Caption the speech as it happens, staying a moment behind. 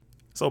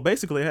So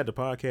basically, I had the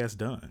podcast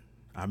done.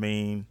 I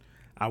mean,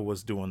 I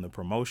was doing the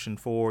promotion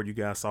for it. You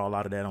guys saw a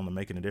lot of that on the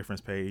Making a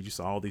Difference page. You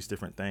saw all these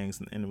different things,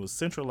 and it was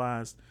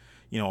centralized,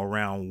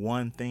 around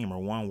one theme or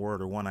one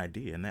word or one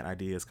idea, and that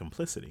idea is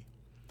complicity.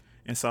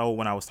 And so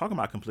when I was talking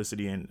about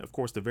complicity, and of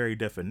course, the very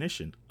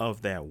definition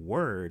of that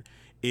word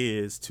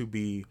is to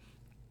be,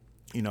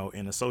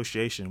 in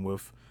association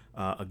with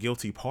a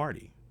guilty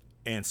party.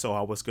 And so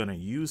I was going to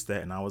use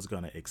that, and I was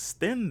going to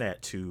extend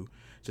that to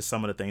just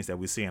some of the things that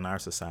we see in our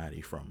society,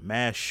 from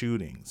mass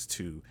shootings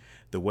to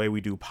the way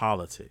we do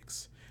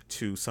politics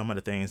to some of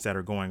the things that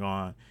are going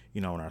on,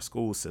 in our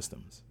school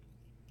systems.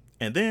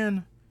 And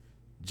then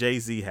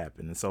Jay-Z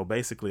happened. And so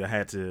basically I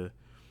had to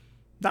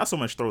not so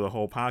much throw the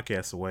whole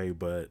podcast away,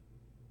 but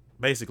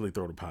basically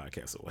throw the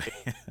podcast away.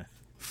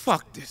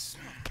 Fuck this.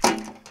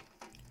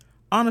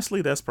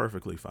 Honestly, that's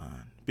perfectly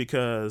fine,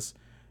 because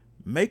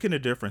Making a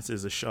Difference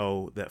is a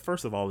show that,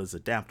 first of all, is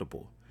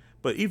adaptable.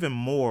 But even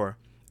more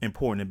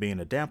important than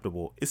being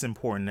adaptable, it's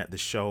important that the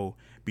show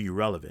be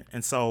relevant.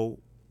 And so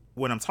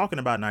when I'm talking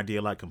about an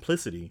idea like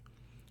complicity,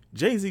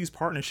 Jay-Z's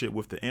partnership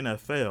with the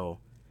NFL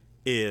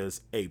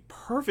is a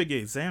perfect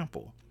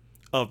example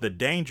of the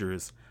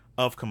dangers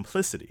of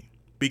complicity,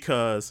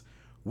 because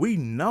we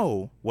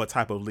know what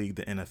type of league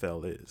the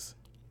NFL is.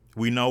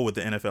 We know what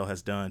the NFL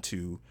has done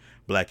to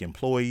black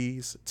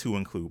employees, to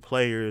include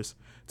players,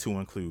 to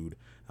include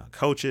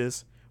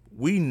coaches.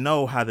 We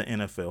know how the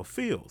NFL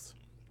feels.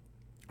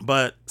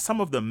 But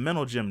some of the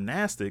mental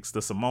gymnastics,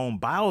 the Simone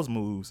Biles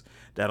moves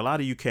that a lot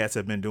of you cats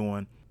have been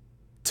doing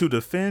to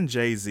defend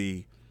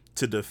Jay-Z,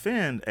 to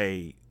defend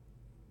a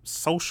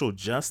social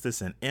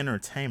justice and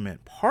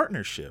entertainment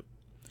partnership,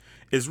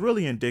 is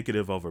really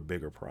indicative of a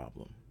bigger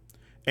problem.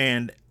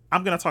 And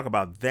I'm going to talk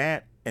about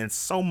that and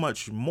so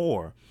much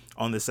more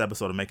on this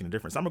episode of Making a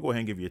Difference. I'm going to go ahead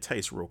and give you a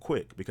taste real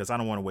quick, because I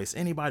don't want to waste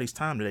anybody's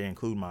time today,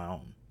 including my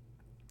own.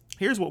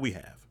 Here's what we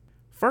have.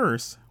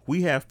 First,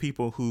 we have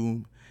people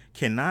who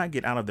cannot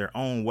get out of their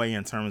own way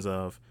in terms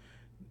of,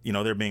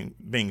 they're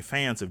being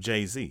fans of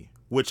Jay-Z,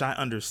 which I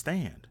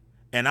understand.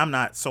 And I'm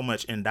not so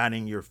much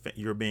indicting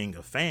your being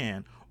a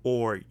fan,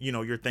 or,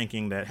 you're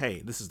thinking that,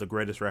 hey, this is the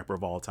greatest rapper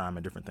of all time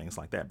and different things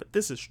like that. But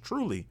this is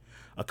truly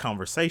a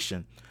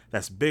conversation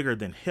that's bigger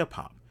than hip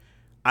hop.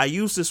 I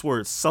use this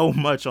word so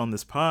much on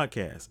this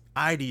podcast,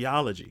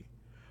 ideology,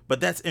 but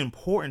that's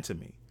important to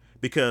me,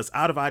 because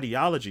out of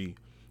ideology,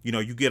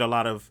 you get a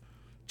lot of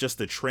just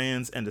the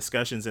trends and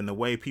discussions and the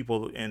way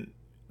people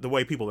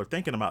are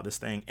thinking about this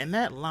thing. And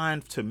that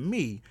line to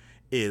me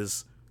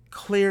is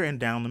clear and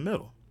down the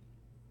middle.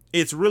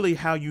 It's really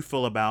how you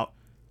feel about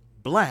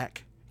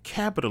black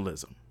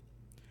capitalism.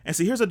 And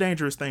see, here's a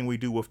dangerous thing we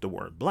do with the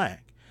word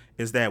black,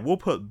 is that we'll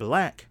put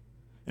black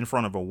in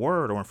front of a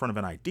word or in front of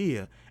an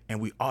idea, and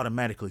we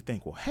automatically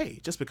think, well, hey,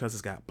 just because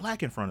it's got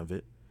black in front of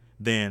it,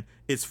 then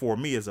it's for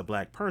me as a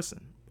black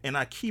person. And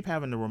I keep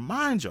having to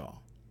remind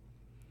y'all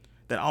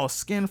that all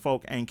skin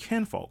folk ain't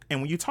kinfolk.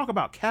 And when you talk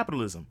about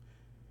capitalism,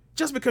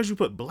 just because you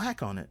put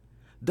black on it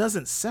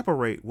doesn't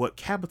separate what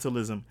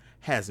capitalism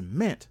has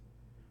meant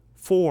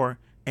for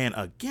and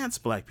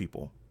against black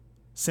people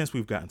since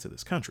we've gotten to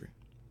this country.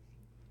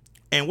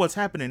 And what's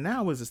happening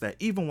now is that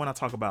even when we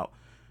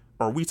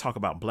talk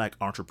about black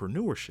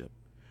entrepreneurship,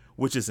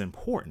 which is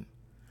important,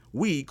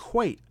 we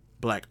equate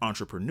black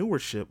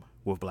entrepreneurship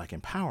with black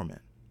empowerment.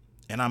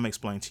 And I'm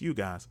explaining to you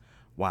guys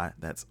why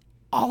that's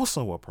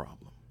also a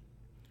problem.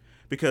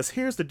 Because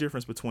here's the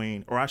difference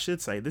between, or I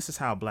should say, this is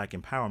how black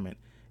empowerment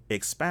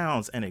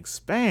expounds and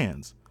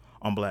expands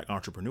on black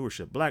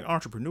entrepreneurship. Black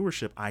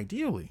entrepreneurship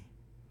ideally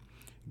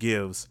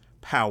gives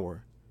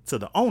power to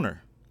the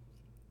owner.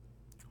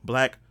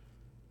 Black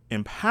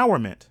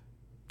empowerment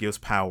gives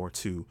power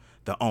to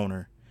the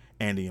owner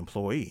and the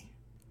employee.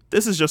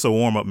 This is just a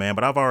warm up, man,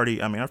 but I've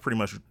pretty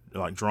much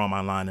drawn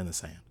my line in the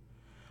sand.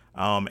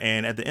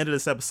 And at the end of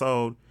this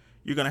episode,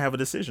 you're going to have a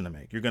decision to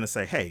make. You're going to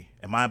say, hey,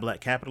 am I a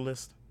black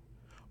capitalist?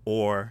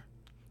 Or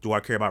do I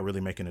care about really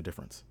making a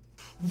difference?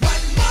 What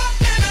more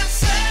can I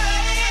say?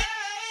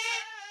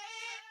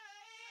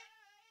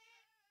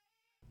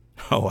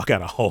 Oh, I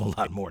got a whole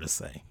lot more to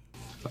say.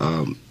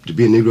 To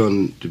be a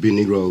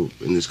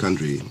Negro in this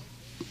country,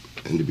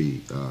 and to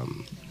be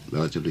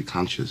relatively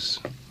conscious,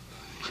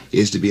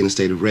 is to be in a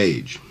state of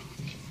rage.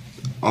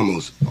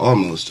 Almost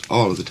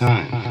all of the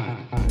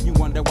time. You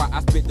wonder why I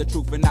spit the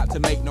truth and not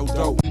to make no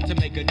dough. To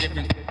make a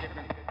difference.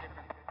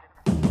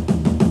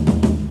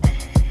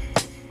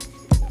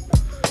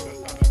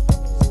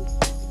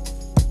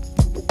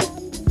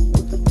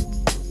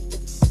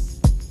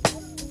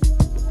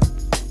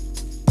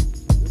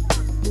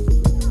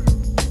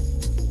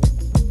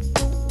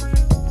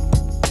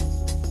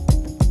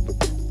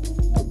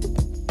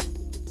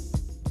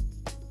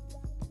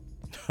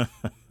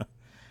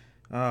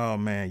 Oh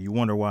man, you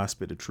wonder why I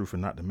spit the truth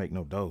and not to make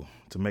no dough,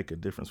 to make a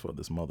difference for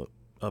this mother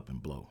up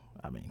and blow.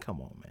 I mean,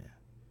 come on, man.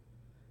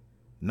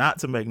 Not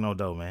to make no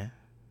dough, man.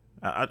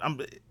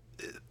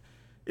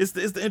 It's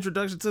the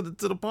introduction to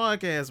the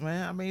podcast,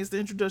 man. I mean, it's the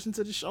introduction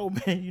to the show,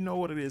 man. You know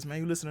what it is, man.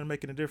 You listening to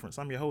Making a Difference.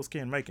 I'm your host,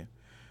 Ken Macon.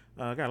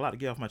 I got a lot to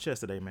get off my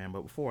chest today, man.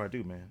 But before I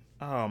do, man,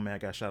 oh man, I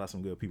got to shout out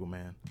some good people,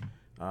 man.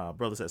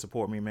 Brothers that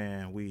support me,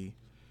 man. We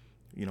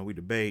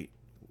debate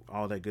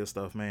all that good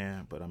stuff,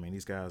 man. But I mean,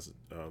 these guys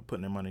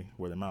putting their money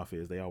where their mouth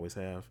is. They always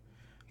have.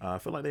 I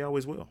feel like they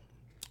always will.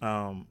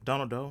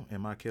 Donald Doe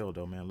and Michael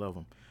Doe, man, love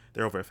them.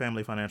 They're over at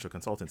Family Financial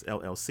Consultants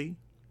LLC.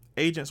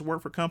 Agents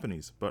work for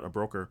companies, but a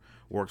broker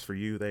works for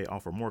you. They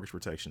offer mortgage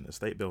protection,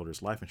 estate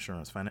builders, life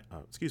insurance,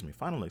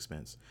 final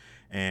expense,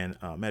 and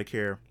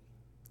Medicare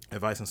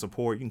advice and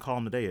support. You can call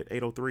them today at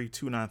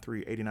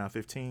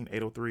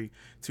 803-293-8915,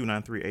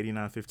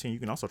 803-293-8915. You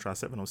can also try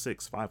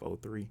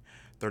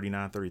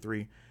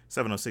 706-503-3933,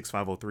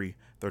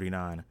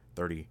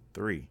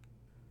 706-503-3933.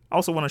 I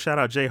also want to shout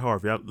out Jay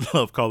Harvey. I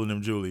love calling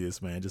him Julius,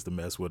 man, just to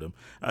mess with him.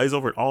 He's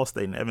over at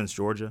Allstate in Evans,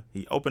 Georgia.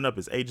 He opened up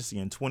his agency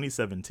in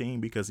 2017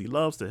 because he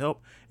loves to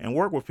help and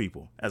work with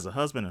people. As a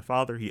husband and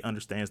father, he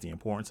understands the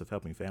importance of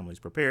helping families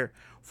prepare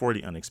for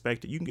the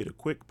unexpected. You can get a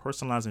quick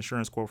personalized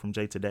insurance quote from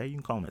Jay today. You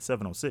can call him at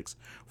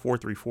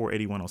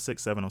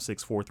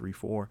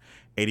 706-434-8106,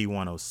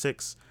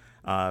 706-434-8106.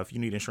 If you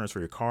need insurance for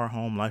your car,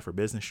 home, life, or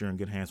business, you're in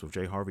good hands with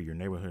Jay Harvey, your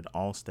neighborhood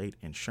Allstate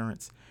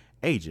insurance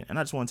agent. And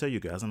I just want to tell you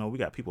guys, I know we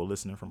got people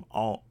listening from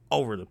all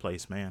over the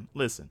place, man.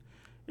 Listen,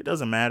 it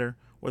doesn't matter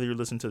whether you're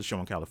listening to the show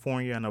in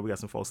California. I know we got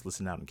some folks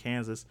listening out in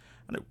Kansas.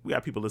 I know we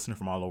got people listening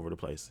from all over the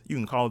place. You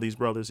can call these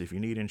brothers if you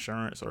need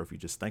insurance, or if you're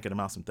just thinking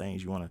about some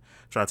things you want to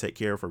try to take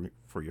care of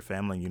for your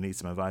family and you need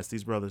some advice.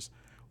 These brothers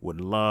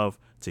would love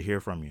to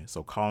hear from you.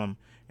 So call them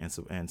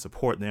and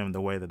support them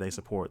the way that they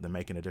support the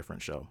Making a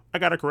Difference show. I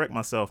got to correct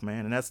myself,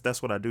 man. And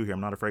that's what I do here.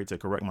 I'm not afraid to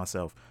correct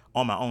myself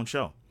on my own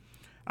show.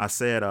 I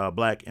said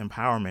black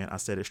empowerment. I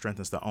said it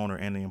strengthens the owner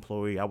and the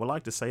employee. I would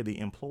like to say the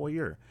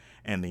employer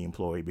and the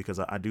employee, because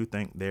I do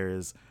think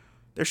there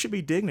should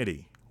be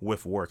dignity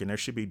with work, and there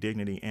should be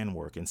dignity in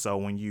work. And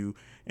so and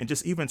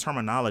just even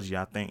terminology,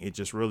 I think it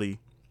just really,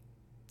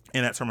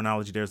 in that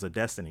terminology, there's a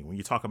destiny. When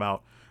you talk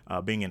about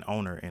being an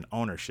owner and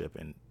ownership,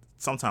 and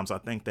sometimes I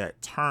think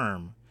that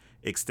term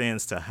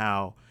extends to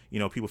how,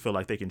 people feel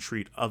like they can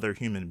treat other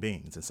human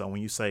beings. And so when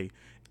you say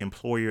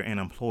employer and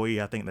employee,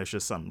 I think there's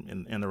just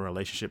something in the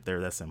relationship there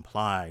that's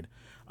implied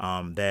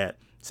that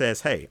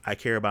says, hey, I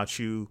care about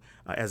you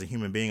as a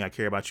human being. I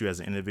care about you as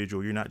an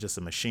individual. You're not just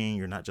a machine.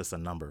 You're not just a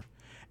number.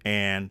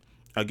 And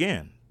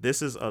again,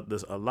 this is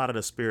a lot of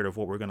the spirit of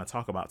what we're going to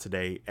talk about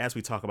today as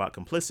we talk about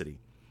complicity.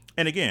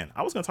 And again,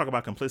 I was going to talk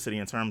about complicity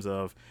in terms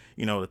of,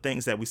 the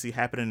things that we see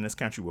happening in this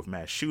country with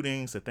mass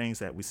shootings, the things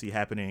that we see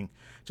happening,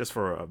 just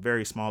for a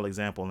very small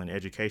example, in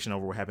education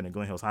over what happened at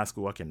Glen Hills High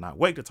School. I cannot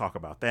wait to talk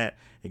about that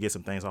and get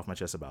some things off my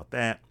chest about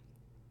that.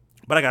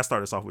 But I got to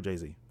start this off with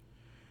Jay-Z,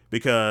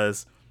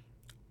 because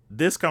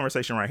this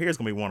conversation right here is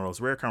going to be one of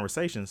those rare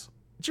conversations.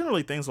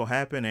 Generally, things will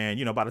happen,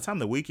 and, by the time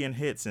the weekend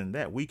hits, and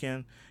that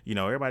weekend,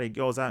 everybody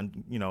goes out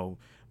and,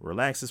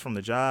 relaxes from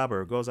the job,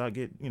 or goes out,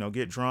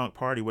 get drunk,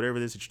 party, whatever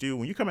it is that you do.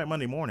 When you come back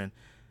Monday morning,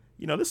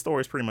 this story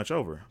is pretty much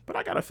over. But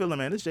I got a feeling,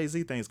 man, this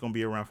Jay-Z thing is going to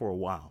be around for a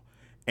while.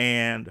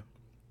 And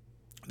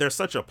there's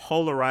such a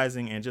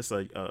polarizing and just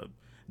a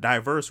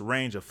diverse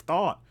range of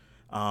thought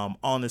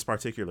on this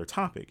particular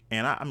topic.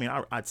 And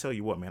I tell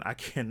you what, man, I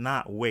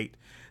cannot wait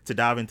to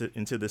dive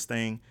into this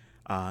thing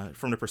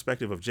from the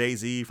perspective of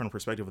Jay-Z, from the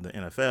perspective of the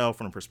NFL,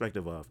 from the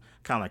perspective of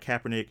Colin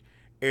Kaepernick,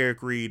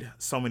 Eric Reed,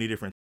 so many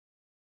different.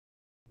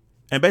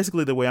 And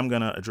basically the way I'm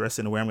going to address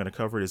it and the way I'm going to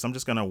cover it is I'm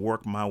just going to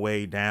work my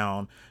way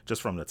down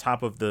just from the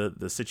top of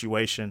the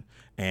situation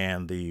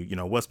and the,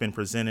 what's been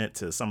presented,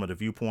 to some of the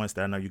viewpoints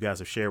that I know you guys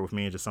have shared with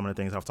me, and just some of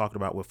the things I've talked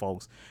about with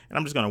folks. And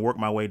I'm just going to work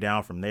my way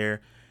down from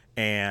there.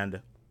 And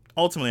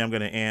ultimately I'm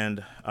going to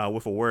end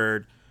with a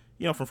word,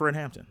 from Fred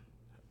Hampton.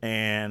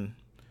 And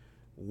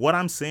what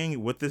I'm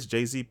seeing with this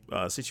Jay-Z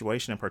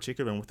situation in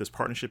particular, and with this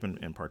partnership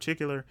in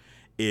particular,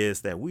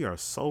 is that we are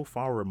so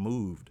far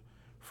removed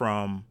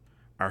from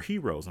our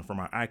heroes and from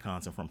our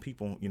icons and from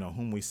people,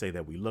 whom we say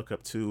that we look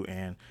up to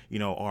and,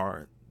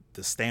 are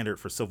the standard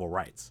for civil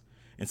rights.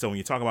 And so when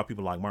you talk about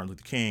people like Martin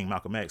Luther King,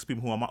 Malcolm X,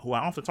 people who I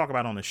often talk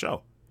about on the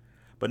show,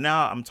 but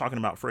now I'm talking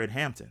about Fred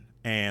Hampton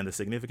and the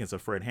significance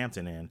of Fred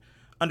Hampton, and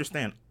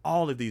understand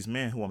all of these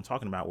men who I'm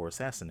talking about were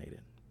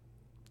assassinated.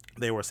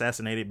 They were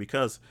assassinated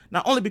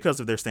not only because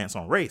of their stance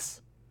on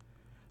race,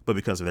 but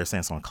because of their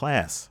stance on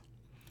class.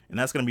 And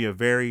that's going to be a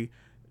very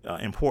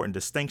important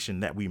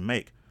distinction that we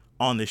make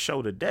on this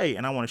show today.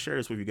 And I want to share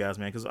this with you guys,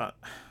 man, because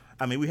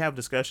we have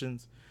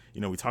discussions,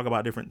 we talk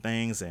about different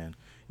things, and,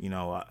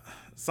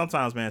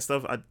 sometimes, man,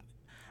 stuff,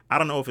 I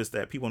don't know if it's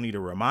that people need a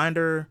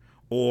reminder,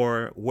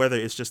 or whether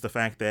it's just the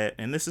fact that,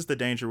 and this is the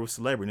danger with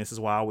celebrity. This is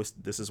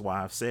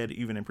why I've said,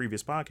 even in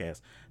previous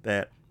podcasts,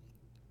 that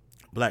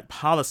black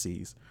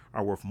policies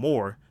are worth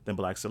more than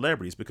black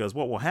celebrities, because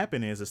what will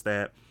happen is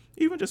that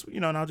even just,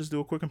 and I'll just do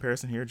a quick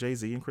comparison here.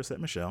 Jay-Z and Chrisette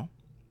Michele,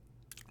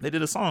 they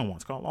did a song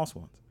once called Lost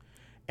Ones.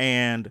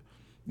 And,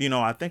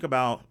 I think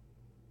about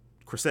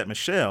Chrisette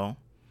Michele,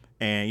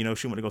 and,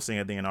 she went to go sing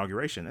at the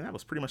inauguration, and that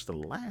was pretty much the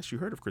last you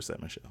heard of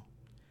Chrisette Michele.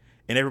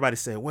 And everybody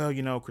said, well,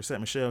 Chrisette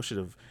Michele should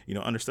have,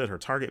 understood her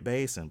target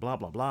base and blah,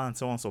 blah, blah, and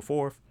so on and so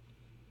forth.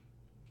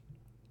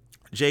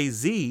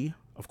 Jay-Z,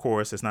 of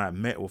course, has not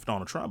met with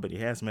Donald Trump, but he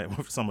has met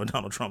with some of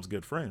Donald Trump's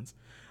good friends,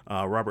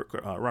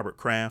 Robert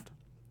Kraft.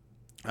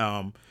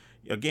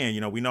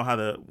 Again, we know how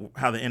the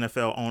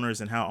NFL owners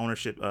and how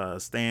ownership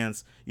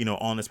stands,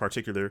 on this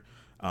particular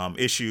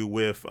issue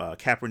with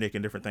Kaepernick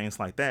and different things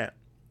like that.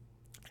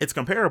 It's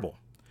comparable.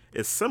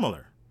 It's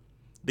similar.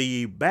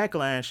 The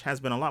backlash has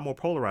been a lot more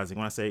polarizing.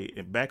 When I say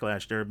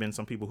backlash, there have been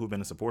some people who've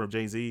been in support of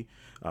Jay-Z,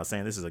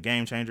 saying this is a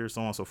game changer,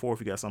 so on and so forth.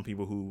 You got some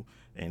people who,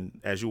 and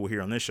as you will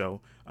hear on this show,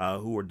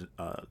 who were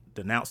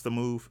denounced the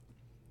move,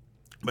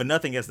 but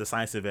nothing as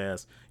decisive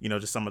as,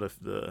 just some of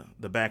the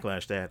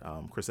backlash that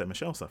Chrisette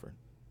Michele suffered.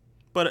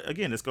 But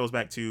again, this goes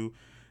back to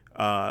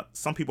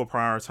some people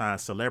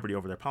prioritize celebrity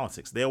over their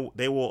politics. They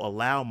will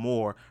allow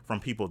more from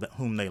people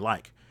whom they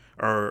like,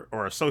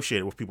 or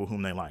associated with people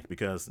whom they like,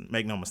 because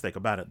make no mistake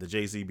about it, the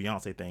Jay-Z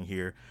Beyonce thing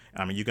here,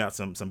 I mean, you got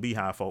some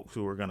Beehive folks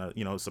who are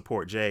gonna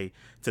support Jay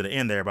to the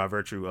end there by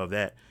virtue of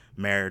that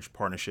marriage,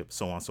 partnership,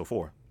 so on and so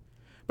forth.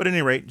 But at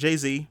any rate,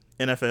 Jay-Z,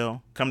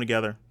 NFL come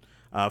together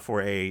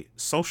for a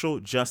social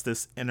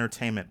justice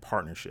entertainment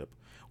partnership,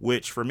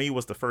 which for me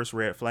was the first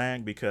red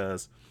flag,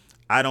 because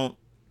I don't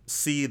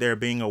see there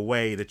being a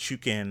way that you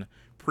can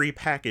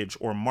pre-package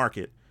or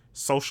market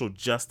social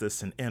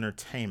justice and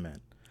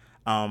entertainment.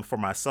 For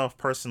myself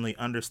personally,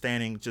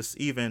 understanding just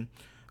even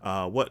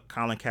what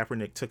Colin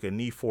Kaepernick took a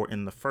knee for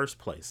in the first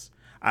place,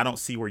 I don't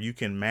see where you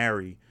can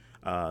marry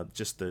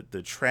just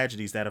the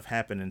tragedies that have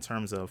happened in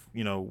terms of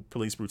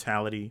police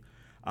brutality,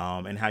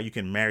 and how you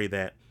can marry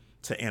that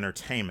to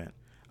entertainment.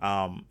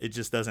 It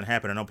just doesn't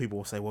happen. I know people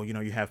will say, well,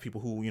 you have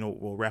people who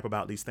will rap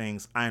about these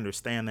things. I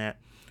understand that.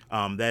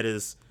 That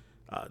is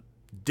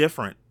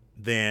different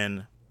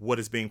than what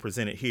is being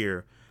presented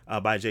here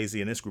by Jay-Z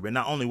and this group. And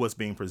not only what's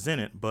being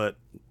presented, but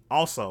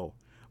also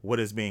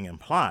what is being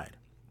implied.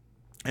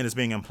 And it's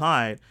being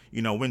implied,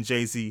 when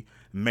Jay-Z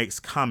makes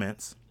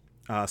comments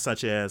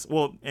such as,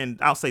 well, and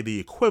I'll say the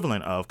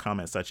equivalent of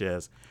comments such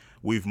as,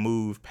 we've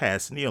moved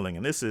past kneeling.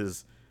 And this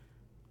is,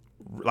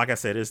 like I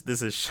said,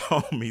 this has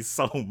shown me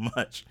so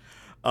much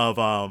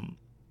of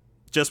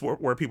just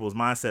where people's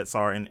mindsets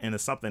are. And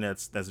it's something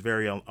that's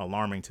very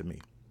alarming to me.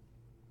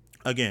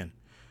 Again,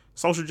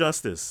 social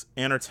justice,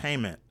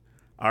 entertainment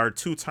are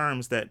two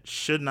terms that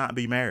should not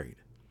be married.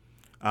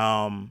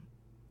 And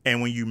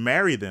when you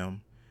marry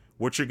them,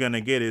 what you're going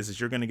to get is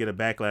you're going to get a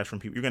backlash from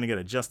people. You're going to get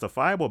a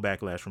justifiable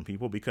backlash from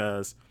people,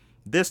 because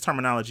this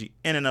terminology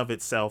in and of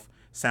itself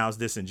sounds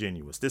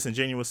disingenuous.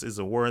 Disingenuous is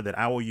a word that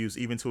I will use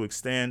even to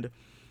extend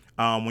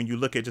when you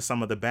look at just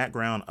some of the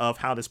background of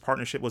how this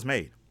partnership was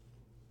made.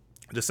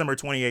 December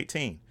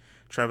 2018,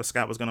 Travis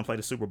Scott was going to play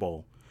the Super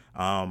Bowl.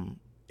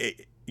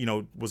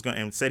 Was going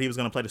and said he was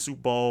going to play the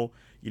Super Bowl,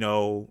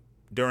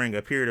 during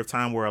a period of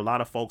time where a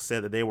lot of folks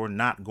said that they were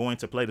not going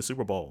to play the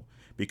Super Bowl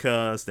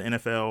because the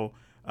NFL,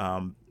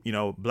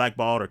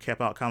 blackballed or kept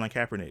out Colin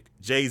Kaepernick.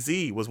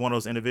 Jay-Z was one of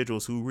those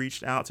individuals who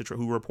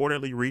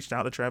reportedly reached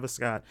out to Travis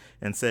Scott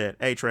and said,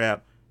 "Hey,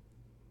 Trav,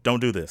 don't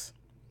do this."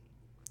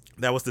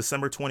 That was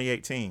December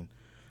 2018.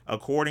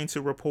 According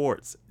to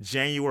reports,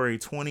 January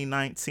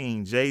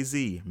 2019,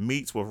 Jay-Z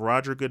meets with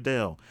Roger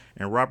Goodell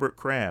and Robert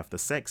Kraft, the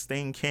sex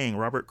thing king,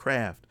 Robert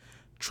Kraft,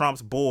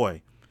 Trump's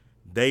boy.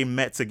 They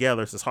met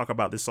together to talk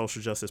about this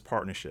social justice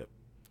partnership.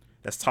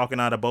 That's talking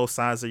out of both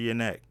sides of your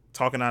neck,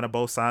 talking out of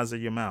both sides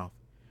of your mouth.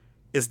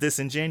 It's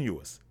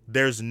disingenuous.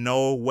 There's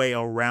no way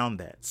around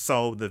that.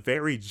 So the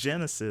very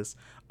genesis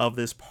of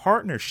this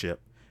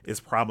partnership is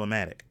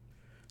problematic.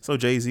 So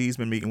Jay-Z's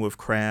been meeting with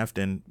Kraft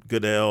and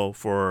Goodell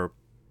for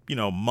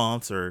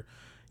months or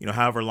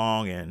however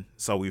long, and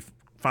so we've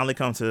finally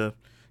come to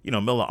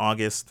middle of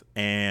August,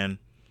 and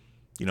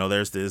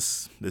there's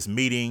this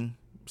meeting.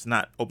 It's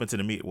not open to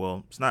the media.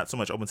 Well, it's not so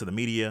much open to the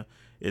media.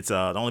 It's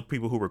the only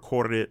people who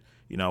recorded it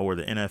were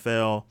the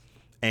NFL,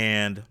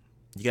 and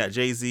you got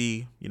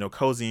Jay-Z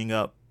cozying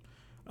up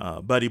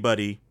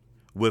buddy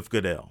with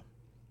Goodell.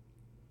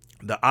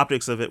 The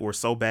optics of it were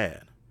so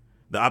bad.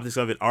 The optics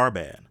of it are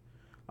bad.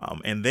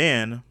 And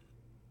then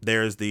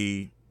there's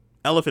the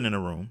elephant in the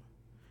room,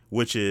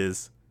 which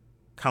is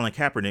Colin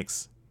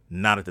Kaepernick's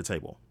not at the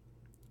table.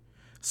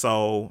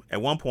 So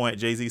at one point,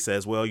 Jay-Z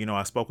says, well,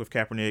 I spoke with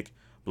Kaepernick,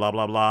 blah,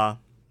 blah, blah,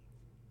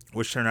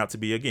 which turned out to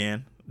be,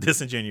 again,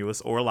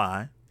 disingenuous or a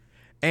lie.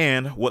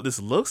 And what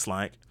this looks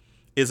like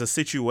is a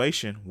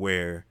situation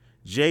where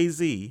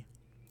Jay-Z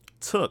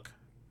took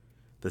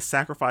the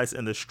sacrifice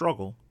and the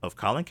struggle of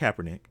Colin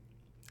Kaepernick,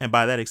 and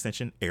by that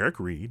extension, Eric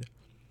Reid,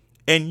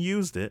 and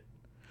used it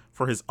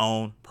for his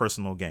own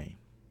personal gain.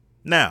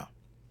 Now,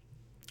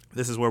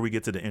 this is where we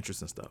get to the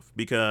interesting stuff,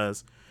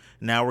 because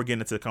now we're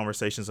getting into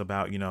conversations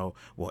about,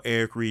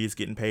 Eric Reid's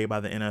getting paid by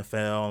the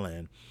NFL,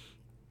 and,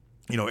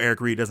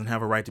 Eric Reid doesn't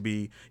have a right to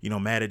be,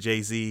 mad at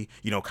Jay-Z.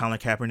 Colin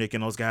Kaepernick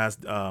and those guys,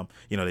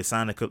 they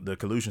signed the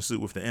collusion suit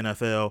with the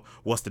NFL.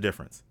 What's the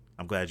difference?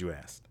 I'm glad you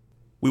asked.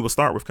 We will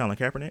start with Colin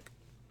Kaepernick,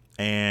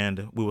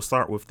 and we will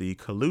start with the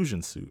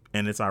collusion suit.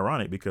 And it's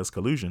ironic because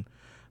collusion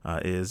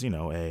is,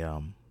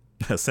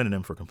 a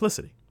synonym for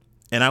complicity.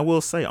 And I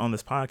will say on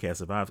this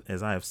podcast,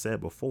 as I have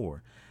said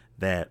before,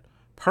 that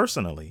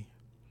Personally,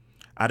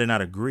 I did not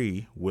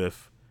agree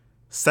with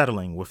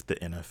settling with the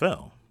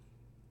NFL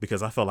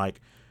because I felt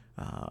like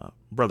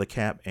Brother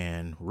Cap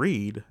and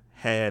Reed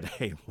had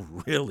a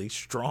really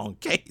strong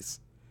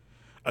case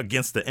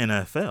against the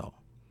NFL.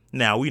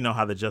 Now, we know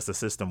how the justice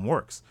system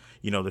works.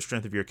 The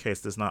strength of your case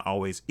does not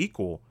always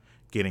equal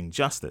getting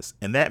justice.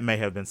 And that may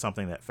have been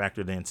something that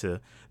factored into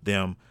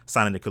them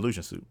signing the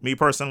collusion suit. Me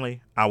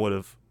personally, I would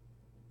have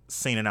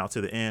seen it out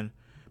to the end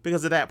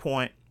because at that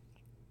point,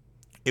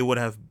 it would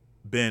have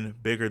been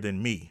bigger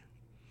than me.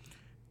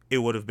 It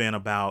would have been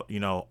about,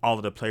 all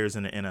of the players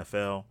in the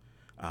NFL.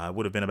 It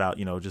would have been about,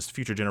 just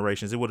future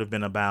generations. It would have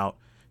been about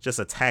just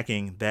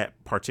attacking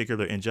that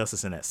particular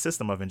injustice and that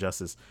system of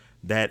injustice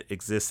that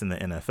exists in the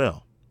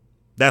NFL.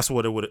 That's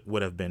what it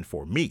would have been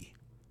for me.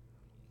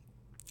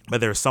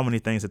 But there are so many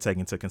things to take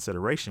into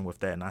consideration with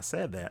that. And I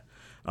said that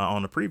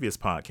on the previous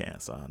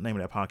podcast. Name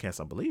of that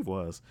podcast, I believe,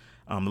 was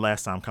the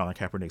last time Colin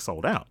Kaepernick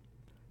sold out.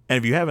 And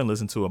if you haven't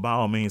listened to it, by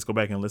all means, go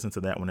back and listen to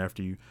that one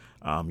after you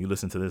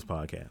listen to this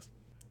podcast.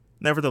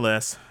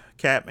 Nevertheless,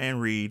 Cap and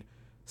Reed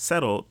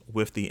settled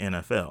with the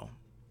NFL.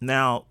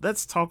 Now,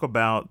 let's talk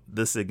about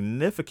the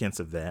significance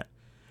of that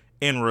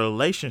in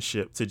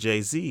relationship to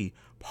Jay-Z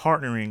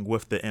partnering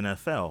with the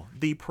NFL.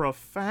 The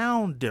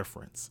profound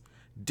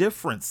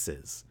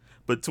differences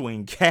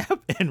between Cap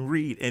and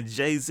Reed and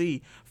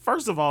Jay-Z,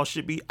 first of all,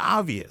 should be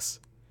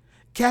obvious.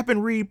 Cap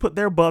and Reed put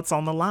their butts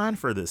on the line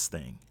for this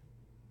thing.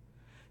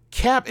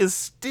 Cap is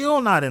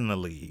still not in the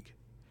league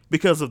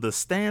because of the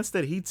stance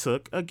that he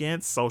took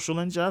against social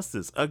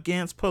injustice,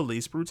 against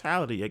police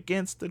brutality,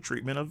 against the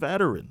treatment of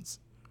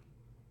veterans.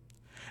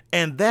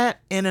 And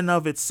that in and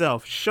of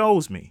itself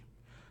shows me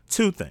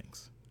two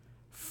things.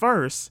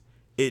 First,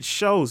 it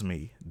shows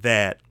me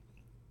that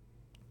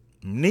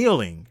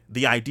kneeling,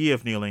 the idea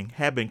of kneeling,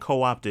 had been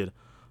co-opted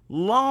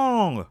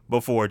long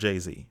before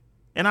Jay-Z.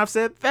 And I've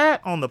said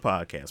that on the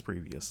podcast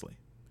previously.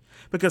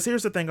 Because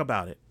here's the thing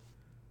about it.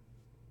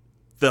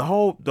 The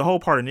whole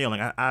part of kneeling,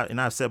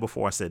 I've said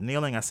before, I said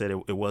kneeling, I said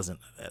it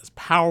wasn't as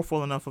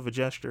powerful enough of a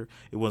gesture.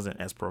 It wasn't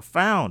as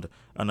profound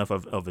enough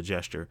of a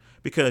gesture.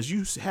 Because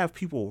you have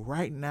people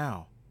right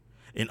now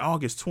in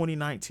August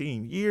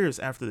 2019, years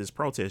after this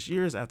protest,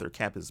 years after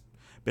Cap has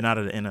been out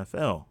of the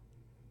NFL,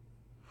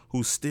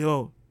 who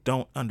still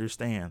don't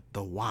understand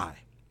the why.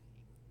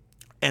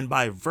 And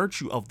by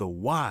virtue of the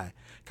why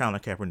Colin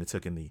Kaepernick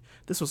took a knee,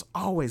 this was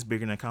always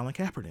bigger than Colin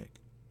Kaepernick.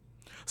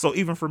 So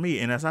even for me,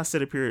 and as I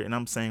sit up here and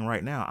I'm saying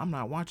right now, I'm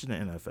not watching the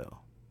NFL.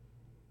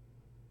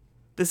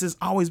 This has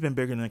always been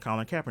bigger than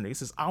Colin Kaepernick. This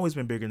has always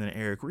been bigger than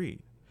Eric Reed.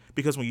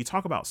 Because when you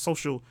talk about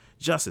social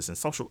justice and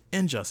social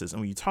injustice,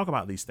 and when you talk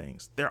about these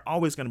things, they're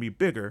always going to be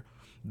bigger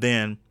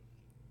than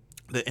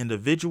the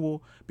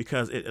individual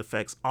because it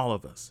affects all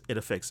of us. It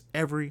affects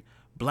every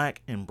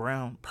black and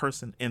brown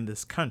person in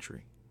this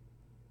country,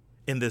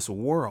 in this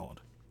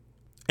world.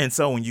 And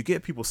so when you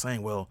get people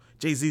saying, well,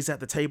 Jay-Z's at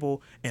the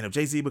table, and if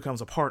Jay-Z becomes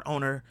a part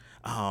owner,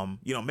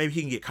 maybe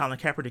he can get Colin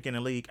Kaepernick in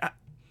the league.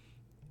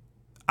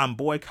 I'm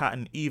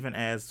boycotting even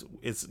as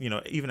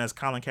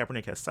Colin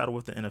Kaepernick has settled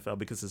with the NFL,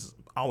 because this is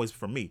always,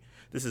 for me,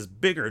 this is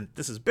bigger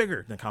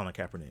than Colin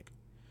Kaepernick.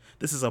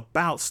 This is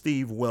about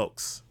Steve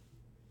Wilkes,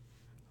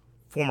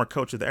 former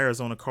coach of the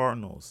Arizona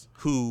Cardinals,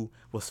 who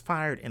was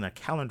fired in a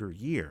calendar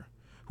year,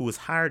 who was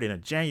hired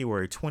in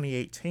January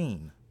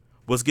 2018,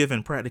 was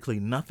given practically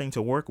nothing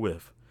to work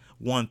with,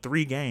 won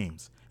 3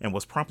 games, and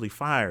was promptly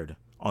fired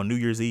on New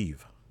Year's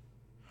Eve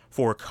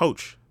for a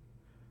coach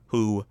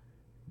who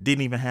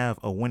didn't even have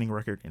a winning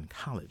record in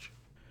college.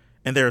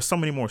 And there are so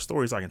many more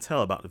stories I can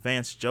tell about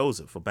Vance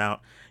Joseph, about,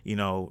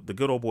 the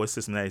good old boy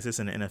system that exists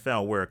in the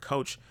NFL, where a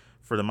coach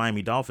for the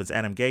Miami Dolphins,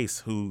 Adam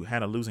Gase, who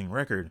had a losing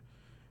record,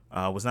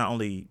 was not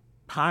only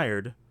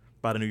hired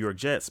by the New York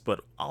Jets, but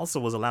also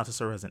was allowed to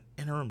serve as an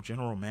interim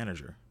general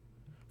manager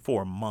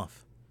for a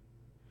month,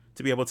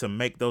 to be able to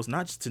make those,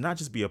 not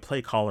just be a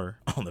play caller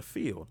on the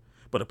field,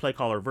 but a play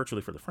caller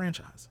virtually for the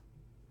franchise.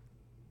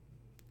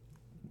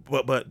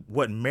 But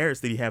what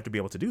merits did he have to be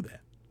able to do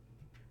that?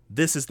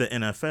 This is the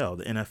NFL.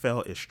 The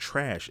NFL is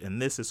trash,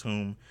 and this is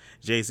whom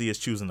Jay-Z is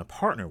choosing to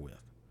partner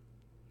with.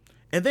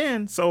 And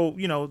then, so,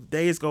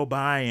 days go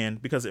by,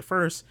 and because at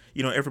first,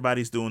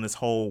 everybody's doing this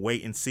whole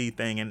wait and see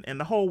thing, and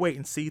the whole wait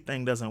and see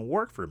thing doesn't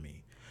work for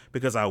me,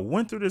 because I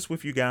went through this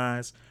with you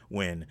guys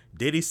when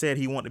Diddy said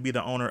he wanted to be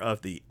the owner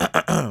of the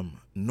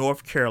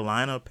North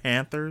Carolina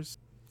Panthers.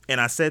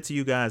 And I said to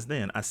you guys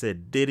then, I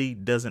said, Diddy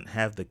doesn't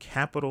have the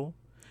capital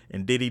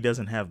and Diddy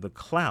doesn't have the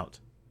clout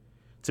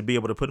to be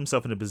able to put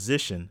himself in a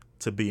position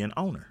to be an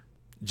owner.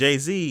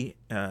 Jay-Z,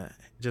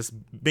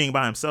 just being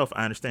by himself,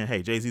 I understand,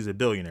 hey, Jay-Z's a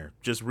billionaire,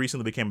 just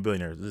recently became a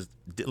billionaire.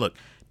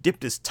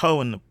 Dipped his toe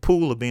in the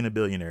pool of being a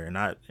billionaire,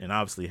 and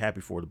obviously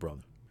happy for the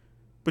brother.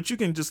 But you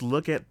can just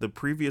look at the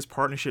previous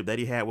partnership that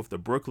he had with the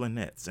Brooklyn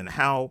Nets, and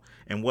how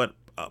and what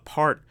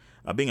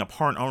being a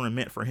part owner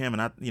meant for him.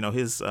 And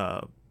his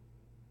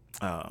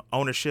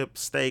ownership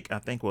stake, I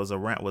think, was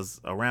around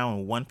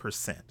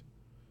 1%,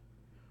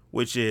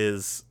 which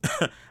is,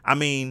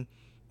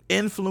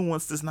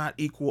 influence does not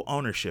equal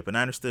ownership. And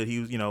I understood he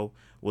was,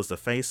 was the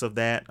face of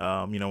that.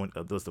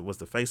 Was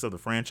the face of the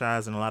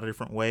franchise in a lot of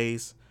different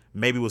ways.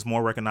 Maybe was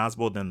more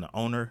recognizable than the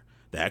owner,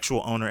 the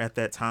actual owner at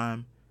that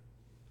time.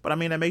 But I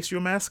mean, that makes you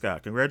a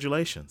mascot.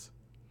 Congratulations.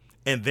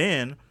 And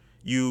then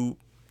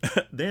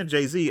then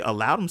Jay-Z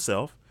allowed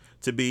himself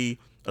to be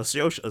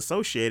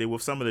associated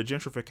with some of the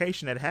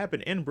gentrification that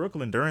happened in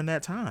Brooklyn during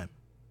that time.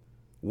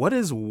 What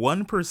is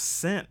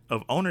 1%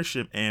 of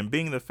ownership and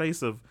being the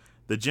face of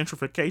the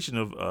gentrification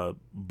of a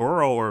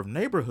borough or of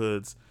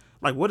neighborhoods?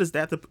 Like, what is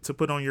that to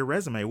put on your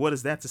resume? What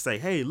is that to say,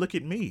 hey, look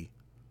at me?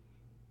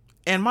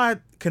 And my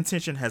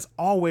contention has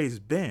always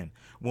been,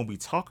 when we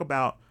talk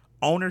about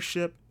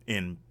ownership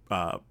in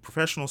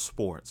professional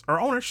sports or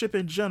ownership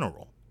in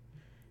general,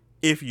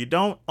 if you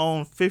don't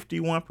own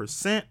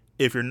 51%,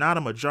 if you're not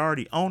a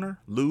majority owner,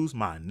 lose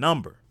my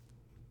number.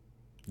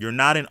 You're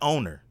not an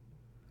owner.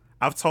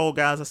 I've told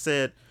guys, I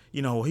said,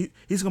 he's going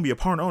to be a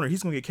part owner.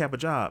 He's going to get a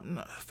job.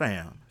 No,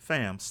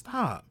 fam,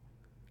 stop.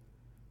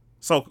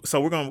 So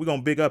we're going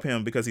to big up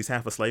him because he's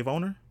half a slave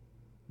owner.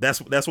 That's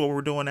what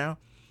we're doing now.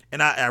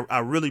 And I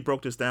really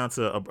broke this down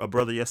to a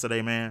brother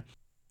yesterday, man.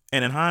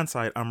 And in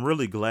hindsight, I'm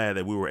really glad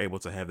that we were able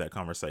to have that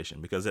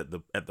conversation, because at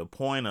the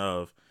point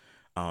of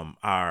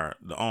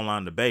the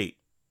online debate,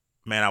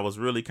 man, I was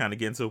really kind of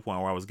getting to a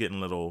point where I was getting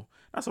a little,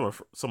 not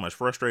so much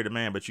frustrated,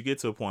 man, but you get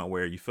to a point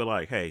where you feel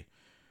like, hey,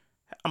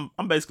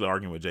 I'm basically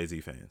arguing with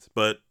Jay-Z fans.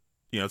 But,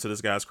 to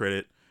this guy's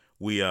credit,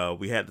 we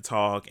had the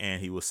talk,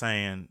 and he was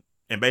saying,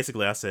 and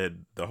basically I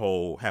said the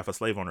whole half a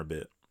slave owner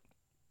bit.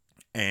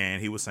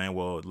 And he was saying,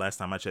 well, last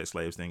time I checked,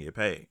 slaves didn't get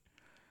paid.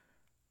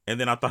 And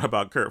then I thought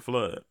about Curt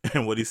Flood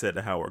and what he said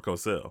to Howard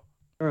Cosell.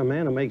 You're a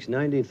man who makes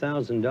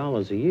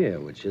 $90,000 a year,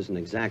 which isn't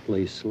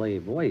exactly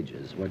slave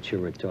wages. What's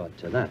your retort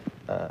to that?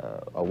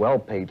 A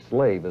well-paid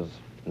slave is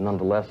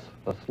nonetheless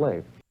a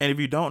slave. And if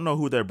you don't know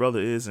who that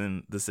brother is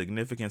and the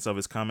significance of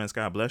his comments,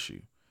 God bless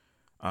you.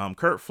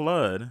 Curt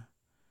Flood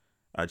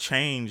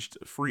changed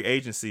free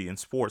agency in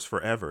sports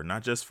forever,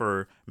 not just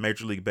for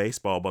Major League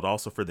Baseball, but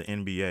also for the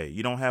NBA.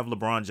 You don't have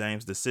LeBron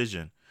James'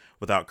 decision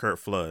without Curt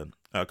Flood.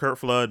 Curt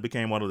Flood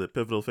became one of the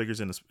pivotal figures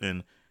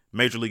in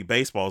Major League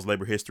Baseball's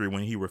labor history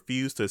when he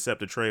refused to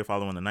accept a trade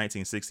following the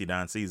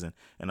 1969 season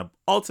and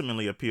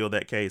ultimately appealed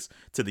that case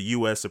to the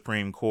U.S.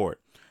 Supreme Court.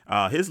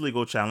 His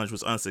legal challenge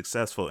was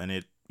unsuccessful, and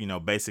it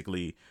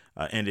basically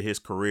ended his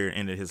career,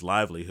 ended his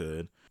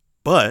livelihood.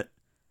 But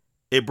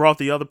it brought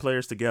the other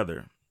players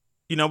together.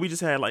 We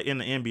just had, like, in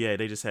the NBA,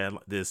 they just had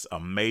this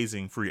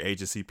amazing free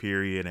agency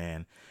period,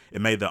 and it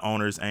made the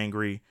owners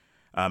angry,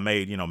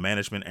 made,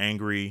 management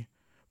angry.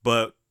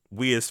 But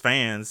we as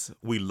fans,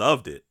 we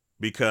loved it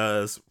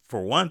because,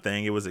 for one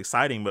thing, it was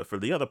exciting. But for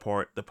the other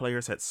part, the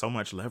players had so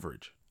much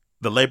leverage.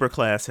 The labor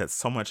class had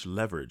so much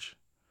leverage.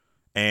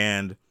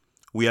 And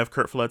we have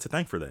Curt Flood to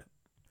thank for that.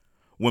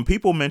 When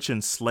people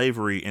mention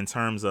slavery in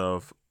terms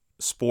of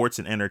sports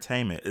and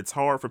entertainment, it's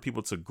hard for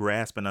people to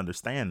grasp and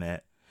understand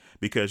that,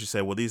 because you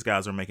say, well, these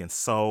guys are making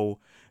so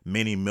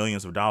many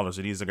millions of dollars,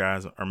 or these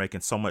guys are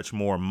making so much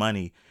more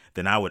money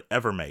than I would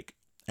ever make.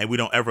 And we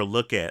don't ever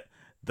look at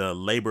the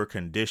labor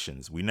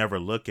conditions. We never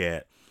look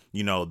at,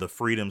 the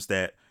freedoms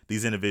that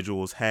these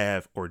individuals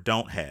have or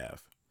don't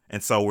have.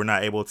 And so we're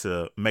not able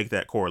to make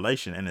that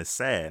correlation. And it's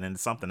sad. And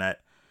it's something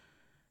that,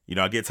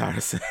 I get tired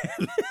of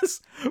saying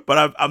this,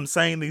 but I'm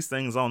saying these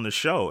things on the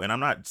show, and I'm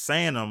not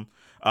saying them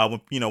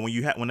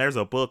when there's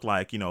a book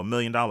like, $1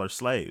 Million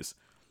Slaves.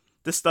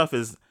 This stuff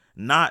is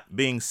not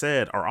being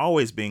said or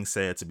always being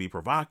said to be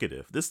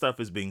provocative. This stuff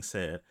is being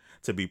said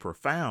to be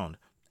profound,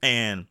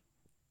 and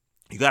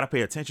you got to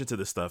pay attention to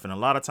this stuff. And a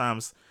lot of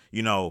times,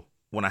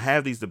 when I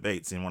have these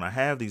debates and when I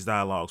have these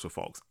dialogues with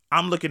folks,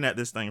 I'm looking at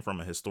this thing from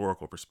a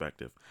historical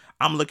perspective.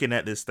 I'm looking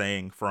at this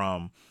thing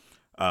from,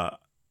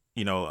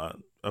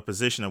 a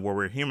position of where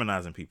we're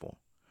humanizing people,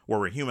 where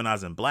we're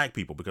humanizing black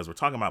people, because we're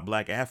talking about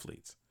black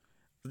athletes.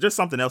 Just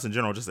something else in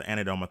general, just an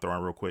anecdote I'm gonna throw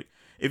in real quick.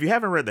 If you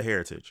haven't read The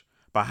Heritage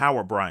by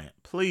Howard Bryant,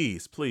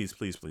 please put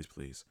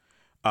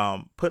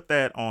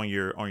that on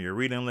your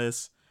reading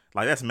list.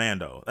 Like, that's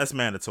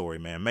mandatory,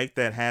 man. Make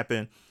that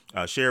happen.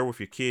 Share with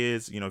your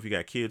kids. If you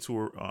got kids who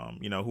are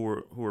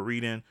who are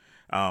reading,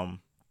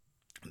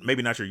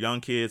 maybe not your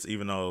young kids,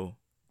 even though,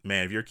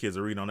 man, if your kids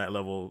are reading on that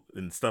level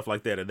and stuff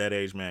like that at that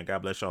age, man,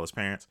 God bless y'all as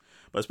parents.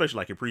 But especially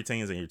like your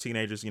preteens and your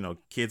teenagers,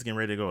 kids getting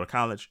ready to go to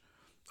college.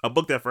 A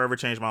book that forever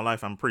changed my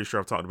life, I'm pretty sure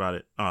I've talked about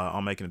it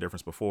on Making a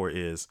Difference before,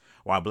 is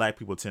Why Black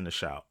People Tend to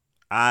Shout.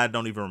 I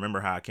don't even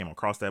remember how I came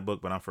across that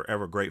book, but I'm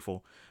forever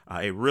grateful.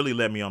 It really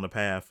led me on the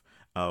path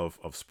of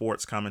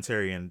sports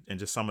commentary and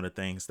just some of the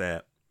things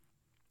that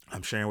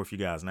I'm sharing with you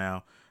guys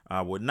now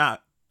would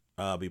not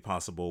be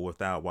possible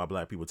without Why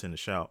Black People Tend to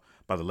Shout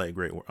by the late,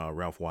 great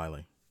Ralph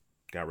Wiley.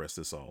 God rest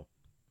his soul.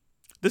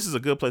 This is a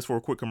good place for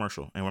a quick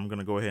commercial, and I'm going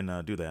to go ahead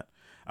and do that.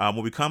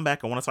 When we come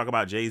back, I want to talk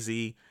about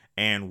Jay-Z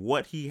and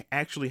what he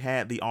actually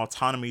had the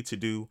autonomy to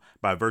do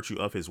by virtue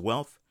of his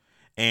wealth.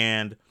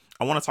 And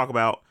I want to talk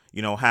about,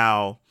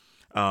 how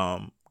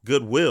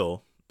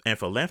goodwill and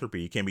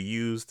philanthropy can be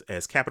used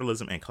as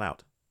capitalism and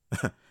clout.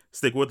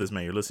 Stick with us,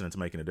 man. You're listening to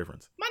Making a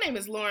Difference. My name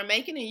is Lauren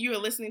Macon, and you are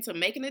listening to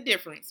Making a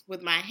Difference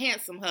with my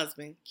handsome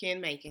husband, Ken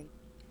Macon.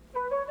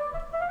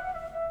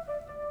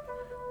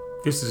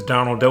 This is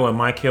Donald Doe and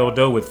Michael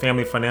Doe with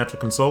Family Financial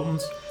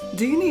Consultants.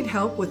 Do you need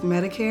help with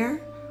Medicare,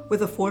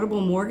 with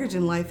affordable mortgage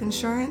and life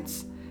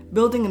insurance,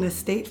 building an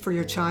estate for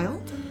your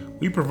child?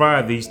 We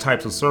provide these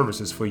types of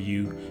services for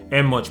you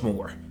and much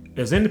more.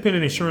 As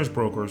independent insurance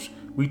brokers,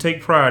 we take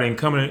pride in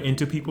coming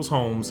into people's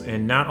homes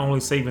and not only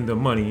saving them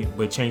money,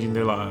 but changing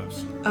their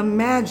lives.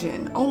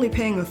 Imagine only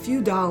paying a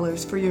few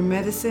dollars for your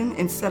medicine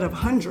instead of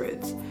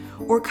hundreds,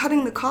 or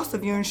cutting the cost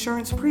of your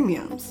insurance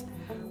premiums.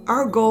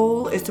 Our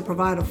goal is to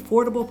provide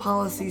affordable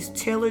policies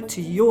tailored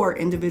to your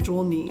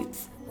individual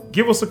needs.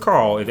 Give us a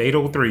call at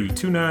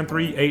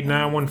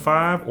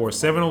 803-293-8915 or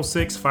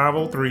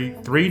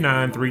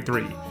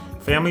 706-503-3933.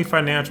 Family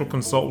Financial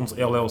Consultants,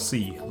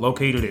 LLC,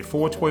 located at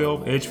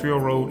 412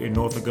 Edgefield Road in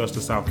North Augusta,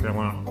 South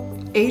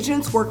Carolina.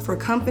 Agents work for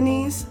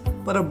companies,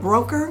 but a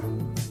broker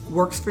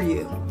works for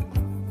you.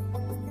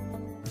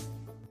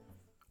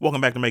 Welcome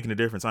back to Making a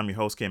Difference. I'm your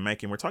host, Ken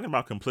Macon. We're talking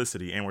about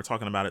complicity, and we're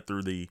talking about it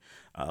through the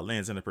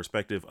lens and the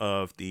perspective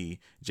of the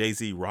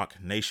Jay-Z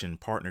Roc Nation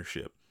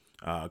partnership.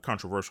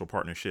 Controversial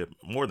partnership,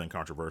 more than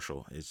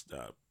controversial. It's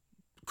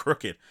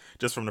crooked,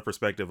 just from the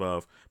perspective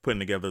of putting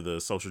together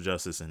the social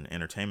justice and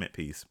entertainment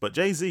piece. But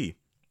Jay-Z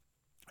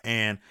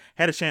and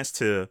had a chance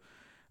to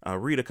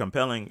read a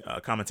compelling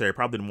commentary,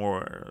 probably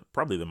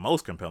the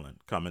most compelling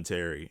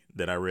commentary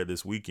that I read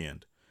this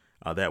weekend.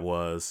 That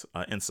was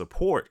in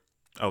support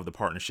of the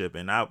partnership,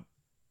 and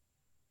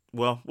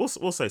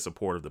we'll say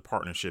support of the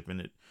partnership.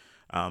 And it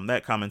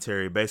that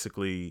commentary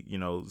basically,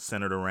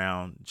 centered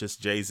around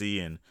just Jay-Z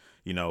and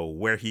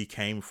where he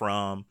came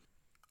from,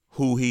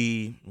 who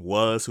he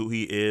was, who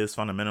he is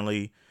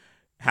fundamentally,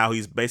 how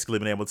he's basically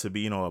been able to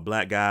be, a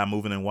black guy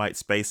moving in white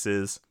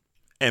spaces.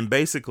 And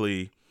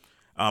basically,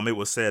 it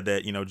was said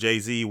that,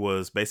 Jay-Z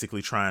was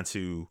basically trying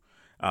to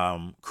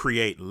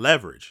create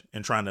leverage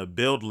and trying to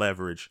build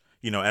leverage,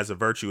 as a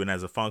virtue and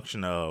as a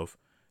function of,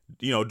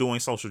 doing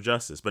social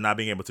justice, but not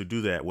being able to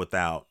do that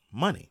without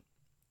money.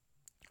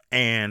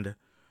 And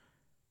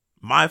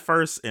my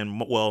first,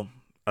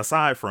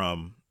 aside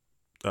from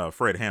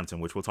Fred Hampton,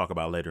 which we'll talk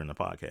about later in the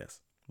podcast,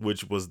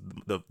 which was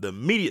the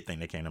immediate thing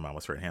that came to mind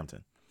was Fred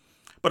Hampton.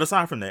 But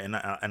aside from that,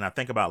 and I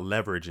think about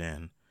leverage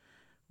and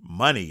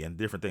money and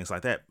different things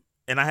like that,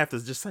 and I have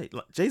to just say,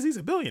 Jay-Z's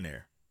a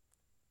billionaire.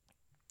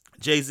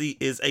 Jay-Z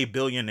is a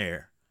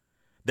billionaire.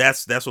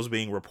 That's what's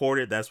being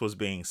reported. That's what's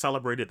being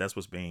celebrated. That's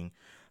what's being,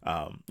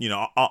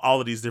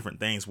 all of these different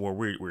things where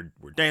we're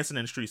dancing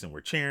in the streets and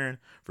we're cheering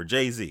for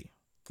Jay-Z.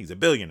 He's a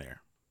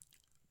billionaire.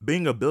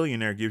 Being a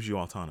billionaire gives you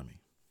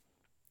autonomy.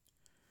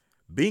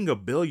 Being a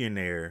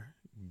billionaire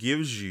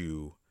gives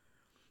you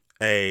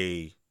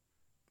a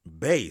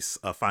base,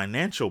 a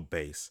financial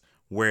base,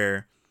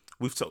 where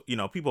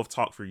people have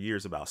talked for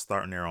years about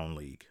starting their own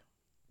league.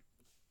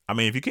 I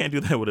mean, if you can't do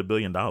that with $1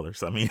 billion, I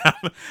mean,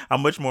 how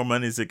much more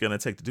money is it going to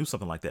take to do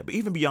something like that? But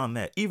even beyond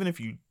that, even if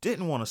you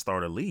didn't want to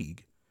start a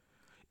league,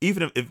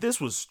 even if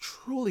this was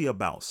truly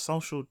about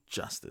social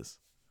justice,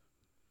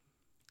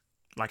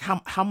 like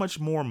how much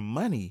more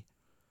money,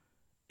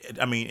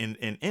 I mean,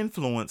 in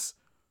influence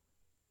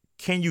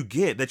can you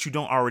get that you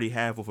don't already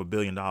have with $1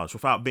 billion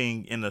without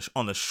being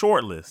on the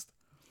short list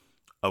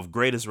of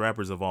greatest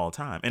rappers of all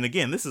time? And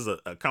again, this is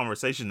a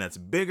conversation that's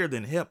bigger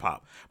than hip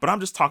hop, but I'm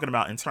just talking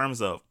about in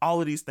terms of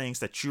all of these things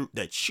that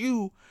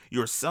you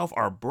yourself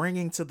are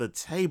bringing to the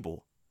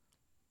table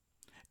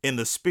in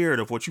the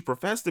spirit of what you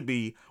profess to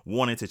be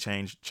wanting to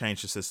change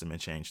the system and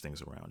change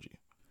things around you.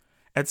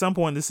 At some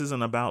point, this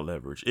isn't about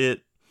leverage.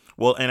 And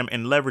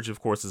leverage,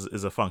 of course,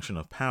 is a function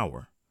of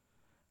power.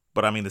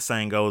 But I mean, the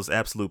saying goes,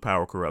 absolute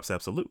power corrupts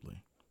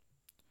absolutely.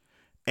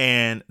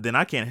 And then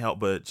I can't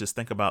help but just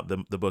think about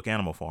the book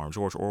Animal Farm,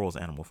 George Orwell's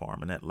Animal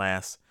Farm, and that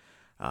last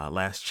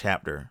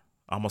chapter,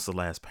 almost the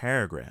last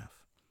paragraph,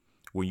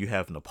 where you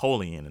have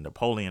Napoleon, and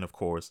Napoleon, of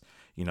course,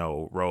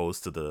 rose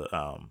to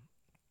the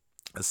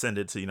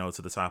ascended to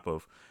to the top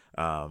of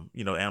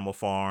Animal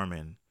Farm,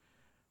 and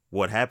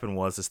what happened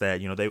was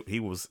that he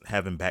was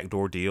having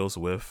backdoor deals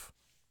with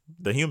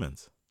the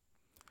humans.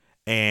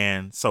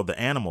 And so the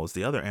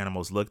other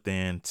animals looked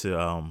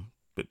into,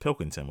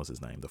 Pilkington was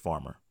his name, the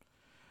farmer,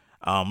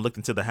 looked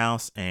into the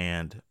house,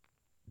 and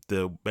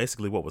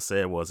basically what was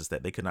said was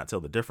that they could not tell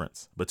the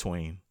difference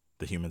between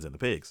the humans and the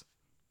pigs.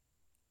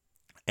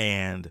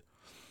 And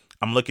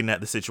I'm looking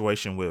at the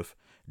situation with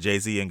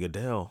Jay-Z and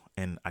Goodell,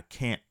 and I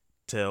can't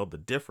tell the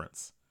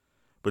difference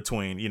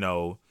between,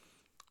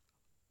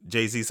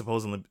 Jay-Z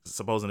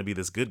supposing to be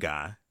this good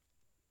guy.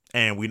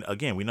 And we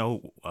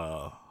know,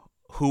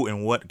 who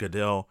and what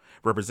Goodell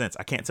represents.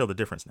 I can't tell the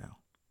difference now.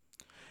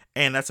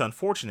 And that's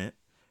unfortunate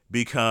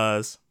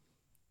because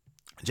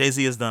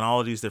Jay-Z has done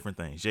all of these different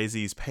things.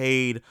 Jay-Z's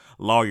paid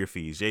lawyer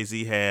fees.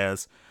 Jay-Z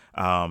has,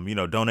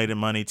 donated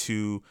money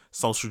to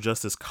social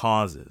justice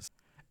causes.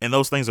 And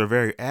those things are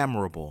very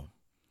admirable.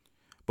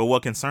 But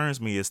what concerns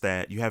me is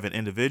that you have an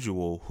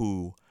individual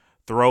who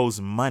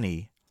throws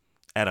money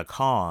at a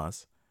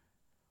cause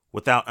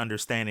without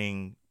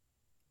understanding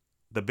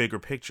the bigger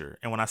picture.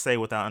 And when I say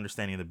without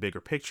understanding the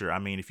bigger picture, I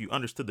mean, if you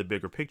understood the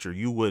bigger picture,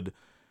 you would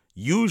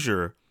use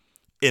your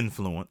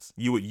influence,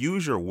 you would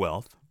use your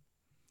wealth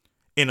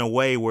in a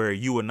way where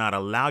you would not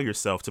allow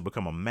yourself to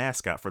become a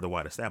mascot for the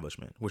white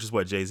establishment, which is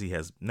what Jay-Z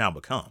has now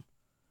become.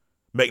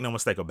 Make no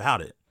mistake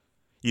about it.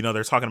 You know,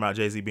 they're talking about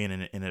Jay-Z being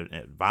in an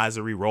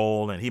advisory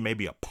role, and he may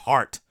be a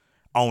part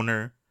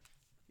owner.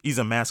 He's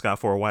a mascot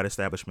for a white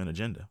establishment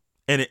agenda.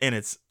 And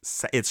it's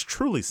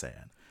truly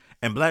sad.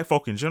 And black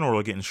folk in general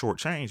are getting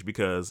shortchanged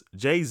because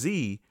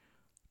Jay-Z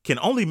can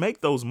only make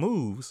those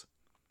moves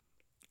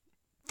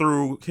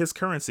through his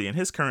currency. And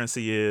his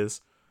currency is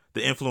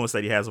the influence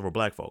that he has over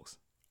black folks.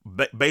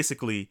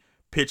 Basically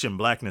pitching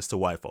blackness to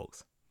white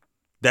folks.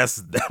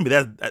 That's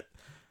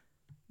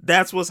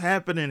what's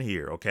happening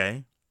here,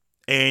 okay?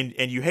 And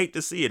you hate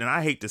to see it, and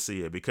I hate to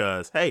see it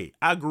because, hey,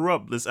 I grew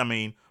up,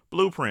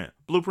 Blueprint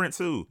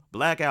 2,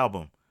 Black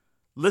Album.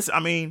 Listen, I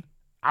mean,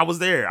 I was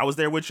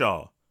there with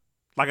y'all.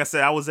 Like I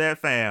said, I was at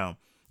fam,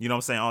 you know what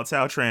I'm saying, on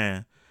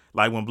Taltran,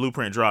 like when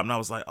Blueprint dropped, and I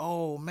was like,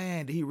 oh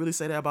man, did he really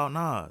say that about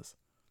Nas?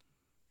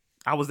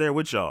 I was there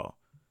with y'all.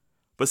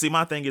 But see,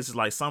 my thing is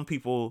like some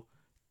people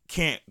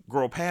can't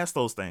grow past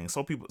those things.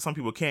 Some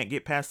people can't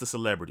get past the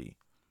celebrity.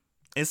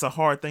 It's a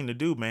hard thing to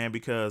do, man,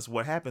 because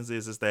what happens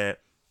is that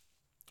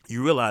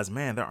you realize,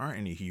 man, there aren't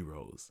any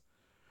heroes,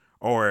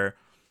 or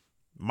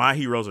my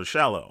heroes are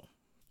shallow.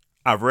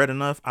 I've read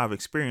enough, I've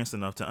experienced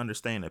enough to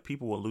understand that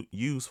people will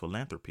use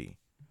philanthropy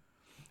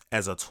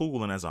as a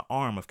tool and as an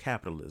arm of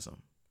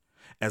capitalism,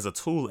 as a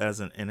tool as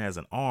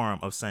an arm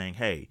of saying,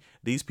 hey,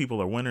 these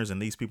people are winners and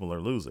these people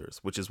are losers,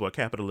 which is what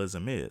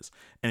capitalism is.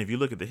 And if you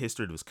look at the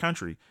history of this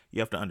country,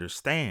 you have to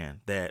understand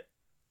that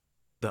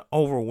the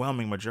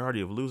overwhelming majority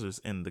of losers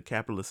in the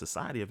capitalist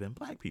society have been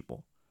black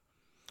people.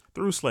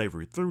 Through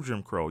slavery, through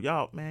Jim Crow.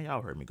 Y'all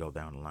heard me go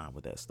down the line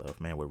with that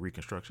stuff, man, with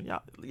Reconstruction.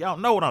 Y'all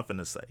know what I'm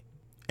finna say.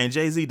 And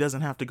Jay-Z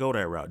doesn't have to go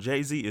that route.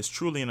 Jay-Z is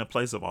truly in a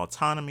place of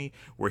autonomy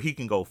where he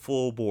can go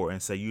full bore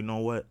and say, you know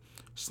what?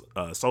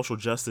 Social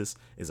justice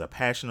is a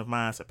passion of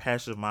mine. It's a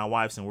passion of my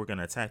wife's, and we're going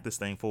to attack this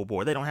thing full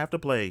bore. They don't have to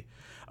play.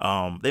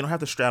 They don't have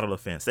to straddle the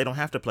fence. They don't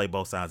have to play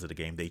both sides of the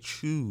game. They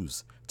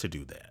choose to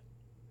do that.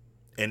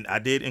 And I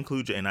did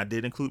include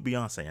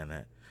Beyonce in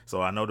that.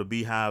 So I know the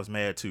Beehive's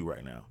mad too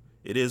right now.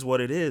 It is what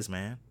it is,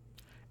 man.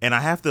 And I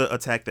have to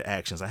attack the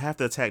actions. I have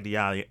to attack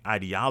the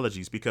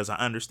ideologies because I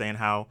understand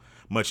how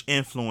much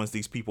influence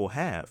these people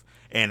have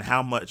and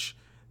how much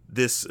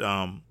the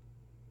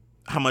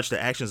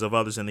actions of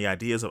others and the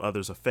ideas of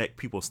others affect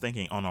people's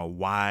thinking on a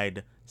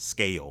wide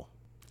scale.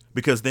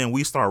 Because then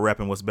we start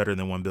rapping what's better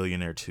than One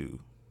Billionaire 2.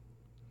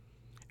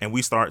 And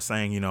we start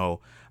saying, you know,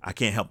 I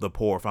can't help the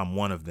poor if I'm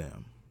one of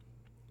them.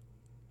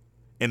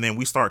 And then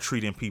we start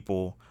treating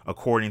people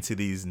according to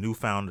these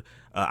newfound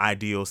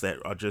ideals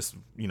that are just,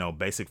 you know,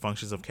 basic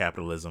functions of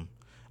capitalism,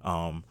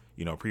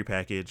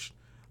 prepackaged,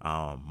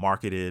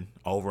 marketed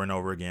over and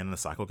over again, and the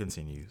cycle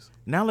continues.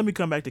 Now let me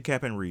come back to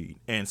Cap'n Reed,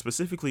 and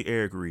specifically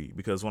Eric Reed,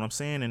 because what I'm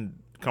saying in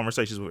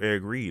conversations with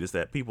Eric Reed is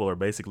that people are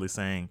basically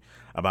saying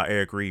about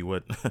Eric Reed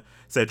what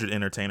Cedric the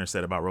Entertainer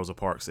said about Rosa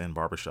Parks in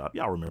Barbershop.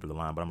 Y'all remember the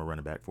line, but I'm going to run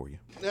it back for you.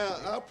 Now,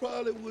 I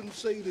probably wouldn't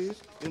say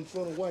this in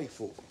front of white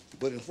folk,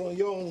 but in front of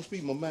y'all, I'm going to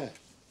speak my mind.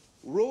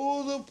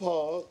 Rosa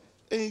Parks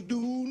ain't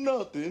do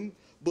nothing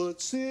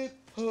but sit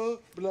her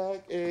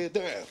black ass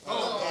down.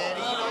 Hold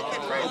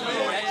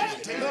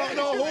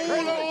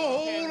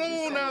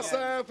on now,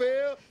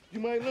 Seinfeld.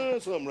 You might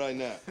learn something right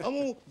now. I'm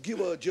gonna give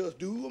her a just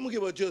due. I'm gonna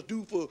give her a just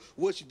due for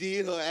what she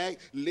did. Her act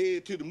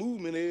led to the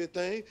movement and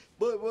everything.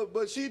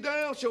 But she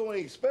damn sure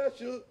ain't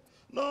special.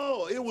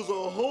 No, it was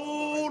a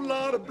whole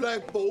lot of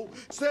black folk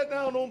sat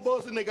down on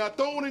bus and they got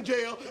thrown in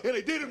jail, and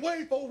they did it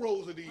way before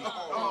Rosa did.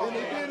 And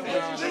they did it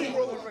way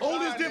before Rosa.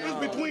 Only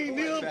difference between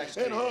them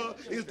and her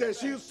is that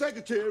she was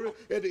secretary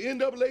at the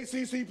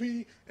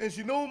NAACP, and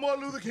she knew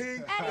Martin Luther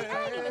King, and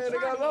they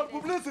got a lot of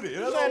publicity.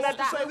 That's all I have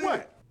to say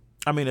what.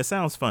 I mean, it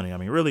sounds funny. I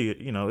mean,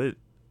 really, you know,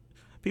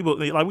 people,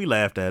 like, we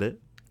laughed at it.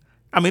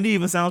 I mean, it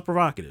even sounds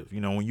provocative, you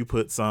know, when you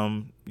put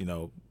some, you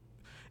know,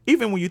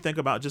 even when you think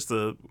about just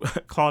the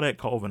Claudette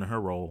Colvin and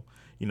her role,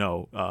 you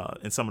know,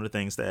 and some of the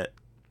things that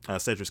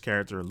Cedric's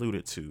character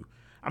alluded to.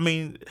 I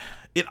mean,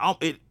 it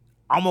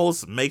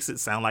almost makes it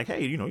sound like,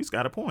 hey, you know, he's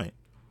got a point.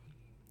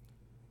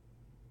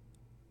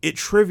 It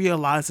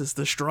trivializes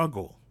the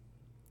struggle.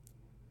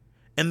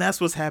 And that's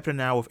what's happening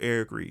now with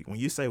Eric Reed. When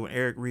you say when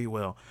Eric Reed,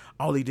 well,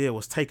 all he did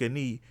was take a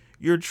knee,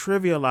 you're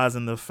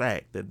trivializing the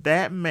fact that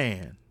that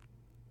man,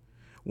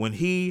 when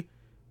he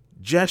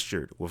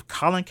gestured with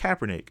Colin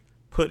Kaepernick,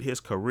 put his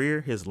career,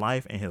 his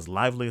life, and his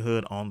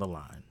livelihood on the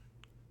line.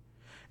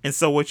 And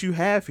so what you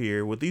have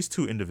here with these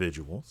two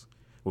individuals,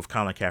 with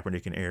Colin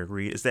Kaepernick and Eric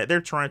Reed, is that they're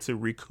trying to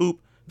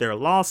recoup their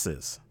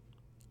losses.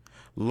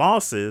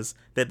 Losses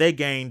that they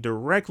gained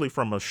directly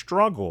from a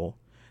struggle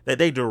that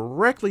they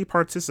directly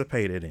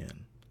participated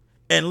in.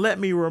 And let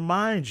me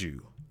remind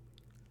you,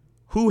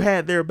 who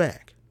had their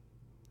back?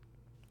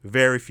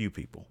 Very few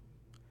people.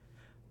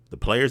 The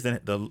players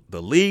didn't.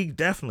 The league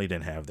definitely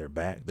didn't have their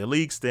back. The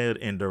league stood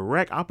in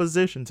direct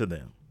opposition to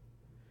them,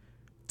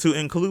 to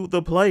include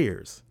the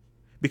players,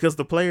 because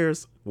the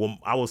players, well,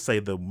 I will say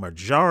the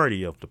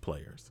majority of the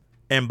players,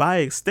 and by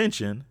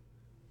extension,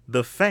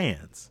 the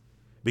fans,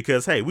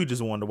 because hey, we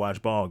just wanted to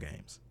watch ball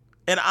games.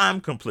 And I'm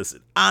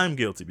complicit. I'm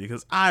guilty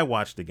because I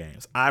watched the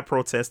games. I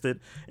protested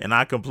and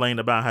I complained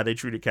about how they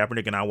treated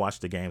Kaepernick, and I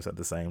watched the games at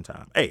the same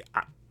time. Hey,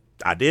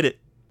 I did it.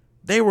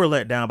 They were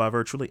let down by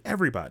virtually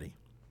everybody.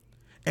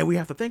 And we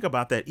have to think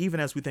about that even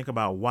as we think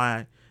about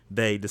why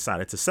they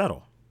decided to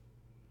settle.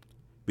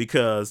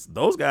 Because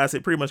those guys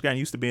had pretty much gotten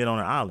used to being on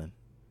an island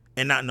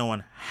and not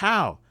knowing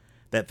how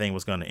that thing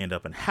was going to end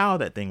up and how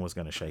that thing was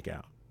going to shake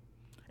out.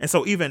 And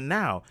so even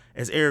now,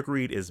 as Eric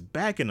Reid is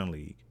back in the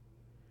league,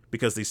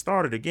 because they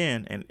started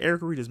again, and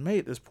Eric Reid has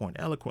made this point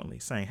eloquently,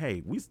 saying,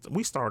 hey,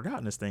 we started out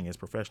in this thing as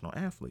professional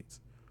athletes,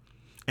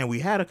 and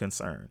we had a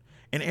concern.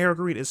 And Eric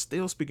Reid is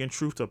still speaking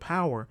truth to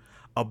power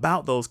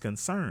about those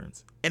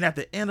concerns. And at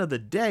the end of the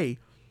day,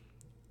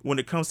 when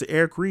it comes to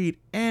Eric Reid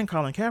and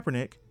Colin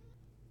Kaepernick,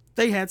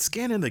 they had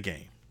skin in the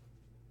game.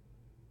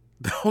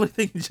 The only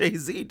thing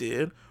Jay-Z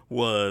did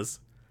was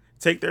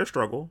take their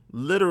struggle,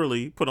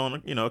 literally put on a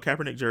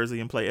Kaepernick jersey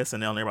and play SNL,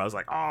 and everybody was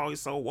like, oh, he's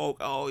so woke.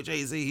 Oh,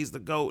 Jay-Z, he's the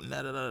GOAT.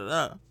 Da, da, da,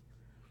 da.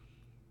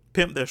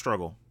 Pimp their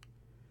struggle.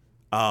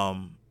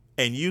 And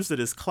used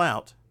it as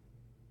clout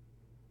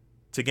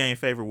to gain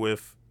favor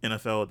with the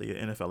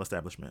NFL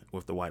establishment,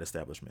 with the white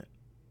establishment.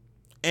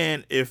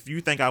 And if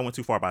you think I went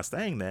too far by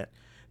saying that,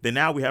 then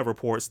now we have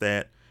reports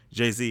that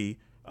Jay-Z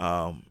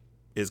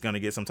is going to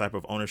get some type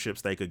of ownership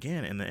stake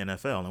again in the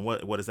NFL. And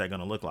what is that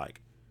going to look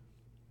like?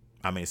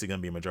 I mean, is he going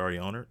to be a majority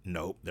owner?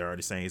 Nope. They're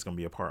already saying he's going to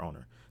be a part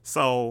owner.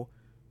 So,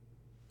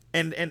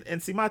 and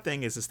see, my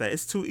thing is that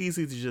it's too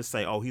easy to just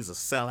say, oh, he's a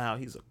sellout,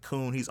 he's a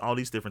coon, he's all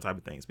these different type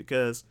of things.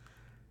 Because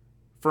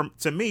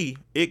to me,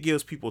 it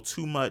gives people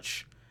too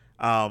much,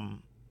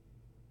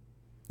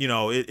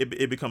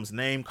 it becomes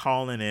name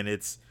calling, and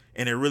it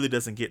really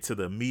doesn't get to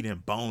the meat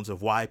and bones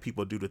of why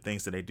people do the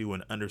things that they do,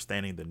 and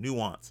understanding the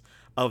nuance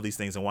of these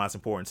things and why it's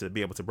important to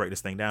be able to break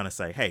this thing down and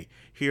say, hey,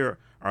 here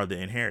are the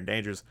inherent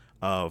dangers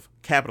of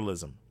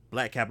capitalism,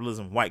 black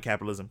capitalism, white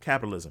capitalism,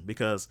 capitalism.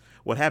 Because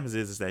what happens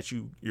is that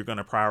you're going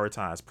to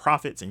prioritize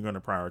profits, and you're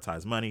going to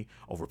prioritize money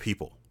over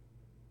people.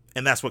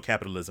 And that's what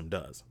capitalism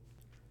does.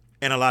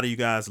 And a lot of you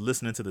guys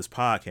listening to this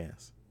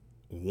podcast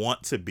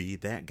want to be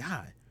that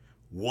guy,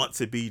 want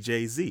to be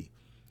Jay-Z.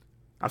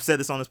 I've said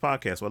this on this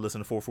podcast while I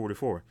listen to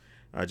 444.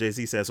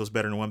 Jay-Z says, what's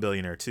better than one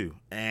billionaire too?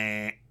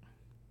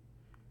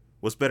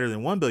 What's better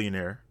than one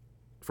billionaire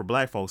for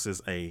black folks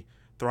is a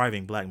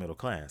thriving black middle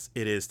class.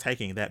 It is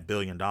taking that $1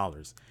 billion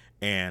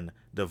and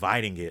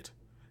dividing it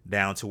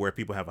down to where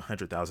people have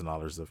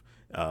 $100,000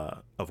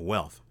 of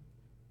wealth.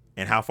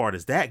 And how far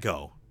does that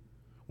go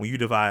when you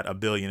divide $1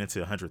 billion into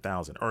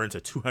 100,000 or into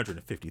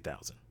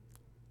 250,000?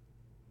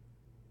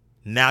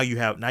 Now you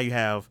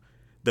have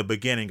the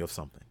beginning of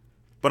something.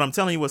 But I'm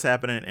telling you what's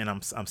happening, and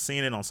I'm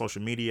seeing it on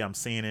social media. I'm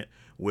seeing it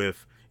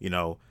with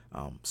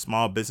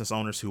small business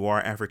owners who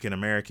are African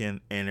American,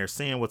 and they're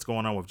seeing what's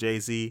going on with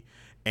Jay-Z,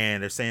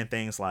 and they're saying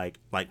things like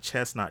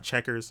chess, not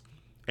checkers.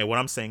 And what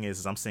I'm saying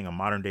is I'm seeing a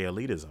modern day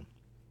elitism,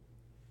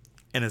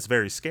 and it's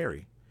very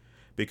scary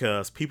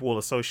because people will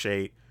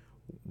associate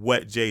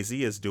what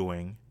Jay-Z is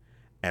doing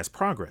as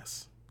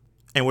progress,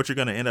 and what you're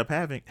going to end up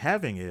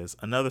having is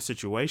another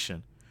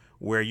situation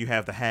where you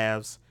have the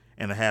haves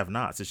and the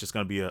have-nots. It's just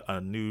going to be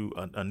a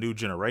new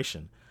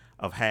generation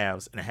of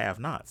haves and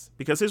have-nots.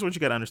 Because here's what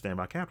you got to understand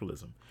about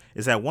capitalism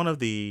is that one of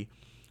the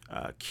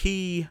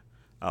key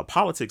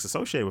politics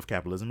associated with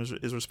capitalism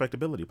is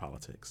respectability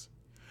politics.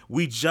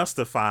 We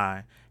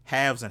justify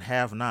haves and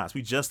have-nots.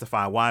 We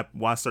justify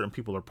why certain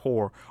people are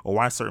poor or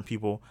why certain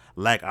people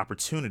lack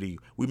opportunity.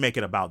 We make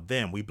it about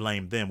them. We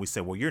blame them. We say,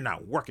 well, you're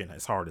not working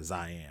as hard as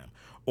I am.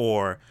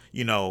 Or,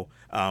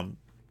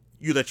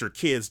 you let your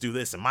kids do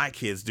this and my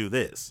kids do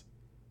this.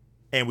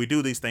 And we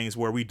do these things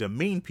where we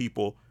demean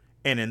people.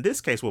 And in this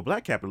case, with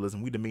black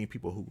capitalism, we demean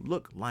people who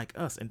look like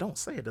us. And don't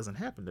say it doesn't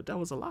happen. The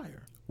devil's a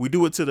liar. We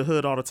do it to the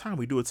hood all the time.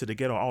 We do it to the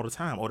ghetto all the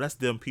time. Oh, that's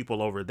them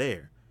people over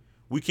there.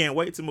 We can't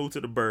wait to move to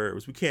the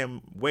burbs. We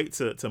can't wait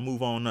to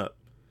move on up,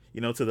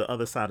 to the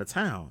other side of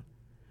town.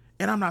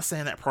 And I'm not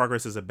saying that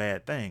progress is a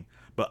bad thing,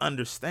 but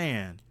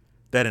understand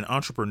that in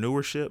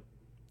entrepreneurship,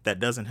 that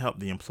doesn't help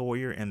the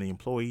employer and the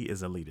employee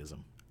is elitism.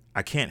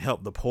 I can't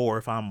help the poor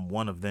if I'm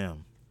one of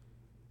them.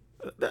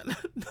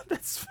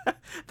 That's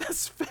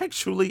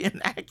factually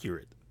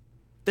inaccurate.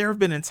 There have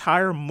been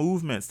entire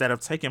movements that have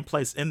taken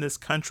place in this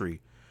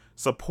country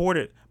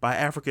supported by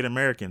African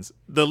Americans,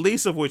 the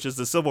least of which is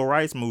the civil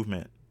rights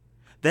movement,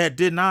 that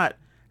did not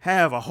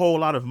have a whole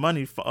lot of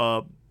money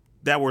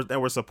that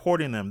were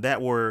supporting them,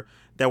 that were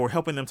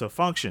helping them to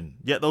function.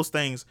 Yet those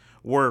things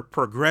were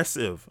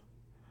progressive.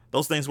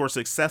 Those things were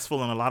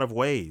successful in a lot of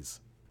ways.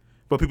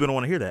 But people don't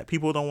want to hear that.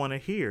 People don't want to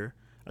hear,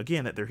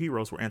 again, that their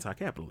heroes were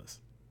anti-capitalist.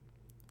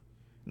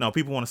 No,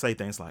 people want to say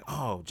things like,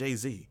 oh,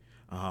 Jay-Z,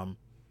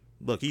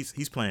 look,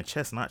 he's playing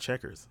chess, not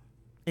checkers.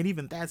 And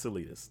even that's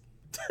elitist.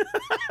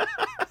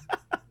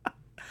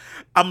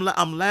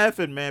 I'm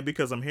laughing, man,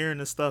 because I'm hearing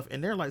this stuff,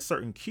 and there are like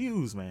certain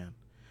cues, man,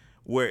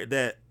 where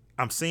that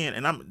I'm seeing,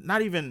 and I'm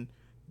not even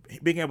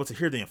being able to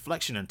hear the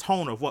inflection and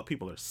tone of what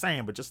people are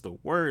saying, but just the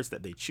words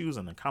that they choose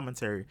and the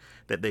commentary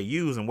that they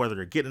use, and whether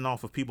they're getting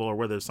off of people or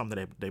whether it's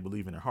something they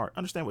believe in their heart.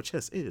 Understand what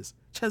chess is.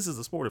 Chess is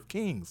a sport of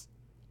kings.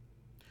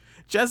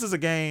 Chess is a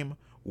game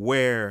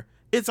where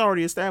it's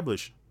already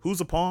established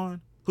who's a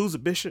pawn, who's a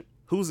bishop,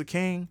 who's a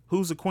king,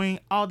 who's a queen.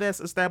 All that's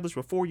established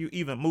before you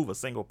even move a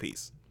single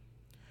piece.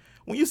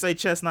 When you say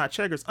chess, not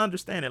checkers,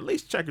 understand at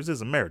least checkers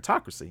is a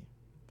meritocracy.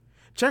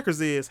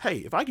 Checkers is, hey,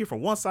 if I get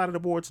from one side of the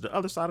board to the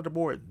other side of the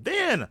board,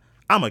 then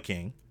I'm a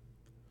king.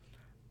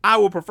 I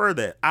will prefer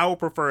that. I will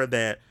prefer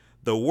that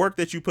the work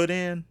that you put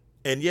in,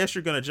 and yes,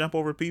 you're going to jump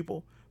over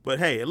people, but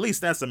hey, at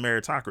least that's a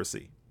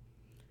meritocracy.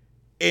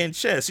 In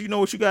chess, you know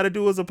what you got to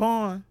do as a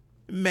pawn?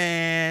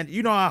 Man, do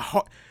you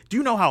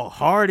know how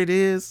hard it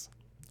is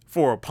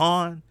for a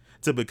pawn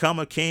to become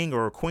a king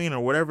or a queen or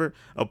whatever?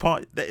 A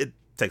pawn, it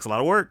takes a lot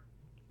of work.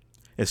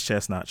 It's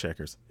chess, not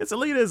checkers. It's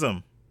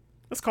elitism.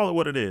 Let's call it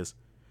what it is.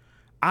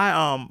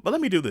 But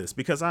let me do this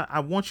because I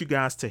want you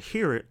guys to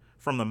hear it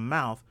from the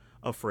mouth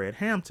of Fred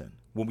Hampton.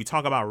 When we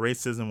talk about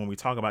racism, when we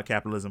talk about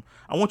capitalism,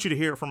 I want you to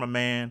hear it from a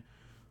man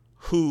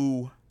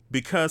who,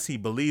 because he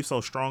believed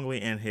so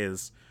strongly and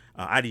his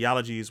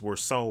ideologies were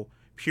so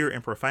pure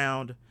and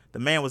profound, the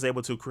man was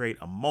able to create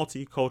a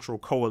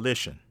multicultural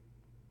coalition.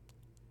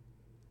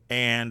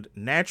 And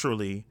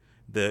naturally,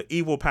 the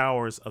evil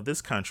powers of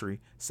this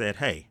country said,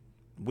 hey,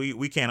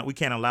 we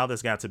can't allow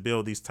this guy to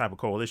build these type of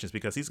coalitions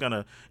because he's going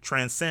to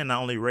transcend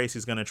not only race,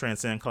 he's going to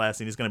transcend class,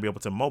 and he's going to be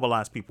able to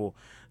mobilize people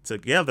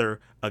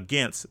together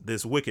against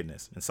this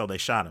wickedness. And so they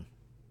shot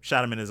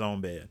him in his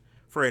own bed.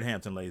 Fred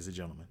Hampton, ladies and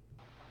gentlemen.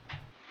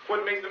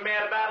 What makes them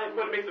mad about it is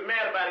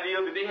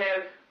that they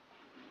had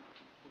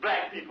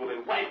black people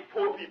and white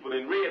poor people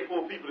and red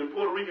poor people and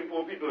Puerto Rican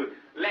poor people and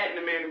Latin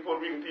American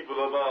Puerto Rican people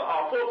of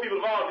poor people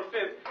of all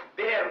descents.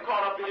 They had them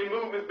caught up in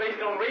movements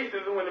based on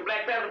racism when the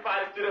Black Panther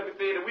Party stood up and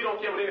said that we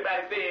don't care what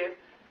anybody says.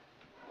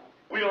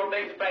 We don't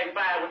think you fight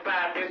fire with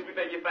fire best. We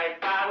think you fight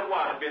fire with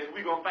water best.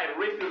 We're going to fight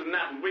racism,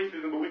 not with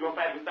racism, but we're going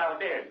to fight with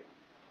solidarity.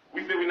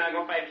 We said we're not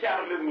going to fight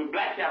capitalism with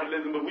black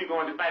capitalism, but we're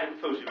going to fight it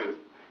with socialism.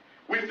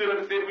 We stood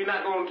up and said we're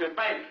not going to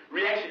fight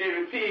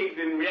reactionary pigs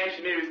and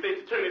reactionary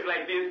state's attorneys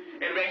like this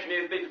and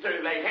reactionary state's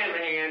attorneys like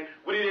Hanrahan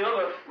with any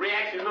other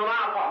reactions on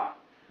our part.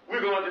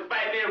 We're going to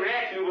fight their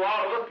reactions where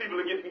all of us people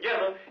are getting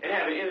together and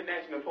have an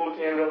international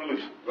proletarian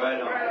revolution.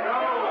 Right on.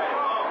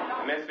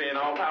 And that's saying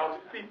all power to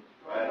the people.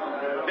 Right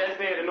on.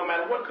 That's saying that no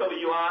matter what color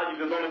you are,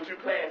 there's only two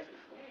classes.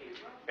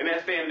 And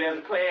that's saying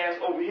there's a class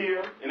over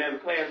here and there's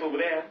a class over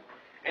there.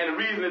 And the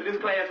reason that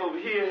this class over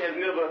here has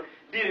never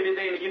did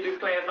anything to get this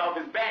class off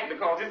its back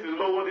because this is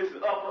lower, this is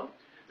upper.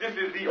 This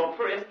is the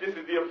oppressed, this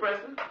is the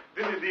oppressor.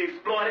 This is the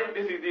exploited,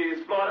 this is the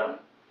exploiter.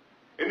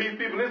 And these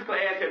people in this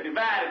class have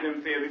divided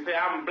themselves. They say,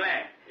 I'm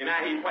black and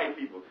I hate white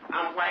people.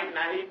 I'm white and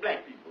I hate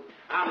black people.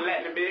 I'm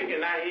Latin American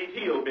and I hate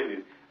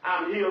hillbillies.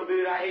 I'm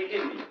hillbilly and I hate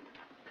Indians.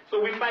 So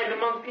we fight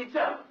amongst each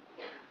other.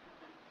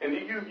 And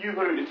you've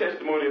heard the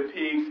testimony of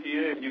pigs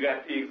here. You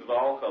got pigs of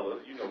all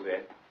colors, you know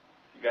that.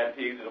 You got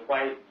pigs that are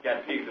white, you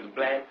got pigs that are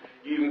black,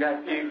 you even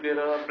got pigs that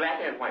are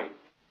black and white.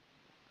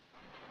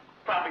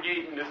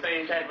 Propagating the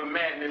same type of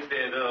madness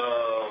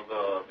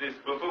that this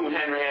buffoon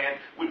Hanrahan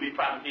would be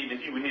propagating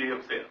if he were here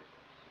himself.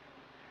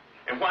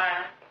 And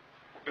why?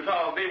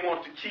 Because they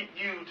want to keep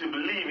you to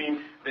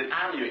believing that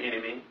I'm your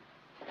enemy,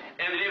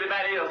 and that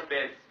everybody else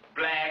that's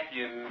black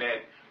and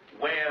that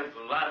wears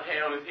a lot of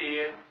hair on his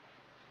head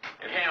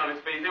and hair on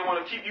his face, they want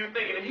to keep you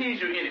thinking that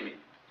he's your enemy.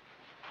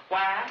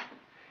 Why?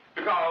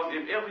 Because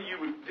if ever you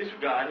would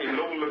disregard him and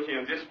overlook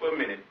him just for a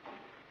minute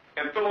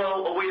and throw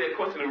away that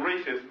question of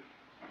racism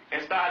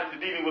and start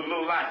dealing with a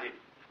little logic,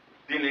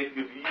 then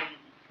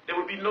there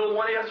would be no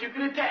one else you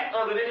could attack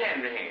other than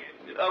Hanrahan,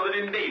 other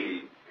than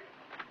Daley,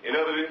 and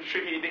other than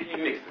Tricky Dicky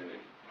Nixon.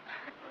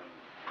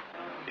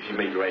 If you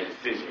make the right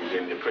decision,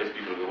 then the oppressed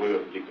people of the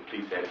world will get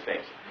complete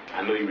satisfaction.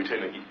 I know you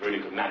return a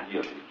verdict of not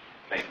guilty.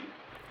 Thank you.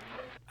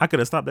 I could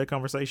have stopped that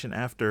conversation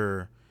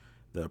after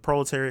the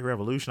proletariat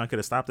revolution. I could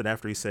have stopped it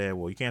after he said,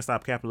 well, you can't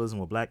stop capitalism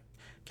with black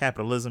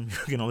capitalism.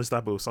 You can only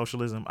stop it with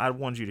socialism. I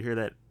wanted you to hear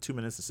that 2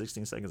 minutes and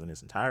 16 seconds in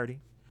its entirety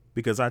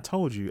because I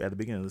told you at the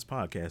beginning of this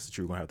podcast that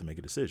you were going to have to make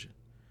a decision.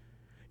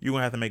 You're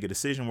going to have to make a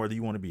decision whether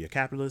you want to be a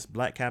capitalist,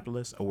 black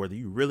capitalist, or whether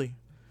you really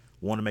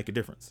want to make a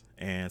difference.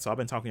 And so I've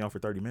been talking to y'all for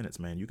 30 minutes,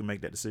 man. You can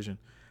make that decision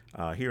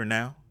here and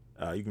now.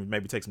 You can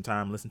maybe take some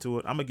time, listen to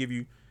it. I'm going to give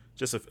you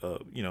just I'm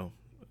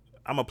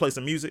going to play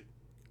some music.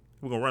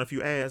 We're going to run a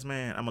few ads,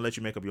 man. I'm going to let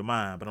you make up your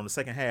mind. But on the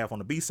second half, on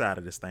the B side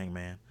of this thing,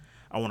 man,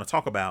 I want to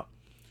talk about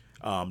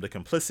the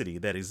complicity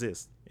that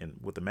exists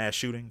with the mass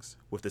shootings,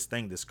 with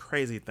this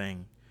crazy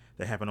thing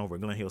that happened over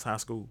at Glen Hills High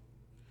School,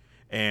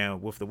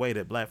 and with the way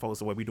that black folks,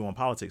 the way we do in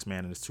politics,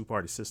 man, in this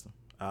two-party system.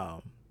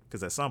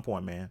 Because at some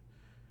point, man,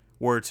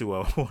 word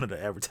to one of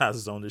the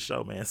advertisers on this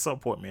show, man, at some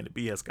point, man, the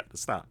BS got to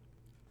stop.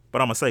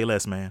 But I'm going to say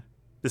less, man.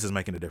 This is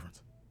making a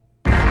difference.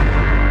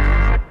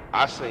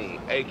 I seen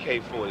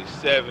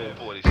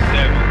AK-47,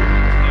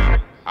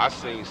 I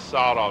seen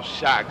sawed-off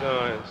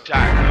shotguns.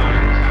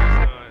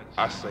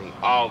 I seen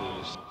all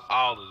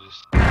of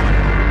this.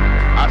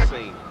 I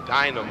seen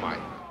dynamite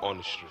on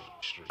the street.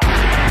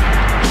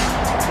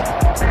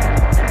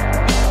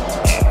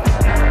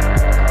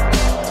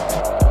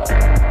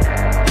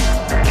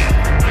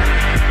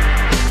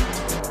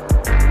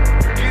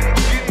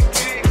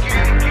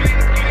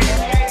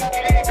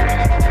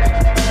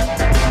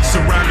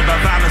 Surrounded by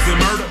violence and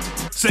murder.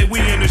 Say we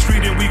in the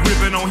street and we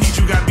gripping on heat.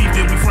 You got beef,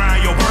 then we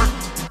frying your burger.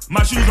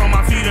 My shoes on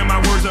my feet and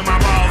my words and my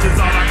balls is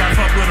all I got.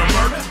 Fuck with a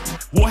murder.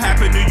 What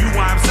happened to you?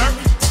 I'm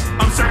certain.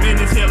 I'm certain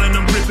as hell and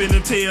I'm gripping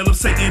the tail of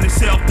Satan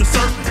itself, the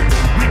serpent.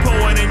 We poor,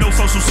 ain't no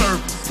social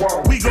service.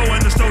 We go in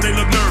the store, they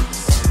look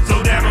nervous.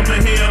 So damn them to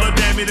hell or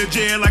damn me to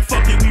jail. Like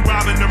fuck it, we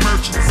robbing the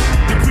merchants.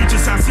 The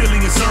preachers sound silly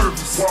in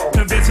service.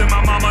 Convincing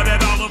my mama that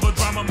all of her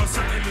drama must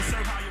certainly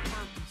serve higher purpose.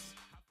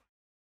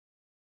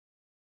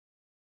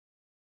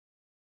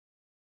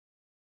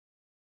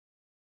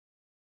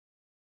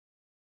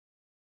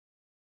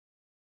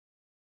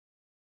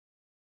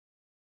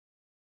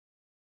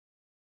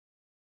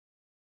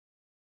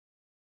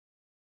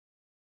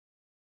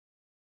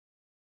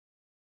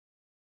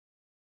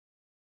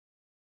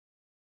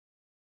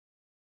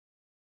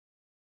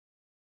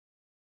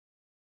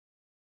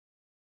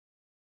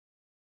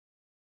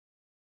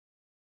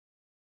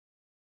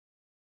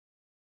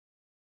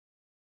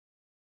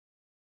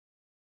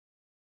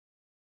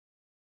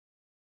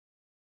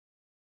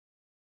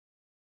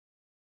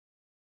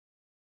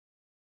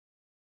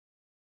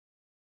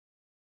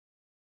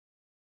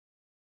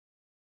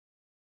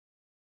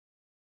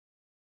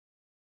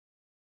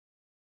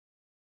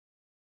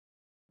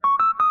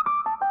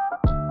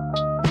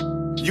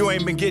 You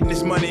ain't been getting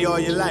this money all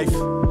your life.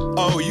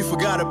 Oh, you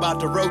forgot about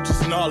the roaches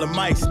and all the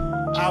mice.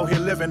 Out here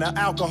living an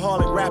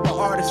alcoholic rapper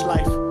artist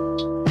life.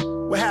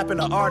 What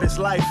happened to artist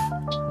life?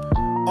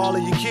 All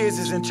of your kids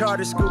is in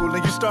charter school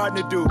and you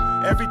starting to do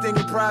everything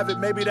in private.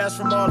 Maybe that's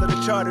from all of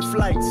the chartered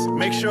flights.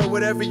 Make sure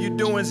whatever you're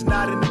doing's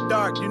not in the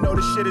dark. You know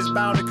the shit is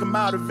bound to come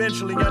out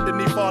eventually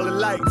underneath all the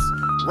lights.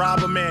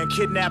 Rob a man,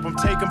 kidnap him,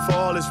 take him for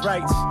all his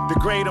rights.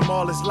 Degrade him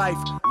all his life,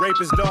 rape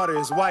his daughter,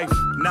 his wife.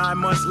 9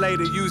 months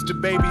later, used the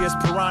baby as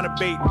piranha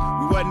bait.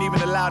 We wasn't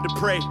even allowed to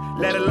pray,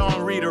 let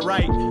alone read or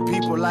write.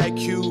 People like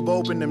Cube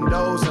open them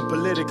doors, and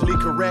politically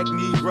correct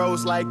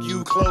Negroes like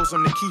you close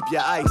them to keep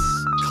your ice.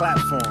 Clap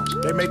for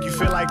them. They make you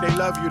feel like they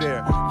love you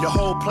there. Your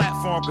whole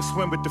platform could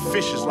swim with the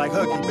fishes like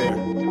Huggy Bear.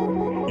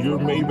 Your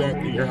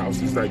Maybach in your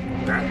house is like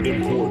that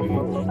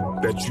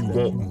important that you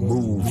won't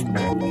move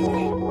at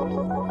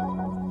all.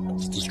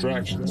 It's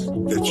distractions.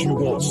 That you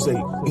won't say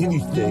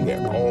anything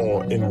at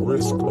all in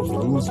risk of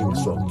losing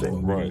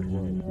something. Right.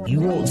 You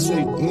won't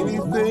say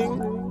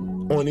anything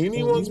on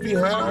anyone's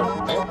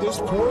behalf at this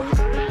point.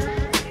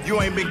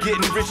 You ain't been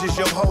getting riches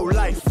your whole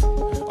life.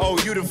 Oh,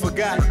 you done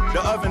forgot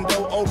the oven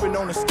door open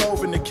on the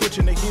stove in the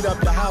kitchen to heat up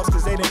the house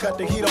cause they done cut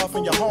the heat off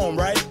in your home,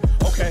 right?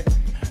 Okay.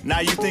 Now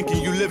you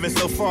thinking you living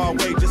so far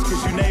away just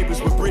cause you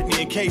neighbors with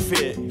Britney and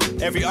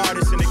K-Fed. Every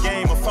artist in the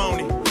game a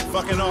phony.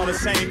 Fucking all the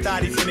same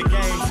thotties in the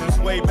game since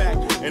way back.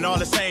 And all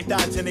the same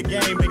thoughts in the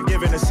game been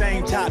giving the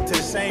same top to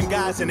the same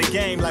guys in the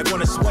game like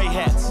one of Sway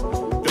hats.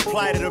 The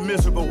plight of the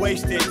miserable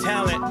wasted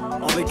talent.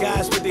 Only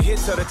guys with the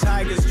hits are the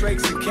Tigers,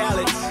 Drakes, and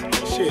Khaled's.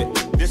 Shit,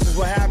 this is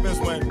what happens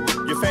when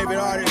your favorite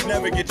artists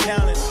never get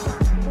challenged.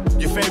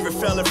 Your favorite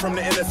fella from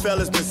the NFL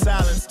has been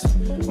silenced.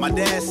 My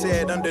dad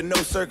said under no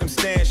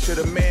circumstance should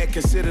a man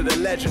considered a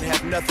legend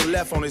have nothing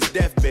left on his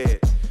deathbed.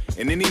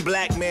 And any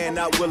black man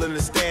not willing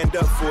to stand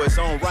up for his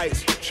own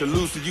rights should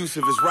lose the use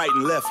of his right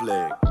and left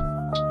leg.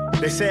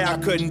 They say I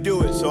couldn't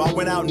do it, so I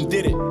went out and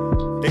did it.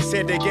 They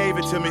said they gave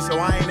it to me, so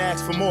I ain't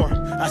asked for more.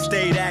 I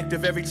stayed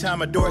active every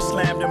time a door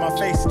slammed in my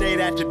face, stayed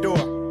at the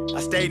door.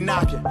 I stayed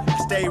knocking, I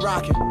stayed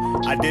rocking.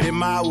 I did it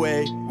my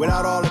way,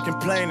 without all the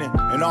complaining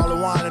and all the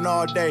whining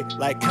all day,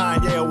 like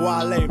Kanye or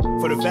Wale,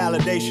 for the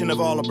validation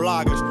of all the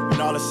bloggers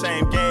and all the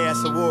same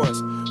gay-ass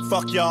awards.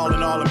 Fuck y'all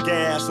and all them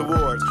gay-ass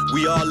awards.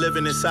 We all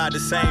living inside the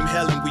same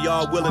hell and we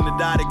all willing to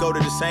die to go to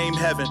the same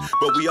heaven,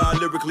 but we all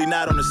lyrically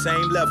not on the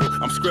same level.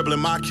 I'm scribbling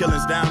my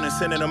killings down and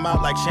sending them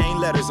out like chain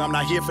letters. I'm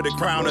not here for the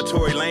crown or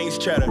Tory Lanez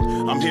cheddar.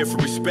 I'm here for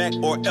respect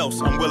or else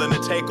I'm willing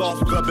to take off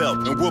the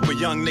belt and whoop a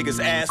young nigga's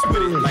ass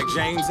with it like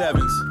James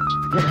Evans.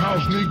 That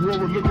house Negro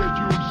would look at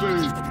you and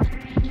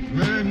say,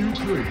 man, you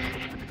crazy.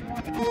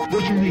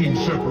 What you mean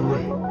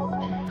separate?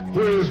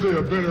 Where is there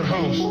a better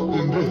house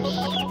than this?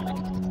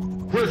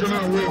 Where can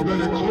I wear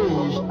better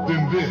clothes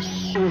than this?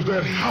 It was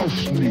that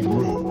house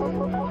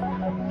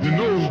Negro. In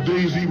those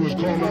days he was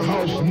called a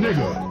house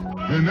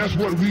nigger. And that's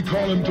what we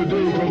call him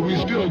today because we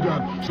still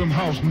got some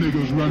house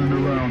niggers running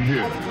around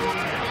here.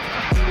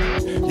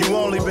 You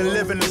only been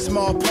living a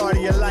small part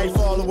of your life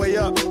all the way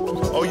up.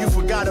 Oh, you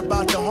forgot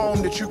about the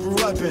home that you grew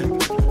up in,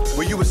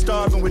 where you were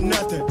starving with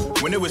nothing.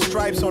 When there was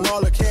stripes on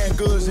all the canned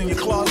goods in your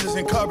closets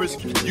and cupboards,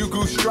 you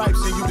grew stripes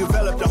and you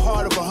developed the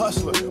heart of a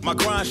hustler. My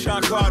grind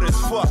shot harder as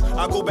fuck.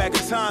 I go back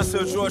in time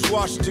so George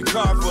Washington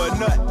carved for a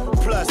nut.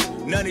 Plus,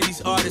 None of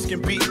these artists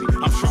can beat me.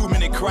 I'm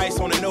Truman and Christ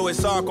on a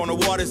Noah's Ark on the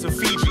waters of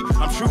Fiji.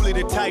 I'm truly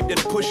the type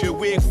that'll push your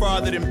wig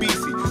farther than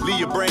BC. Leave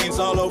your brains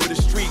all over the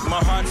street.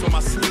 My heart's on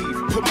my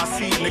sleeve. Put my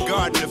seed in the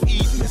Garden of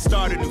Eden and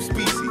start a new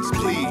species,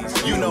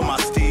 please. You know my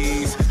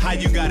steez. How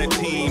you got a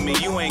team and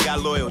you ain't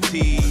got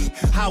loyalty?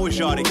 How is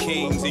y'all the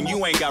kings and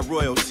you ain't got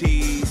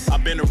royalties?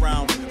 I've been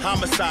around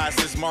homicide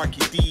since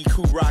Marky D,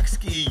 Cool Rock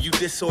Ski. You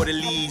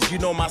disorderlies, you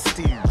know my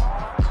steam.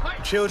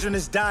 Children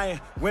is dying,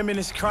 women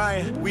is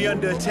crying. We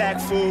under attack,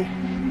 fool.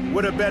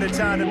 What a better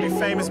time to be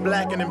famous,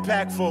 black, and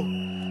impactful.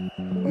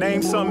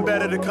 Name something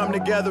better to come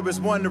together as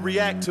one to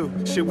react to.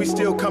 Shit, we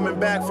still coming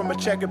back from a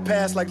checkered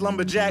past like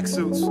lumberjack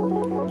suits.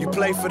 You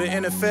play for the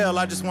NFL,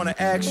 I just wanna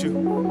ask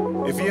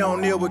you. If you don't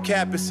kneel with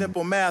cap, it's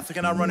simple math,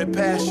 can I run it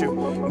past you?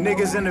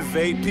 Niggas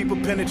innovate, people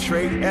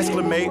penetrate,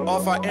 exclamate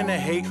off our inner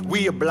hate.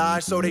 We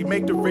oblige, so they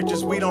make the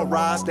riches, we don't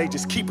rise, they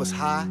just keep us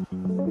high.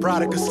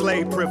 Product of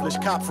slave privilege,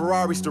 cop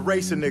Ferraris to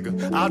race a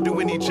nigga. I'll do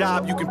any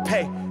job you can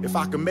pay if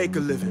I can make a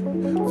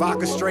living.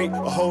 Vodka straight,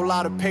 a whole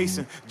lot of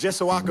pacing, just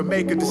so I can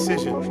make a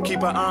decision.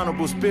 Keep an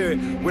honorable spirit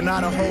with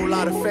not a whole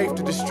lot of faith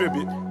to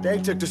distribute. They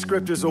took the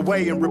scriptures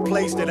away and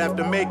replaced it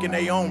after making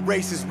their own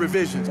racist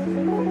revisions.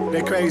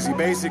 They crazy,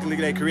 basically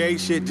they create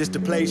shit just to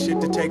play shit,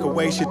 to take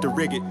away shit, to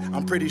rig it.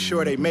 I'm pretty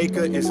sure they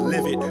maker is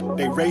livid.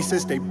 They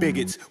racist, they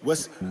bigots.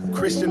 What's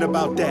Christian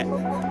about that?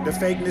 The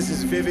fakeness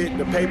is vivid,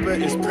 the paper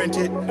is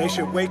printed. They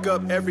should wake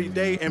up every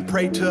day and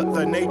pray to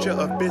the nature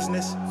of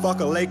business. Fuck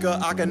a Laker,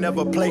 I can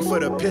never play for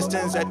the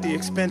Pistons at the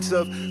expense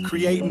of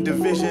creating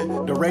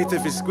division. The wraith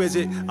of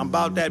exquisite, I'm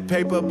about that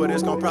paper, but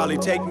it's gonna probably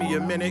take me a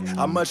minute.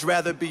 I'd much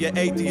rather be an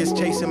atheist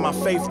chasing my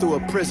faith through a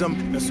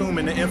prism,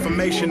 assuming the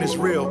information is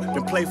real,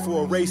 than play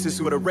for a racist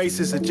with a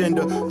racist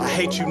agenda. I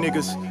hate you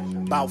niggas,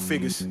 bout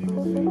figures.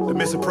 The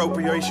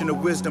misappropriation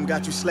of wisdom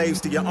got you slaves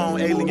to your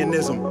own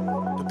alienism.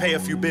 To pay a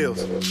few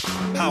bills.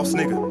 House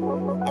nigga.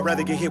 I'd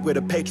rather get hit with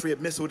a Patriot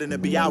missile than to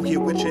be out here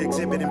with you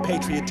exhibiting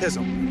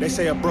patriotism. They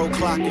say a broke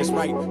clock is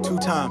right 2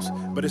 times,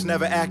 but it's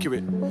never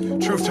accurate.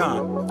 Truth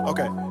time.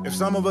 Okay, if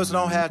some of us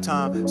don't have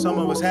time, some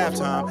of us have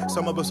time,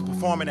 some of us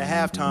performing at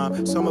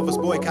halftime, some of us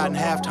boycotting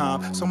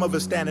halftime, some of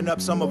us standing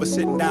up, some of us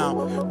sitting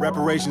down.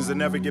 Reparations will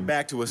never get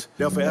back to us.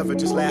 They'll forever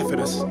just laugh at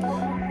us.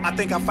 I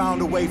think I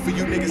found a way for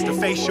you niggas to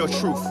face your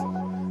truth.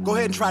 Go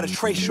ahead and try to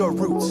trace your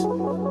roots.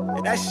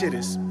 And that shit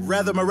is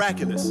rather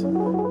miraculous.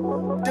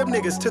 Them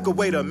niggas took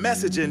away the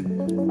message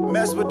and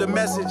messed with the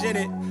message in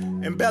it,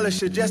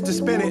 embellish it just to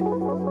spin it,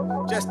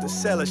 just to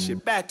sell a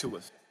shit back to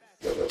us.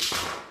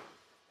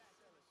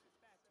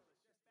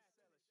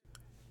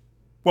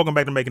 Welcome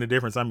back to Making a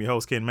Difference. I'm your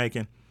host, Ken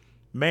Macon.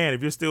 Man,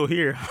 if you're still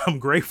here, I'm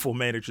grateful,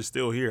 man, that you're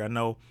still here. I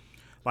know,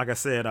 like I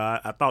said,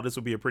 I thought this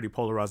would be a pretty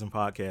polarizing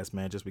podcast,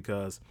 man, just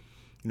because,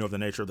 you know, of the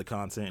nature of the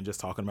content and just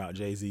talking about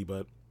Jay-Z,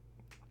 but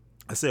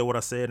I said what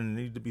I said and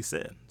it needed to be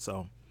said.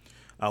 So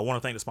I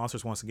want to thank the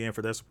sponsors once again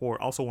for their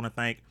support. Also want to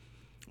thank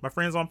my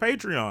friends on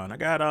Patreon. I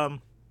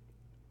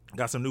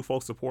got some new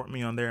folks support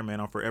me on there,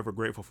 man. I'm forever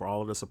grateful for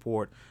all of the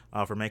support,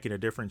 for making a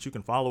difference. You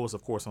can follow us,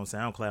 of course, on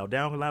SoundCloud.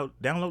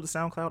 Download the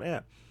SoundCloud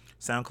app,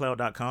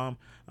 SoundCloud.com,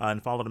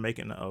 and follow the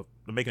Making a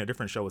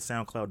Difference show at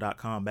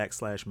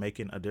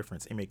SoundCloud.com/Making a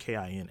Difference,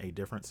 MAKIN a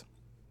difference.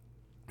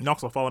 You can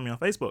also follow me on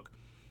Facebook.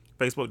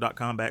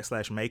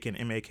 Facebook.com/Making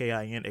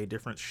MAKIN a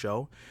Difference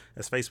show.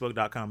 That's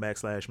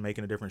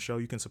Facebook.com/Making a Difference show.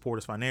 You can support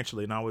us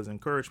financially, and I always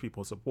encourage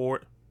people to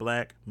support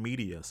black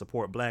media,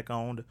 support black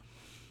owned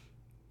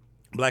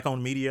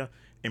media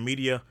and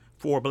media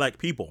for black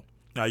people.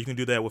 You can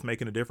do that with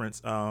Making a Difference.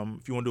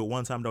 If you want to do a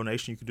one-time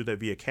donation, you can do that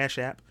via Cash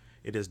App.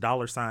 It is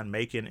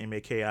 $Making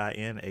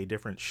MAKIN a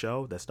Difference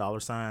show. That's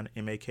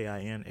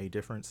 $MAKIN a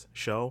Difference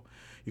show.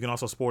 You can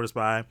also support us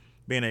by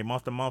being a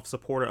month-to-month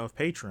supporter of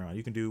Patreon.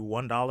 You can do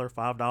 $1,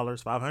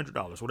 $5,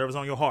 $500, whatever's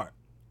on your heart.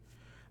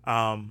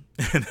 And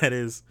that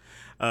is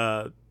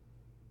Patreon,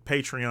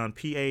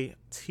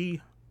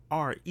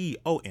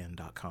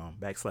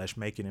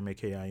 patreon.com/Making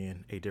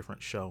MAKIN a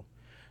Difference show.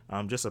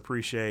 Just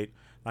appreciate,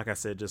 like I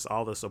said, just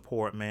all the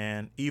support,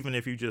 man. Even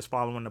if you just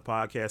following the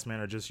podcast, man,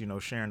 or just, you know,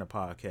 sharing the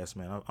podcast,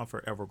 man, I'm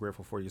forever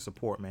grateful for your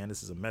support, man.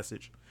 This is a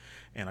message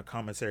and a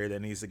commentary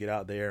that needs to get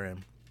out there,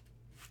 and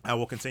I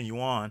will continue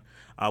on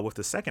with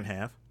the second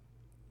half,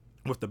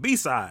 with the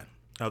B-side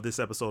of this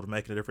episode of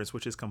Making a Difference,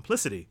 which is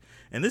Complicity.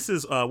 And this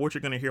is what you're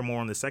going to hear more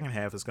in the second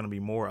half. Is going to be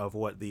more of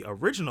what the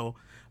original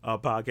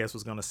podcast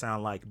was going to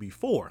sound like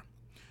before.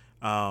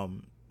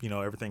 You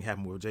know, everything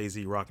happened with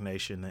Jay-Z, Rock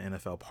Nation, the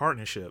NFL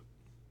partnership.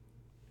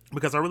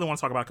 Because I really want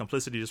to talk about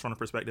complicity just from the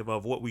perspective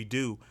of what we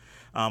do,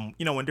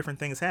 you know, when different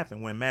things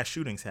happen, when mass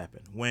shootings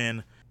happen,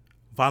 when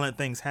violent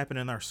things happen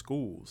in our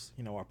schools,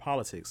 you know, our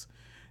politics,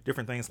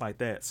 different things like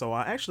that. So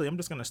I'm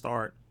just going to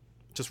start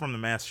just from the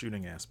mass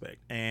shooting aspect.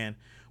 And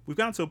we've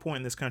gotten to a point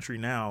in this country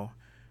now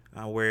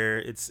where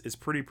it's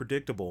pretty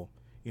predictable,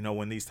 you know,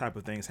 when these type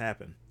of things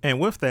happen. And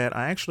with that,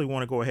 I actually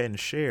want to go ahead and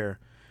share.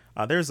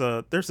 There's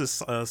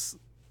this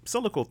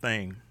cynical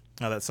thing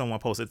that someone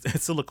posted.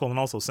 It's cynical and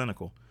also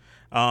cynical.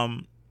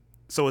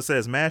 So it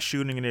says mass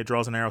shooting, and it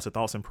draws an arrow to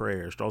thoughts and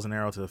prayers, draws an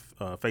arrow to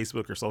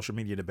Facebook or social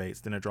media debates.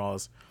 Then it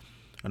draws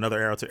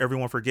another arrow to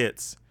everyone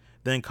forgets.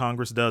 Then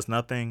Congress does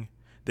nothing.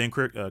 Then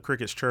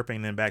crickets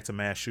chirping, then back to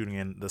mass shooting,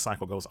 and the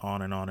cycle goes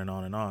on and on and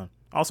on and on.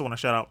 I also want to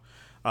shout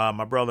out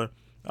my brother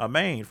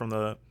Maine from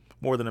the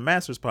More Than a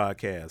Masters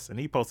podcast, and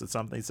he posted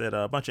something. He said,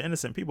 a bunch of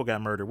innocent people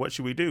got murdered. What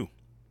should we do?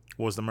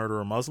 Was the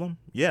murderer Muslim?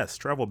 Yes.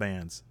 Travel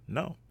bans?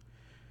 No.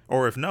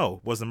 Or if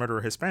no, was the murderer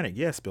Hispanic?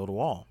 Yes. Build a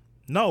wall.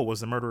 No. Was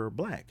the murderer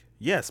black?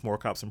 Yes. More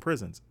cops in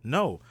prisons.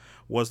 No.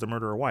 Was the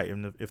murderer white?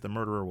 And if the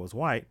murderer was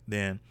white,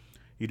 then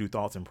you do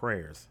thoughts and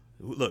prayers.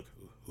 Look,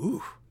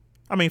 ooh.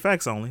 I mean,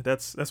 facts only.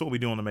 That's what we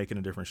do on the Making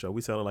a Difference show.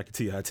 We sell it like a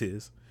T.I.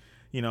 Tiz,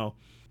 you know.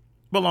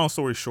 But long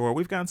story short,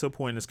 we've gotten to a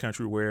point in this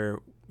country where,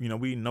 you know,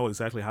 we know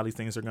exactly how these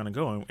things are going to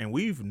go. And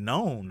we've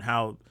known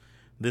how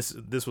this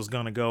was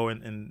going to go,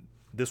 and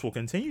this will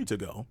continue to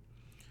go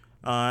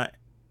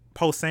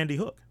post Sandy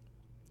Hook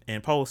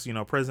and post, you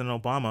know,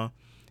 President Obama,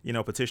 you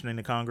know, petitioning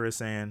the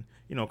Congress, and,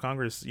 you know,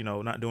 Congress, you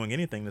know, not doing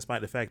anything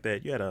despite the fact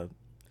that you had an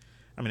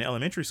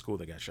elementary school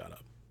that got shot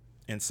up.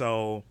 And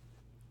so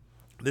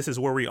this is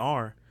where we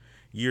are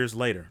years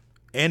later.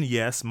 And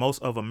yes,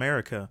 most of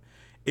America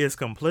is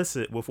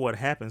complicit with what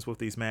happens with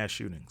these mass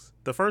shootings.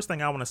 The first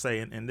thing I want to say,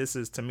 and this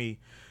is to me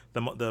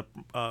the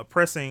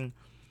pressing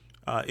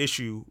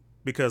issue,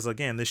 because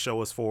again, this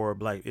show is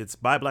it's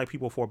by black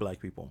people for black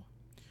people.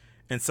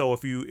 And so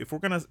if we're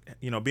gonna,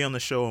 you know, be on the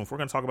show, and if we're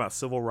gonna talk about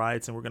civil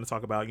rights, and we're gonna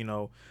talk about, you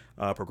know,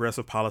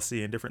 progressive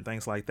policy and different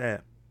things like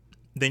that,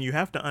 then you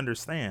have to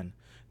understand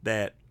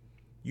that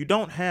you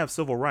don't have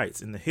civil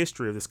rights in the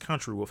history of this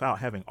country without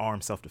having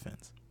armed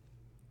self-defense.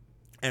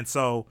 And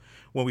so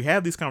when we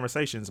have these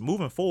conversations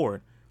moving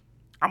forward,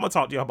 I'm going to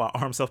talk to you about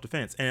armed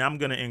self-defense, and I'm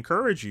going to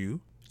encourage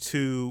you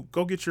to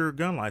go get your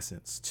gun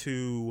license,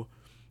 to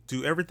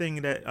do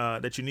everything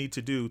that you need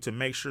to do to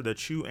make sure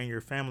that you and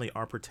your family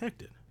are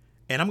protected.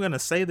 And I'm going to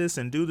say this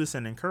and do this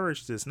and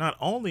encourage this not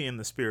only in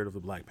the spirit of the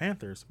Black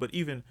Panthers, but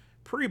even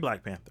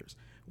pre-Black Panthers,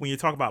 when you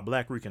talk about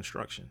Black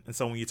Reconstruction. And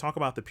so when you talk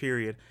about the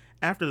period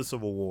after the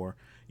Civil War,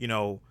 you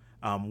know,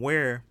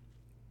 where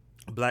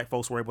Black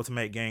folks were able to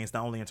make gains,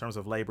 not only in terms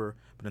of labor,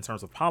 but in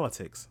terms of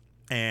politics.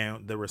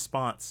 And the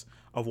response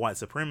of white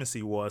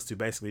supremacy was to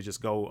basically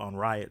just go on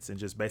riots and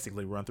just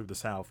basically run through the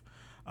South,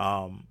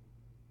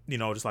 you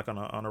know, just like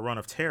on a run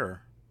of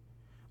terror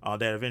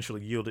that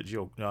eventually yielded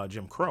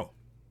Jim Crow.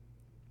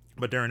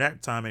 But during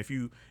that time,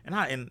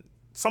 and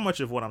so much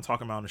of what I'm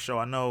talking about on the show,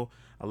 I know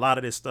a lot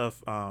of this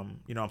stuff,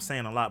 you know, I'm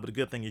saying a lot, but the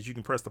good thing is you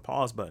can press the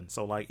pause button.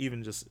 So like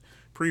even just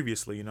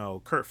previously, you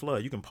know, Curt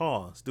Flood, you can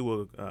pause,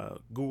 do a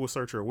Google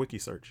search or a wiki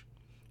search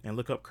and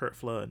look up Curt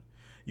Flood.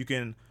 You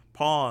can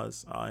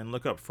pause and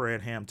look up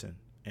Fred Hampton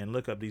and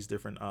look up these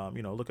different,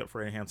 you know, look up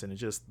Fred Hampton, and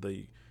just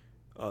the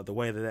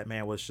way that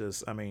man was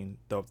just, I mean,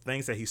 the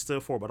things that he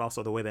stood for, but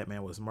also the way that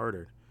man was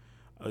murdered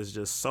is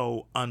just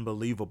so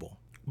unbelievable.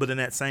 But in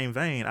that same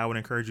vein, I would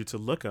encourage you to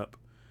look up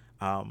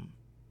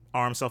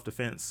armed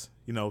self-defense,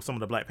 you know, some of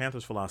the Black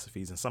Panthers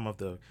philosophies, and some of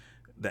the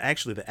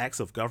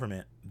acts of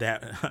government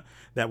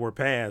that were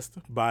passed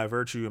by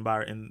virtue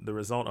and in the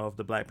result of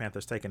the Black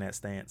Panthers taking that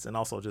stance, and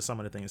also just some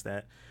of the things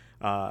that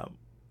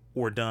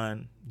were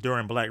done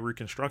during Black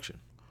Reconstruction,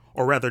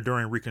 or rather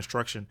during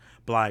Reconstruction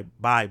by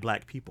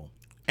Black people.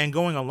 And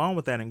going along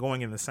with that, and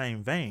going in the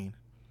same vein,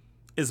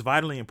 it's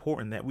vitally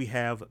important that we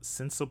have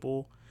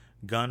sensible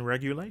gun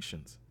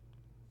regulations.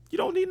 We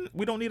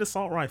don't need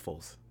assault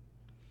rifles.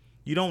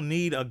 You don't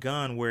need a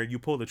gun where you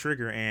pull the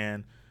trigger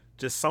and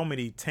just so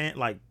many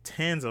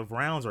tens of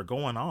rounds are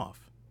going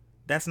off.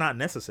 That's not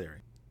necessary.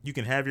 You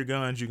can have your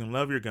guns, you can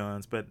love your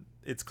guns, but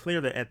it's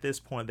clear that at this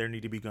point there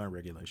need to be gun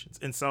regulations.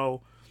 And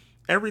so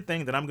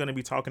everything that I'm going to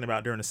be talking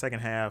about during the second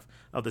half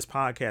of this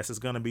podcast is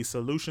going to be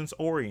solutions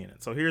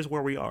oriented. So here's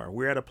where we are.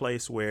 We're at a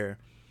place where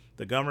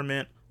the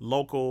government,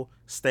 local,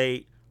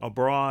 state,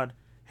 abroad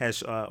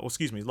has,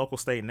 local,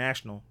 state,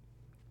 national,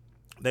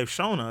 they've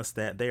shown us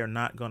that they are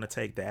not going to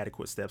take the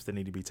adequate steps that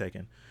need to be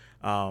taken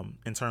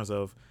in terms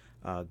of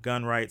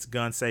gun rights,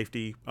 gun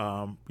safety,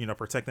 you know,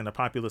 protecting the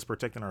populace,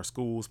 protecting our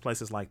schools,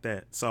 places like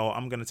that. So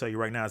I'm going to tell you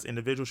right now, as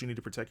individuals, you need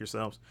to protect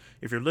yourselves.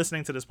 If you're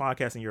listening to this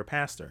podcast and you're a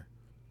pastor,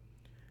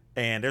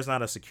 and there's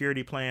not a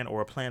security plan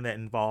or a plan that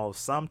involves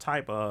some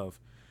type of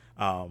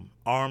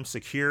armed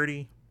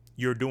security,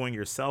 you're doing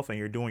yourself and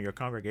you're doing your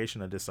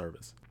congregation a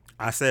disservice.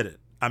 I said it.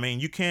 I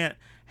mean, you can't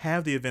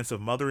have the events of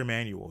Mother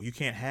Emanuel. You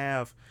can't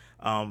have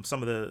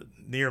some of the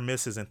near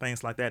misses and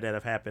things like that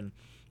have happened,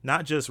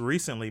 not just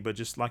recently, but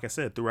just like I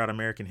said, throughout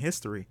American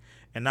history,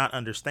 and not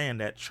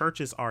understand that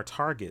churches are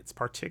targets,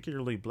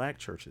 particularly Black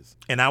churches.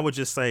 And I would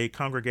just say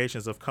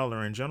congregations of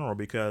color in general,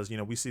 because, you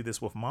know, we see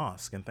this with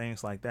mosques and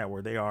things like that,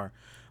 where they are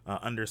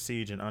under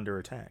siege and under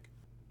attack.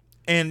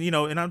 And, you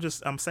know, and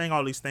I'm saying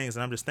all these things,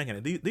 and I'm just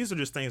thinking these are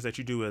just things that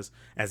you do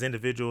as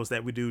individuals,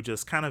 that we do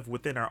just kind of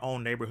within our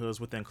own neighborhoods,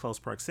 within close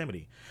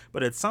proximity.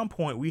 But at some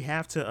point we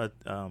have to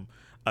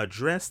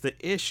address the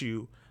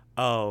issue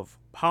of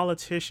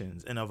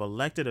politicians and of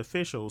elected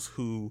officials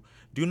who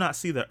do not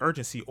see the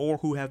urgency, or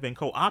who have been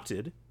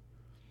co-opted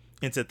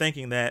into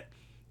thinking that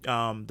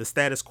the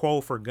status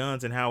quo for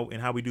guns and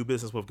how we do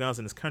business with guns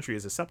in this country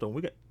is acceptable.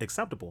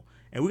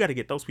 And we got to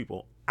get those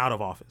people out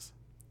of office.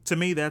 To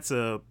me, that's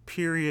a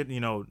period,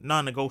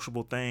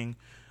 non-negotiable thing.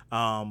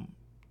 And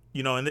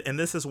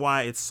this is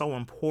why it's so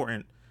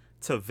important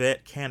to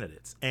vet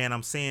candidates. And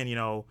I'm saying,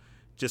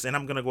 and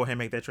I'm going to go ahead and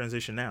make that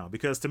transition now,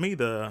 because to me,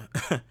 the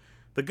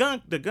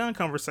gun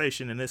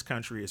conversation in this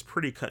country is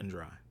pretty cut and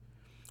dry.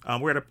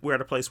 We're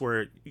at a place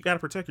where you got to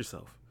protect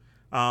yourself.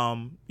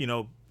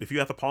 If you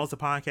have to pause the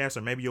podcast,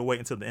 or maybe you'll wait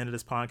until the end of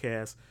this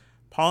podcast,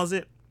 pause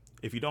it.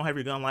 If you don't have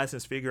your gun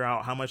license, figure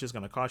out how much it's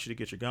going to cost you to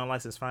get your gun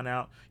license. Find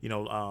out,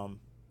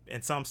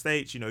 in some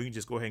states, you can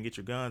just go ahead and get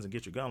your guns and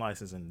get your gun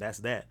license, and that's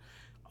that.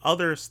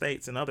 Other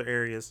states and other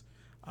areas,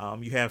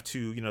 you have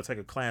to, take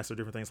a class or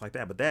different things like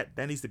that. But that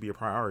needs to be a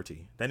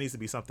priority. That needs to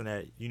be something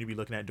that you need to be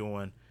looking at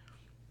doing,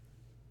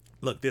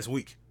 this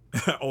week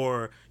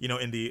or,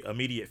 in the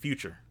immediate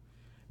future,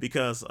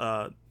 because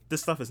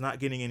this stuff is not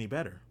getting any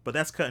better. But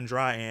that's cut and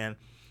dry. And,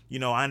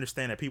 I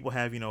understand that people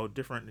have,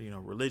 different,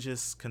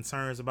 religious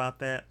concerns about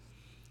that.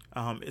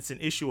 It's an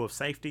issue of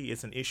safety.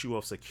 It's an issue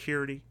of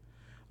security.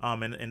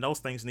 And those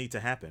things need to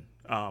happen.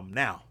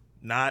 Now,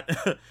 not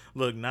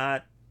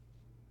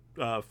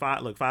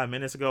 5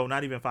 minutes ago,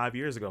 not even 5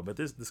 years ago, but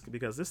this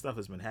because this stuff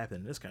has been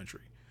happening in this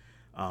country.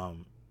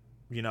 And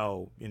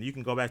you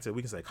can go back to,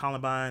 we can say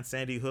Columbine,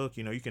 Sandy Hook,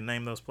 you can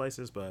name those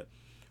places, but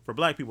for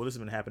black people, this has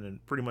been happening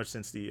pretty much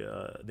since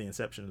the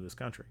inception of this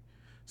country.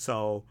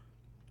 So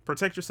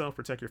protect yourself,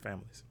 protect your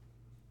families.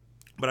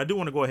 But I do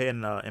want to go ahead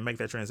and make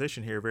that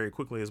transition here very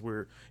quickly, as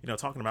we're,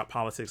 talking about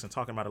politics and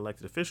talking about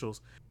elected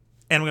officials.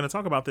 And we're going to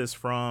talk about this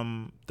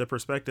from the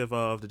perspective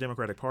of the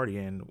Democratic Party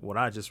and what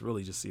I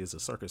really see as a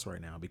circus right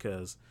now,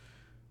 because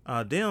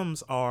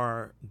Dems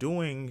are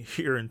doing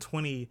here in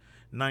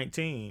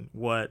 2019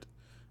 what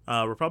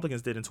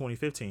Republicans did in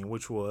 2015,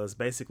 which was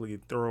basically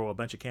throw a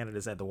bunch of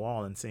candidates at the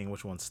wall and seeing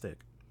which ones stick.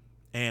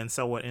 And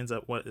so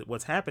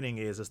what's happening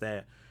is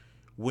that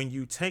when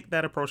you take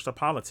that approach to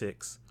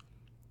politics,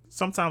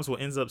 sometimes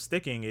what ends up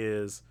sticking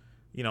is,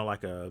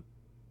 like a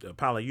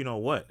pile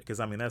of what, because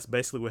that's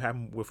basically what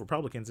happened with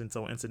Republicans. And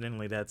so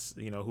incidentally, that's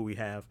who we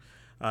have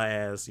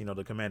as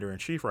the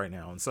commander-in-chief right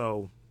now. And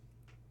so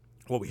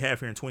what we have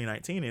here in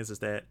 2019 is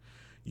that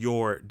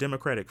your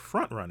Democratic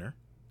frontrunner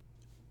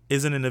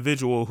is an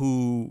individual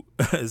who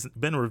has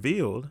been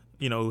revealed,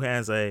 who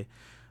has a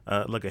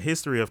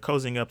history of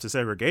cozying up to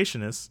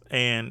segregationists,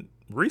 and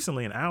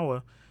recently in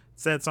Iowa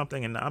said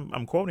something, and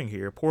I'm quoting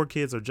here: "Poor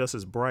kids are just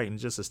as bright and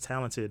just as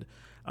talented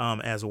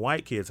as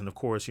white kids," and of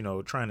course,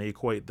 trying to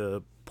equate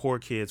the poor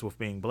kids with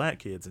being black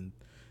kids. And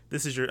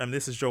this is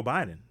Joe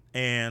Biden,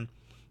 and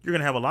you're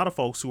gonna have a lot of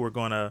folks who are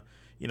gonna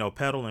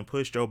pedal and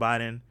push Joe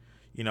Biden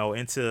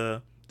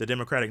into the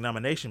Democratic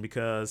nomination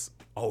because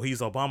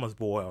he's Obama's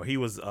boy, or he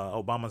was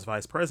Obama's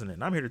vice president.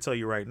 And I'm here to tell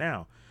you right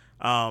now,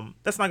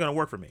 that's not gonna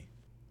work for me.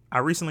 I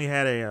recently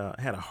had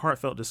a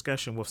heartfelt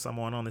discussion with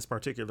someone on this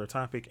particular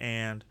topic,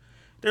 and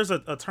there's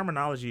a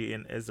terminology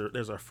and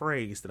there's a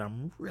phrase that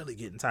I'm really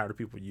getting tired of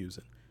people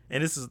using.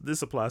 And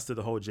this applies to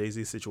the whole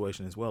Jay-Z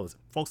situation as well, as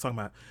folks talking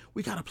about,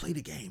 we got to play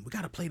the game. We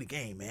got to play the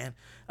game, man.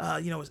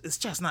 It's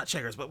just not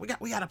checkers, but we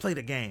got to play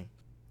the game.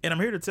 And I'm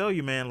here to tell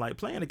you, man,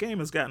 playing the game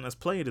has gotten us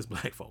played as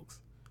black folks.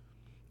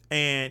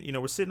 And,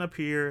 we're sitting up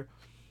here,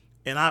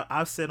 and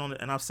I've said on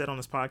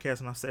this podcast,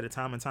 and I've said it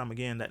time and time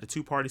again, that the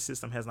two-party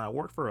system has not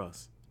worked for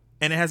us.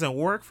 And it hasn't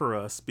worked for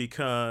us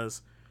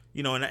because,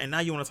 and now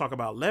you want to talk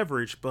about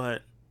leverage,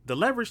 but the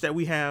leverage that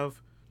we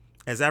have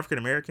as African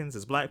Americans,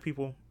 as black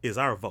people, is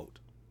our vote.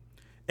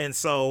 And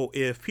so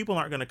if people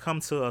aren't going to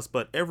come to us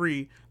but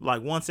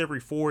once every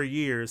 4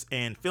 years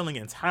and feeling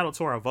entitled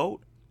to our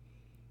vote,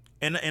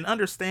 and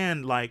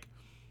understand,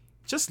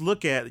 just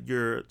look at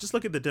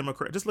the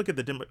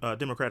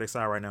Democratic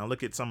side right now.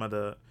 Look at some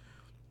of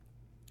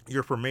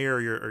your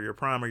premier, your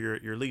prime, or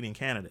your leading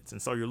candidates.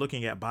 And so you're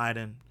looking at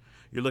Biden.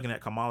 You're looking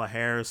at Kamala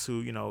Harris,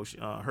 who,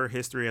 her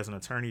history as an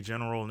attorney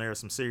general, and there are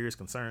some serious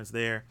concerns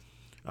there.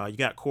 You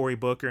got Cory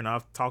Booker, and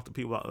I've talked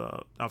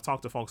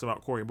to folks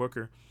about Cory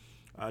Booker,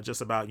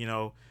 just about,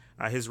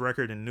 his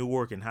record in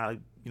Newark and how,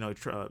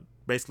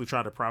 basically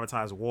tried to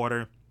privatize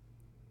water.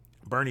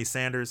 Bernie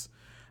Sanders,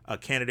 a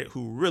candidate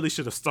who really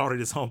should have started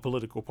his own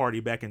political party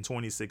back in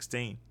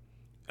 2016,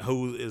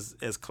 who is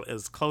as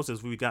close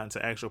as we've gotten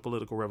to actual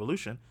political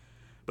revolution.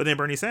 But then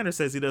Bernie Sanders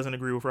says he doesn't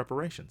agree with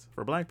reparations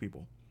for black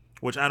people,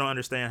 which I don't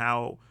understand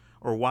how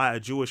or why a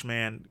Jewish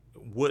man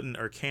wouldn't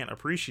or can't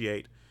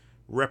appreciate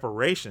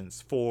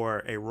reparations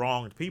for a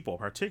wronged people,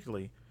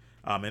 particularly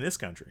in this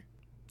country.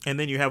 And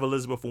then you have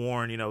Elizabeth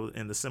Warren,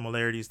 and the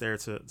similarities there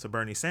to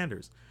Bernie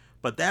Sanders.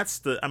 But that's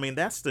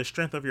the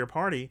strength of your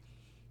party.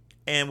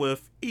 And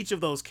with each of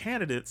those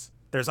candidates,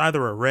 there's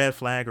either a red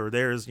flag or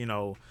there's,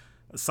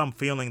 some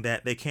feeling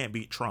that they can't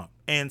beat Trump.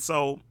 And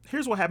so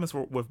here's what happens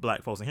with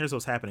black folks, and here's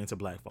what's happening to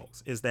black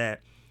folks, is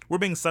that we're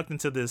being sucked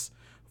into this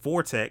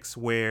vortex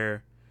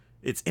where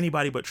it's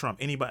anybody but Trump.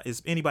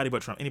 Anybody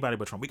but Trump.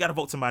 We got to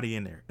vote somebody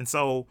in there. And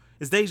so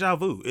it's deja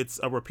vu. It's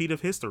a repeat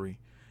of history.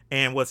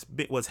 And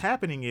what's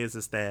happening is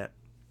that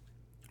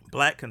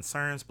black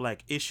concerns,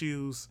 black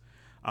issues,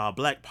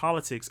 black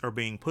politics are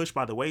being pushed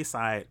by the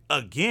wayside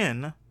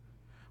again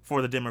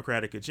for the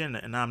Democratic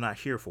agenda, and I'm not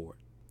here for it.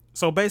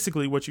 So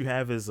basically what you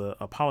have is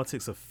a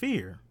politics of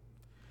fear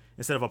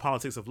instead of a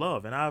politics of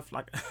love. And I've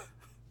like,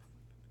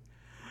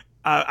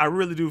 I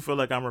really do feel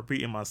like I'm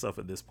repeating myself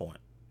at this point.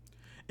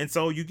 And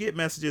so you get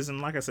messages,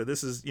 and like I said,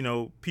 this is,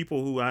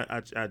 people who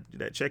I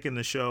that check in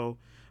the show,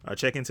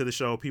 check into the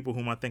show, people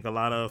whom I think a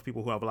lot of,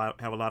 people who have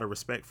a lot of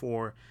respect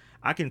for.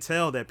 I can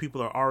tell that people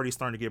are already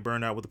starting to get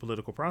burned out with the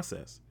political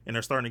process, and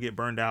they're starting to get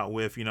burned out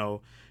with,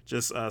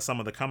 just some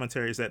of the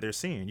commentaries that they're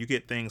seeing. You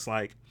get things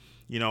like,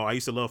 I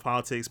used to love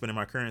politics, but in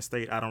my current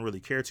state, I don't really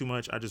care too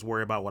much. I just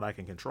worry about what I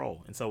can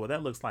control. And so what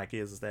that looks like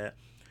is that,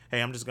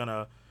 hey, I'm just going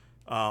to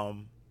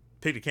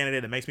pick the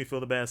candidate that makes me feel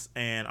the best,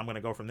 and I'm going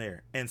to go from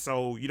there. And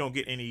so you don't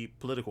get any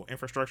political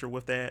infrastructure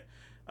with that.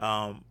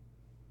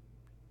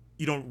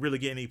 You don't really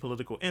get any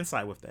political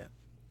insight with that.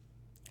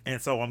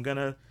 And so I'm going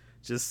to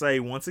just say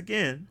once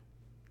again,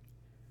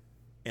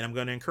 and I'm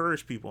going to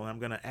encourage people, and I'm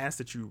going to ask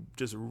that you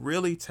just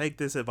really take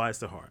this advice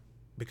to heart,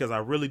 because I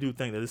really do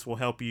think that this will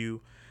help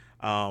you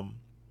not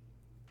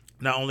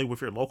only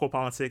with your local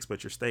politics,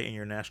 but your state and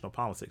your national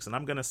politics. And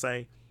I'm going to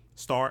say,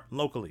 start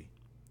locally.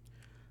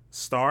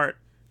 Start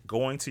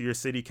going to your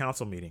city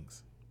council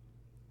meetings.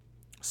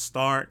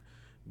 Start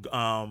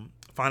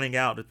finding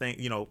out the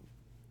thing.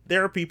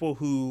 There are people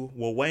who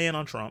will weigh in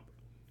on Trump,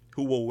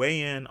 who will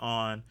weigh in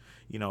on,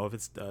 if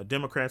it's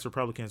Democrats,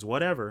 Republicans,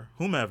 whatever,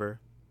 whomever,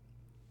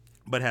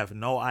 but have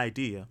no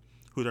idea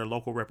who their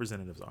local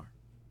representatives are.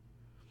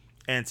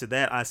 And to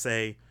that, I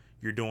say,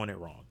 you're doing it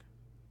wrong.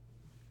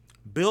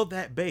 Build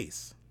that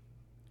base.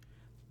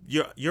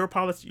 Your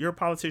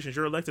politicians,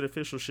 your elected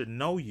officials should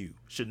know you,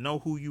 should know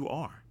who you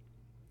are.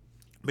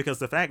 Because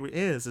the fact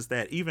is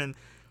that even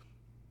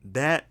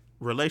that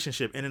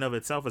relationship in and of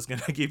itself is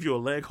going to give you a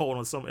leg hold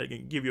on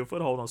give you a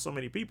foothold on so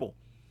many people,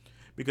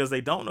 because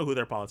they don't know who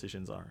their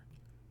politicians are.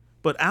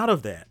 But out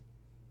of that,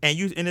 and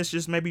it's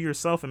just maybe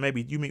yourself, and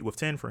maybe you meet with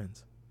 10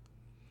 friends,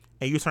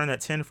 and you turn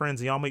that 10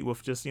 friends and y'all meet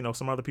with just,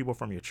 some other people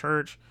from your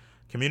church,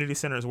 community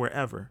centers,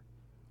 wherever.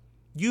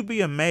 You'd be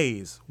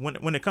amazed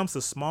when it comes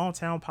to small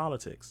town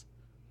politics,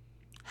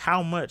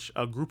 how much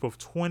a group of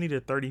 20 to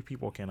 30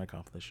 people can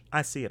accomplish.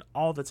 I see it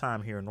all the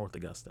time here in North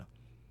Augusta.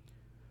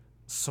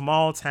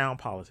 Small town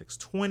politics,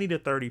 20 to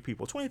 30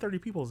 people. 20 to 30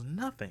 people is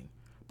nothing.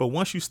 But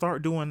once you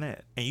start doing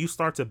that, and you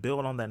start to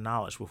build on that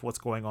knowledge with what's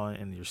going on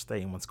in your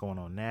state and what's going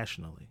on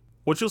nationally,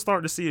 what you'll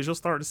start to see is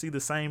the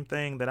same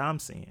thing that I'm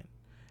seeing.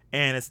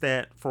 And it's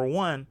that, for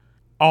one,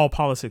 all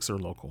politics are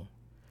local.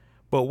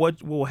 But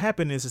what will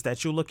happen is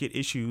that you'll look at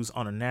issues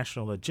on a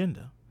national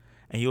agenda,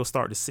 and you'll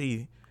start to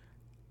see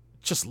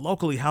just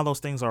locally how those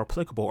things are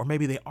applicable, or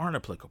maybe they aren't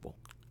applicable.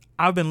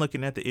 I've been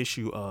looking at the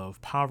issue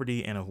of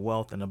poverty and of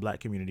wealth in the black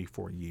community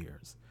for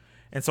years.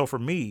 And so for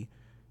me,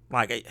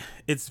 like,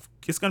 it's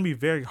going to be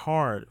very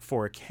hard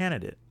for a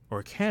candidate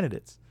or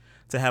candidates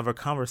to have a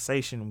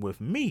conversation with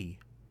me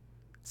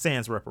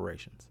sans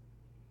reparations.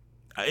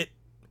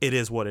 It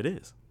is what it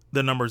is.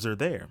 The numbers are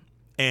there.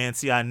 And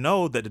see, I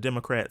know that the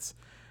Democrats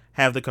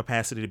have the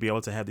capacity to be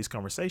able to have these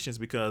conversations,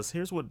 because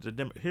here's what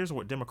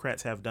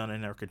Democrats have done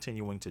and are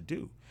continuing to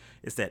do,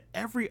 is that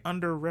every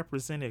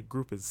underrepresented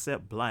group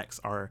except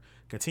blacks are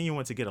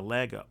continuing to get a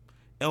leg up.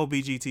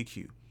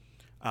 LGBTQ,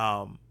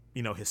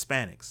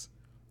 Hispanics,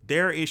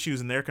 their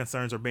issues and their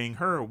concerns are being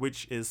heard,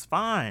 which is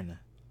fine.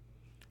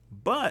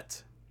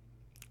 But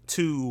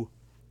to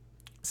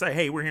say,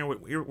 hey, we're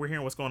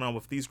hearing what's going on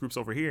with these groups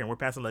over here, and we're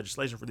passing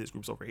legislation for these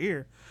groups over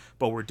here,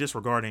 but we're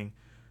disregarding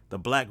the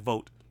black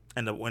vote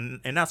and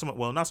not so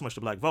much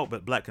the black vote,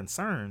 but black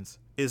concerns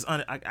is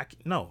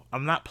no,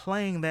 I'm not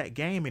playing that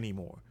game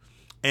anymore.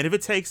 And if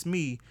it takes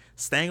me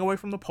staying away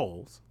from the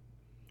polls,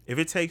 if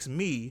it takes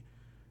me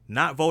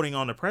not voting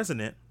on the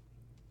president,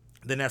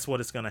 then that's what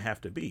it's going to have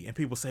to be. And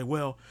people say,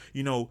 well,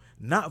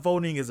 not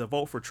voting is a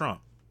vote for Trump.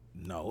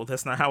 No,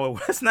 that's not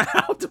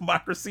how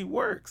democracy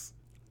works.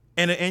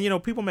 And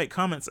people make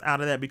comments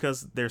out of that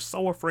because they're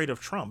so afraid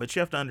of Trump. But you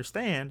have to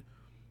understand,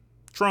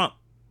 Trump,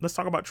 let's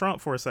talk about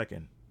Trump for a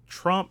second.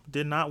 Trump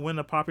did not win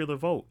the popular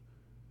vote.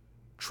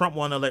 Trump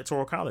won the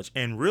Electoral College.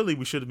 And really,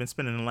 we should have been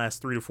spending the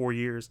last 3 to 4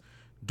 years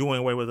doing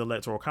away with the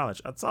Electoral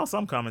College. I saw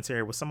some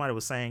commentary where somebody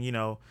was saying,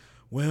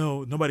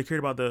 well, nobody cared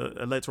about the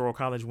Electoral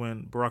College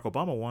when Barack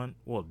Obama won.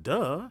 Well,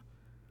 duh.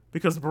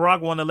 Because Barack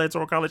won the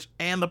Electoral College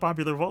and the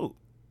popular vote.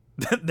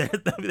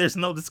 There's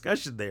no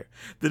discussion there.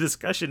 The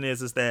discussion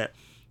is that,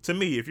 to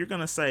me, if you're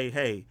going to say,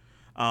 hey,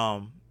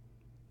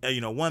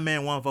 one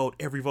man, one vote,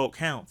 every vote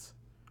counts,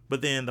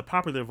 but then the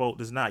popular vote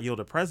does not yield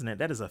a president,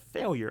 that is a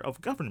failure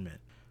of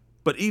government.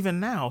 But even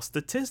now,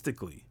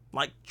 statistically,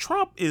 like,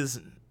 Trump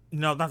is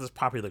not this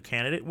popular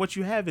candidate. What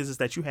you have is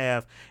that you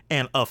have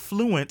an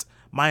affluent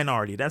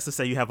minority. That's to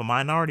say, you have a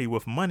minority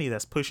with money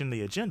that's pushing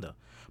the agenda.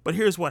 But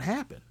here's what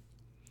happened,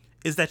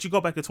 is that you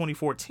go back to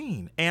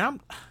 2014,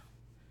 and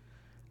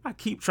I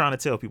keep trying to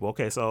tell people,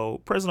 okay, so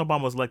President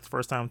Obama was elected the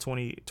first time in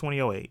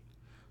 2008.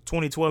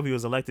 2012, he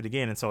was elected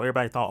again. And so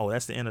everybody thought, oh,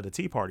 that's the end of the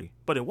Tea Party.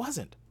 But it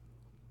wasn't.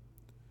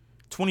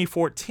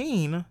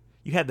 2014,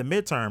 you had the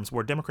midterms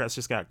where Democrats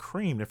just got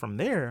creamed. And from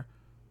there,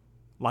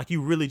 like, you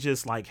really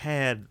just like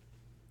had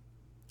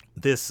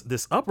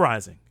this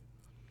uprising.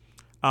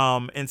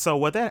 And so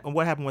what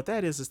happened with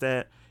that is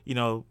that, you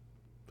know,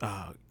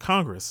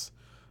 Congress,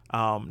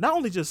 not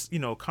only just, you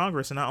know,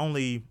 Congress and not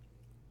only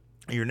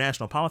your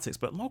national politics,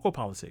 but local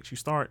politics. You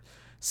start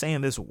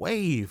saying this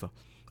wave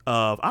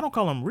of, I don't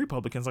call them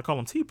Republicans, I call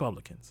them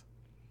Tea-Publicans.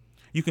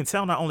 You can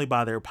tell not only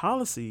by their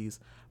policies,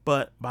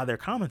 but by their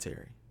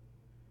commentary.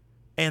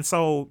 And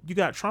so you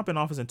got Trump in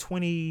office in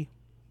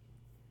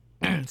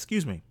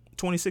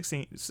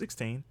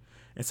 2016.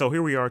 And so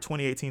here we are,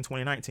 2018,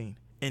 2019.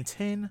 In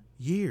 10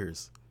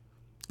 years,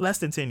 less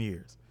than 10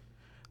 years,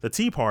 the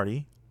Tea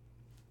Party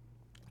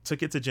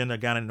took its agenda,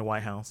 got in the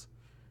White House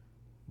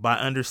by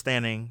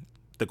understanding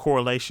the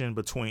correlation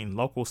between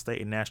local,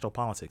 state, and national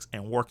politics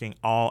and working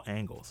all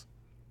angles.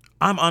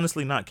 I'm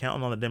honestly not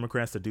counting on the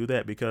Democrats to do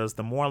that, because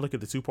the more I look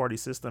at the two-party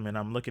system and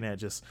I'm looking at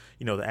just,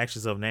 you know, the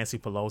actions of Nancy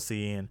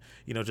Pelosi and,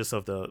 you know, just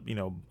of the,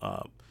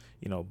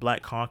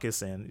 Black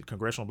Caucus and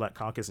Congressional Black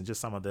Caucus and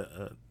just some of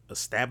the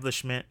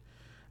establishment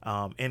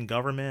in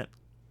government,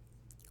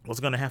 what's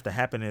going to have to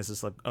happen is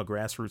it's a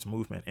grassroots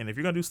movement. And if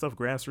you're going to do stuff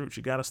grassroots,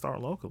 you got to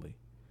start locally.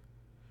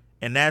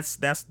 And that's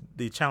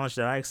the challenge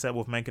that I accept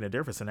with making a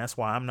difference. And that's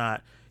why I'm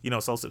not, you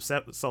know, so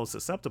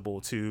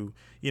susceptible to,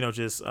 you know,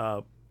 just,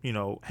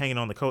 hanging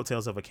on the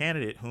coattails of a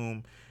candidate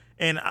whom,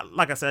 and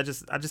like I said,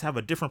 I just have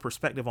a different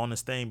perspective on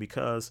this thing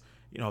because,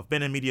 you know, I've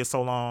been in media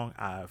so long.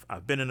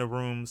 I've been in the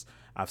rooms.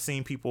 I've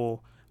seen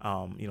people,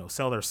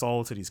 sell their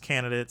soul to these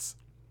candidates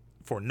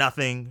for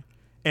nothing.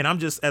 And I'm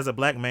just, as a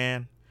black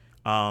man,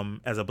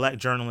 as a black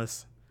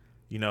journalist,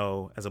 you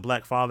know, as a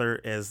black father,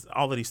 as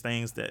all of these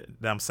things that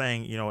I'm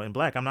saying, you know, in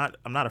black, I'm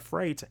not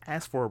afraid to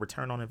ask for a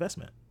return on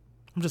investment.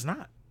 I'm just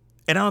not.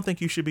 And I don't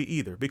think you should be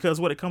either, because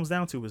what it comes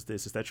down to is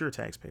that you're a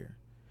taxpayer.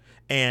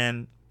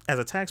 And as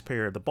a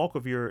taxpayer, the bulk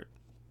of your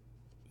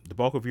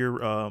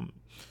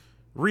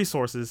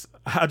resources,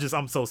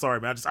 I'm so sorry,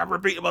 man. I'm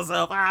repeating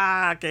myself.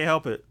 I can't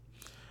help it.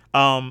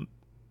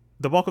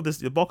 The bulk of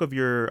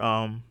your,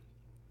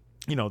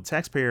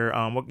 taxpayer,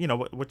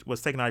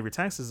 what's taken out of your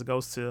taxes, it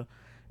goes to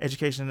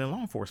education and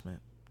law enforcement.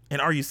 And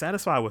are you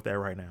satisfied with that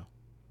right now?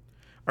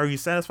 Are you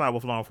satisfied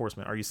with law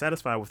enforcement? Are you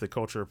satisfied with the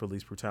culture of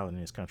police brutality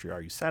in this country?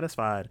 Are you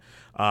satisfied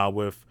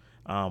with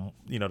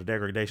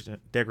the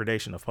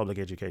degradation of public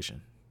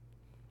education?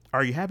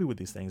 Are you happy with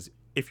these things?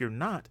 If you're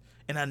not,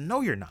 and I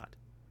know you're not,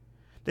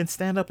 then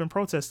stand up and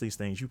protest these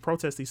things. You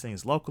protest these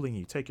things locally, and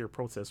you take your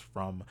protest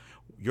from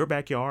your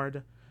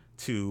backyard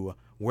to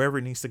wherever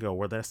it needs to go,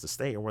 whether that's the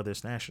state or whether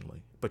it's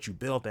nationally. But you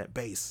build that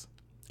base,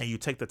 and you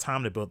take the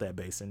time to build that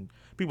base. And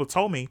people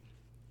told me,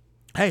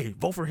 hey,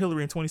 vote for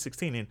Hillary in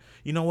 2016. And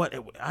you know what?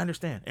 I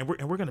understand. And we're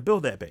going to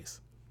build that base.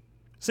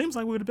 Seems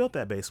like we would have built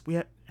that base.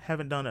 We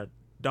haven't done a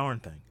darn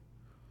thing.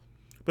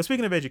 But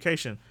speaking of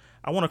education,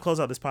 I want to close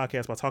out this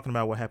podcast by talking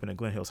about what happened at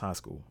Glen Hills High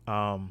School.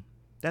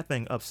 That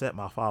thing upset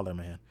my father,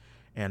 man.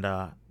 And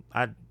I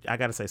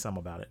got to say something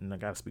about it, and I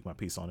got to speak my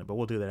piece on it. But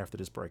we'll do that after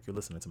this break. You're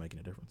listening to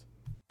Making a Difference.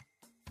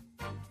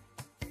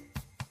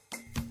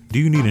 Do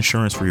you need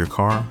insurance for your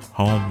car,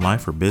 home,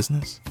 life, or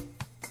business?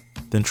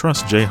 Then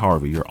trust Jay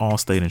Harvey, your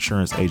Allstate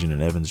insurance agent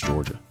in Evans,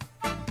 Georgia.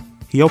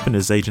 He opened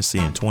his agency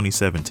in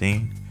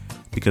 2017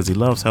 because he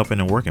loves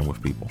helping and working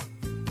with people.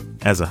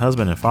 As a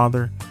husband and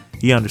father,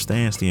 he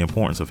understands the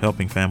importance of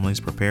helping families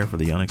prepare for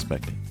the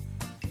unexpected.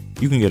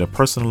 You can get a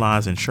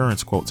personalized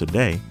insurance quote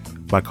today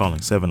by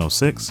calling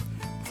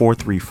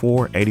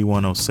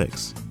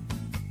 706-434-8106.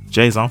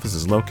 Jay's office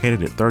is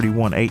located at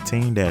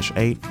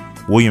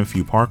 3118-8 William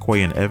Few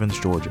Parkway in Evans,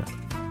 Georgia.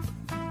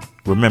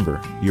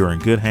 Remember, you're in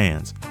good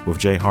hands with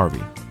Jay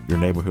Harvey, your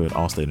neighborhood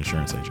Allstate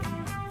insurance agent.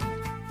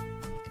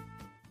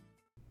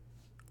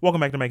 Welcome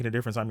back to Making a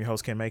Difference. I'm your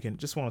host, Ken Macon.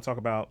 Just want to talk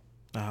about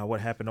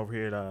what happened over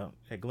here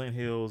at Glen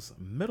Hills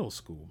Middle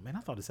School. Man, I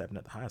thought this happened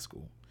at the high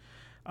school.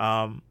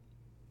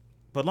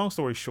 But long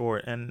story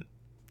short, and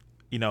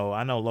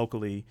I know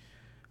locally,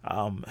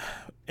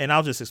 and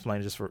I'll just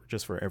explain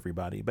just for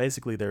everybody.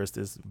 Basically, there's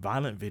this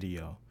violent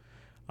video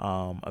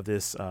of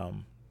this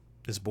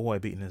boy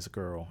beating this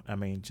girl. I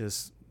mean,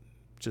 just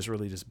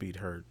really just beat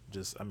her.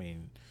 It's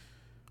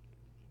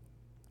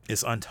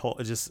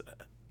untold.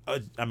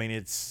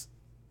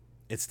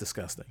 It's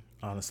disgusting.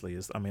 Honestly,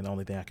 the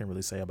only thing I can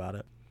really say about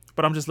it.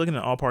 But I'm just looking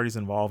at all parties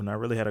involved, and I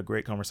really had a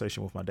great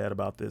conversation with my dad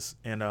about this,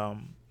 and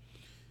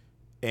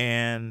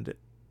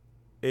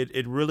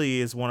it really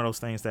is one of those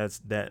things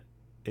that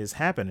is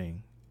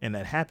happening, and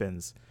that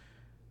happens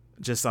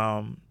just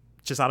out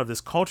of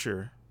this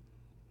culture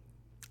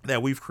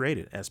that we've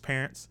created as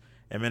parents,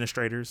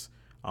 administrators,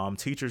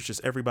 teachers,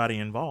 just everybody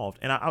involved.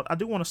 And I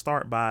do want to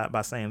start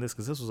by saying this,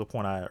 because this was a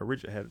point I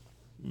originally had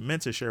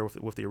meant to share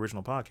with the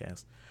original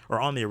podcast, or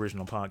on the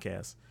original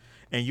podcast.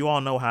 And you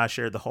all know how I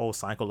shared the whole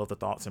cycle of the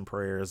thoughts and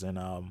prayers. And,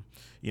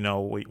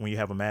 when you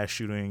have a mass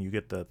shooting, you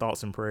get the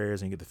thoughts and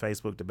prayers and you get the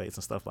Facebook debates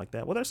and stuff like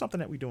that. Well, there's something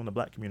that we do in the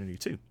black community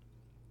too.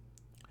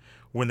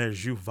 when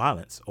there's youth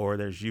violence or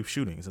there's youth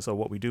shootings. And so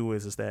what we do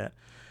is that,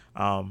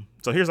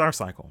 so here's our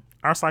cycle.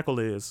 Our cycle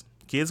is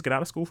kids get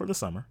out of school for the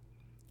summer.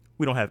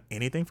 We don't have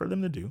anything for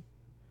them to do.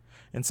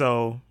 And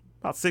so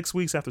about 6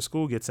 weeks after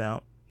school gets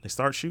out, they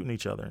start shooting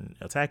each other and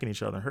attacking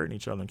each other and hurting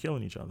each other and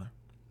killing each other.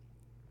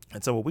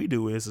 And so what we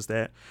do is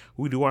that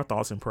we do our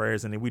thoughts and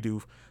prayers, and then we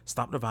do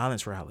stop the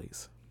violence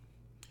rallies.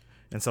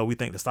 And so we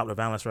think the stop the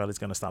violence rally is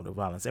going to stop the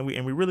violence. And we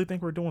really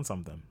think we're doing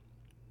something.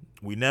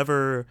 We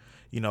never,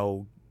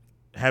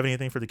 have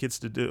anything for the kids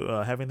to do,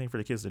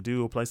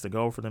 a place to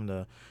go for them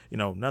to,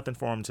 nothing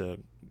for them to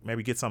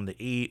maybe get something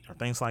to eat or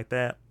things like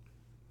that.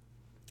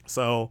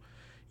 So,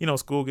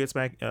 school gets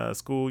back,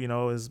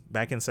 is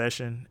back in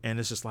session, and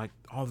it's just like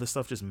all this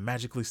stuff just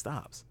magically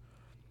stops.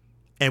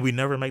 And we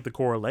never make the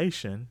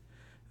correlation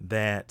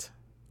that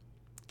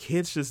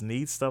kids just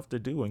need stuff to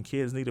do, and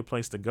kids need a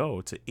place to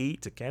go, to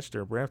eat, to catch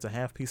their breath, to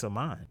have peace of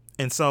mind.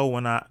 And so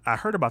when I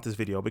heard about this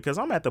video, because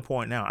I'm at the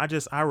point now,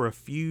 I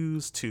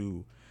refuse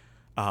to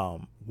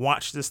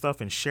watch this stuff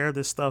and share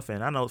this stuff.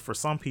 And I know for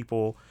some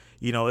people,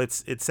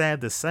 it's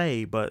sad to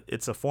say, but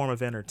it's a form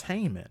of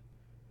entertainment.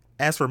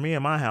 As for me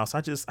in my house,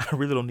 I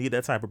really don't need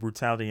that type of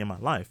brutality in my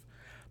life.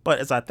 But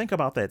as I think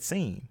about that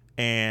scene,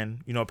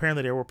 and,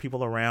 apparently there were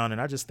people around,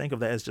 and I just think of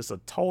that as just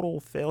a total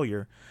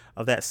failure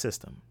of that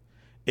system.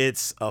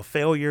 It's a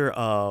failure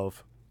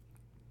of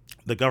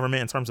the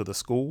government in terms of the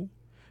school,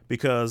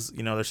 because,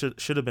 there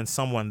should have been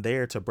someone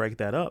there to break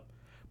that up.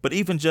 But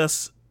even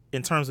just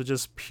in terms of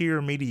just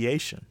pure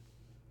mediation,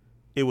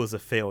 it was a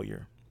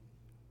failure.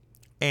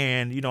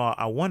 And,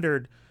 I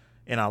wondered,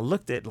 and I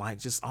looked at like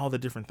just all the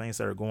different things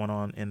that are going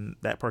on in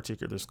that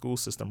particular school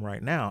system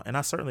right now. And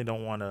I certainly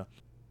don't want to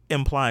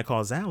imply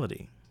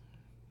causality,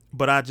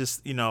 but I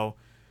just,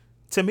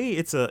 to me,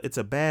 it's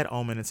a bad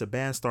omen. It's a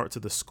bad start to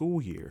the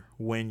school year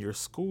when your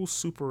school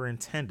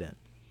superintendent,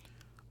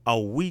 a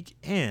week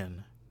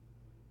in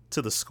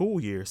to the school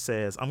year,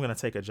 says, I'm going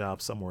to take a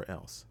job somewhere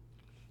else.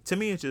 To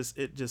me, it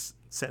just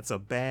puts a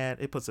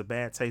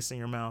bad taste in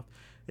your mouth.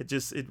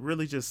 It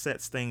really just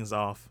sets things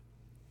off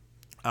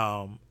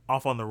on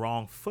the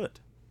wrong foot,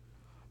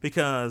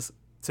 because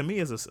to me,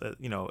 as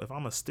if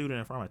I'm a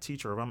student, if I'm a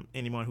teacher, if I'm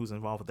anyone who's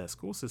involved with that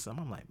school system,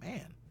 I'm like,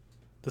 man,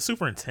 the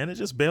superintendent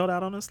just bailed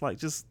out on us, like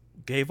just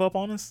gave up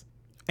on us.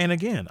 And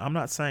again, I'm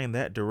not saying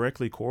that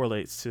directly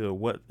correlates to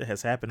what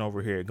has happened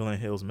over here at Glen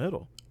Hills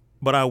Middle,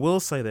 but I will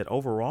say that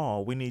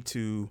overall, we need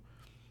to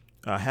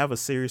have a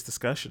serious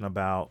discussion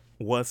about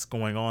what's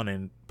going on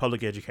in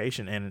public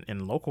education and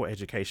in local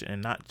education,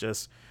 and not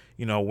just,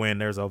 when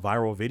there's a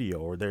viral video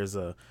or there's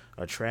a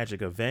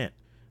tragic event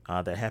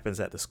that happens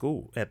at the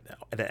school,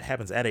 that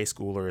happens at a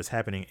school or is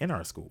happening in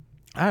our school.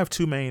 I have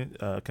two main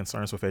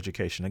concerns with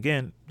education.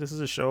 Again, this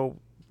is a show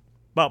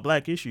about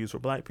Black issues for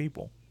Black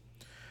people.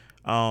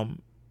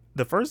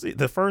 The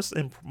first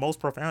and most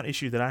profound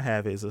issue that I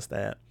have is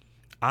that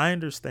I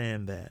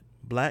understand that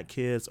Black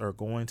kids are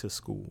going to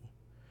school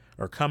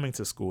or coming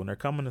to school, and they're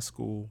coming to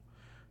school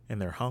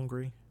and they're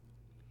hungry,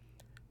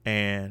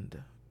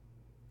 and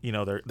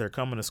they're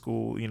coming to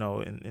school,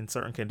 in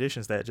certain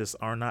conditions that just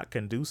are not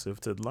conducive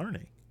to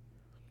learning.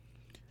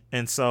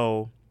 And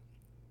so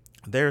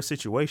there are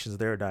situations,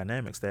 there are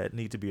dynamics that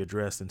need to be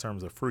addressed in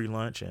terms of free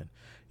lunch. And,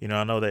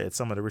 I know that at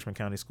some of the Richmond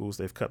County schools,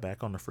 they've cut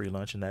back on the free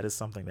lunch. And that is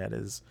something that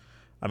is,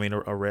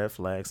 a red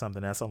flag,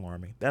 something that's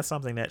alarming. That's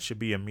something that should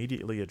be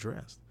immediately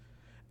addressed.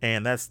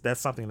 And that's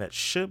something that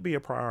should be a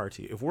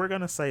priority. If we're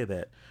going to say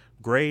that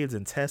grades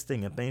and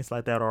testing and things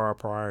like that are a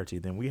priority,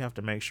 then we have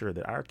to make sure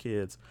that our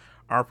kids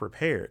are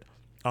prepared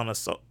on a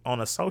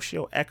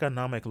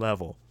socioeconomic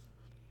level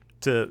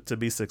to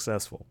be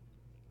successful.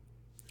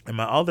 And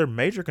my other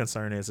major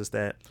concern is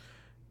that,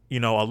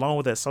 along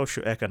with that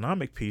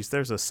socioeconomic piece,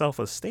 there's a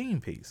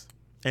self-esteem piece.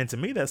 And to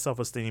me, that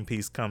self-esteem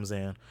piece comes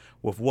in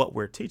with what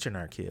we're teaching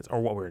our kids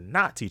or what we're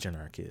not teaching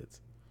our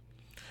kids.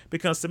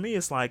 Because to me,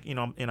 it's like, and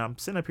I'm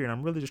sitting up here and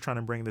I'm really just trying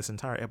to bring this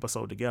entire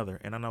episode together.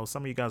 And I know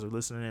some of you guys are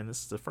listening in.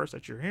 This is the first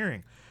that you're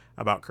hearing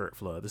about Curt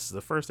Flood. This is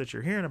the first that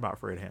you're hearing about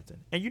Fred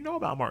Hampton. And you know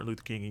about Martin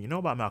Luther King and you know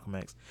about Malcolm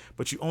X,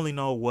 but you only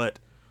know what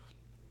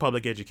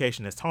public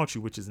education has taught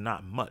you, which is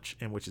not much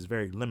and which is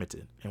very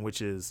limited, and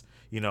which is,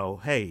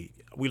 hey,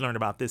 we learned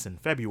about this in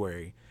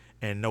February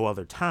and no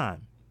other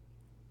time.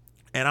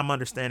 And I'm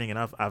understanding, and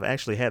I've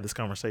actually had this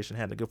conversation,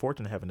 had the good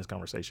fortune of having this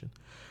conversation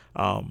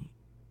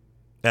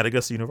at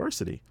Augusta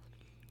University,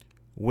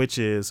 which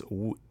is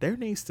there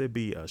needs to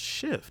be a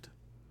shift,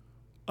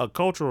 a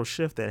cultural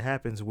shift that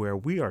happens where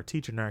we are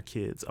teaching our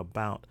kids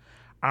about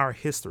our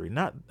history,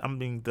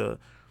 the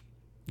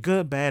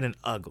good, bad, and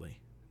ugly.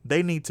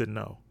 They need to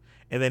know.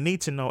 And they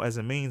need to know as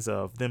a means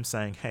of them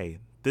saying, hey,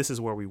 this is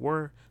where we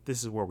were,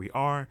 this is where we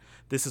are,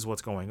 this is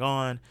what's going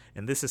on,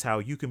 and this is how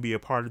you can be a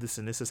part of this,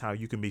 and this is how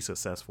you can be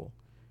successful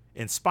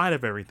in spite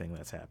of everything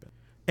that's happened.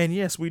 And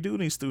yes, we do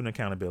need student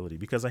accountability,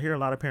 because I hear a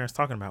lot of parents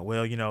talking about,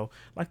 well,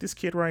 like this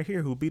kid right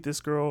here who beat this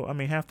girl,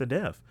 half to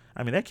death.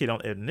 That kid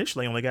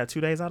initially only got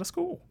 2 days out of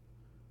school.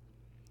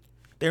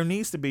 There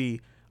needs to be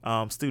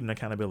student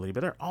accountability,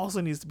 but there also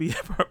needs to be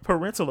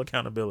parental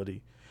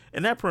accountability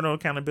And that parental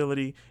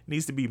accountability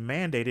needs to be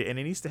mandated, and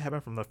it needs to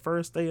happen from the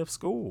first day of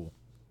school.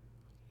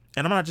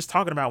 And I'm not just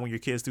talking about when your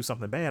kids do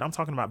something bad. I'm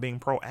talking about being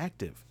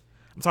proactive.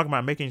 I'm talking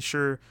about making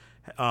sure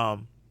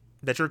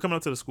that you're coming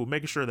up to the school,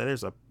 making sure that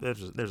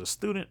there's a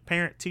student,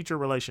 parent, teacher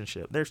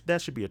relationship.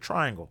 That should be a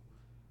triangle.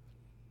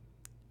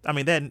 I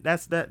mean,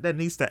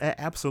 that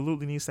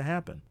absolutely needs to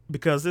happen,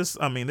 because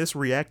this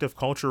reactive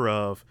culture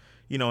of,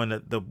 you know, and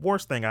the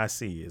worst thing I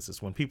see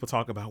is when people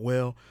talk about,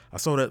 well, I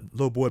saw that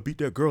little boy beat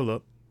that girl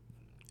up.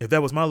 If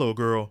that was my little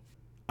girl,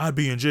 I'd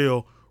be in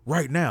jail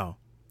right now.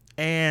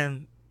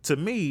 And to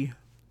me,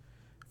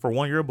 for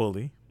one, you're a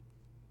bully.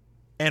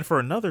 And for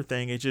another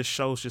thing, it just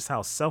shows just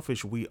how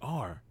selfish we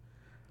are.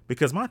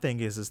 Because my thing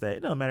is that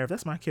it doesn't matter if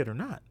that's my kid or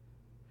not.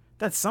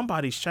 That's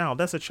somebody's child.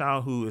 That's a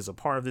child who is a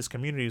part of this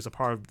community, is a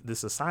part of the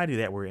society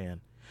that we're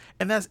in.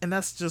 And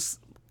that's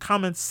just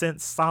common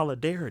sense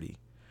solidarity.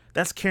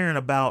 That's caring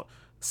about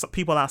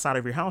people outside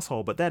of your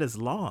household, but that is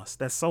lost.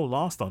 That's so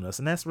lost on us.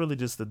 And that's really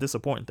just the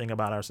disappointing thing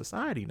about our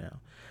society now,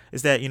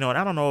 is that, you know, and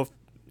I don't know if,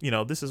 you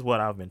know, this is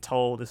what I've been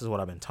told, this is what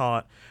I've been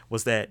taught,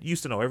 was that you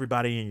used to know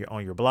everybody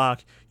on your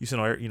block, you used to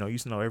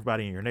know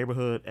everybody in your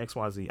neighborhood,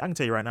 XYZ. I can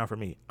tell you right now, for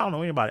me, I don't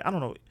know anybody. I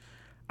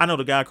know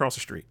the guy across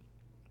the street.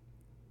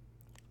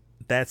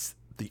 That's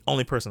the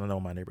only person I know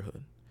in my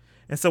neighborhood.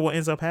 And so what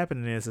ends up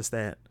happening is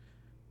that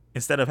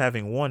instead of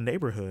having one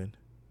neighborhood,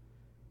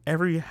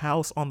 every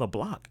house on the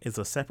block is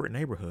a separate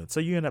neighborhood.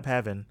 So you end up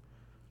having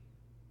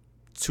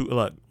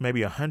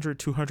maybe 100,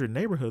 200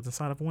 neighborhoods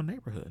inside of one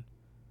neighborhood.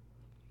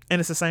 And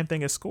it's the same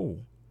thing at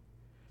school,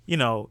 you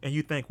know, and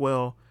you think,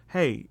 well,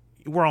 hey,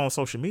 we're on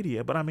social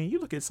media. But I mean, you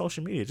look at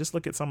social media, just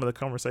look at some of the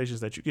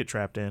conversations that you get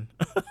trapped in,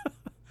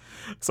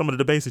 some of the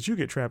debates that you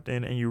get trapped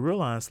in, and you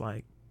realize,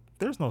 like,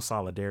 there's no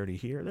solidarity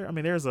here.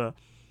 There's a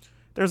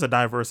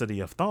diversity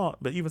of thought,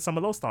 but even some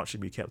of those thoughts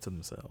should be kept to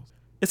themselves.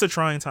 It's a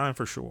trying time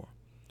for sure.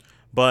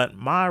 But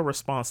my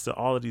response to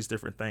all of these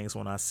different things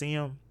when I see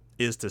them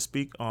is to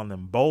speak on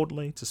them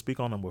boldly, to speak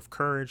on them with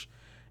courage,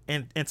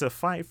 and to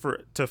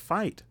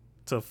fight.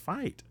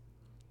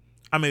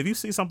 I mean, if you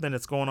see something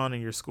that's going on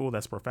in your school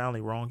that's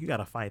profoundly wrong, you got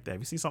to fight that. If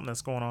you see something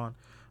that's going on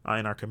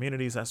in our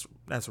communities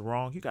that's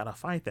wrong, you got to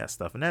fight that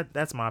stuff. And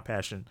that's my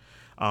passion.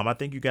 I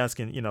think you guys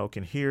can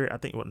hear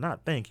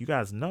it. You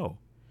guys know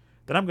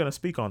that I'm going to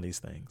speak on these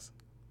things.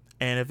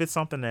 And if it's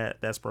something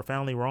that's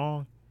profoundly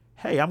wrong,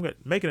 hey,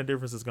 Making a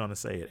Difference is going to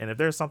say it. And if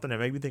there's something that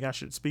maybe you think I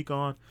should speak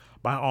on,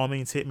 by all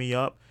means, hit me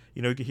up.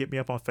 You know, you can hit me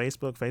up on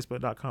Facebook,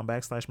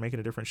 facebook.com/Making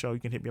a Difference Show. You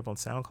can hit me up on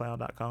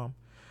SoundCloud.com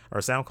or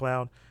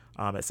SoundCloud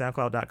at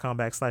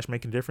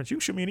SoundCloud.com/Making a Difference. You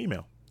can shoot me an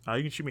email.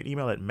 You can shoot me an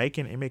email at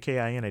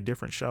MAKIN, a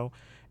different show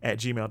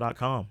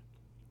 @gmail.com.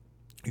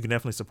 You can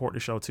definitely support the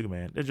show too,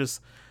 man. They're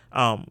just,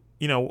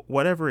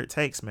 whatever it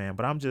takes, man.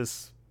 But I'm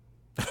just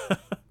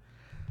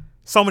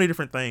so many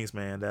different things,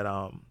 man, that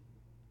are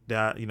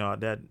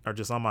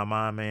just on my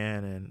mind,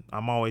 man. And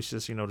I'm always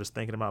just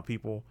thinking about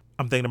people.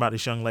 I'm thinking about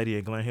this young lady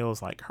at Glen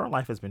Hills. Like, her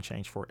life has been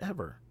changed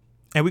forever,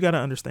 and we got to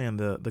understand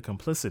the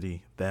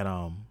complicity that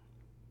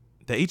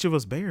each of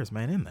us bears,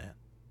 man, in that.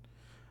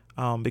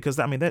 Because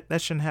I mean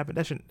that shouldn't happen.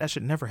 That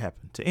should never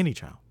happen to any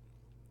child.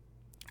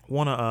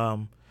 Want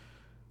to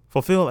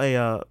fulfill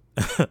a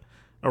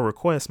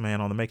request,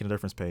 man, on the Making a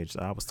Difference page.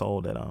 I was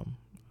told that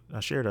I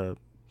shared a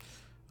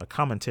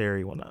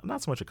commentary. Well,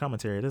 not so much a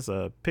commentary. There's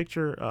a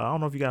picture. I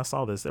don't know if you guys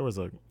saw this. There was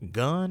a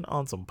gun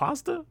on some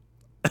pasta,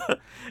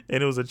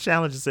 and it was a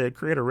challenge that said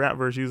create a rap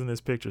verse using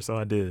this picture. So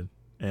I did.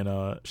 And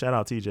shout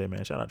out TJ,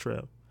 man. Shout out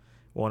Trev.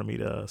 Wanted me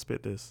to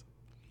spit this.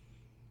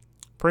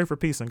 Pray for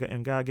peace,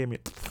 and God gave me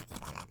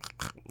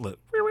look.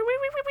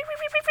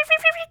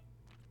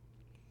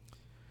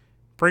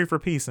 Pray for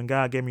peace, and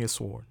God gave me a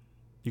sword.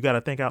 You got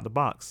to think out the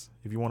box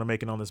if you want to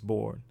make it on this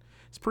board.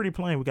 It's pretty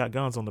plain. We got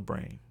guns on the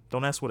brain.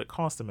 Don't ask what it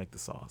costs to make the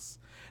sauce.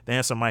 The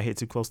answer might hit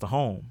too close to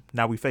home.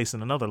 Now we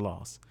facing another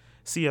loss.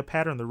 See a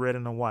pattern, the red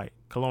and the white.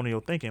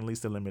 Colonial thinking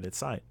leads to limited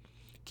sight.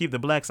 Keep the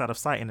blacks out of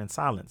sight and in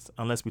silence,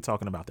 unless we're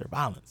talking about their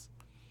violence.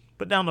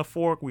 But down the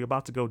fork, we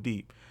about to go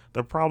deep.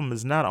 The problem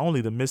is not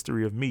only the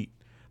mystery of meat.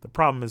 The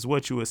problem is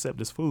what you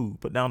accept as food.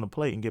 Put down the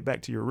plate and get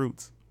back to your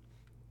roots.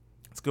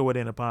 Let's go with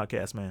it in the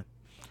podcast, man.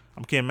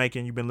 I'm Ken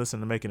Macon. You've been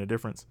listening to Making a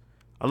Difference.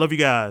 I love you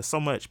guys so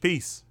much.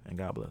 Peace and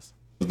God bless.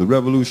 The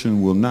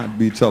revolution will not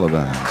be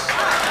televised.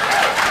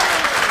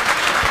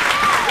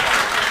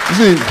 You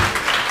see,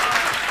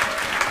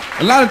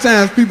 a lot of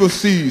times people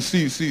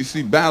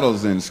see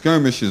battles and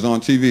skirmishes on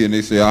TV and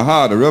they say,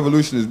 aha, the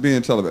revolution is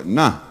being televised.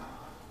 Nah,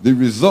 the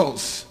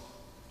results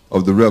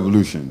of the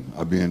revolution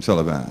are being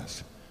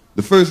televised.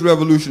 The first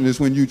revolution is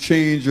when you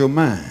change your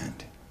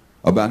mind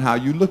about how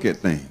you look at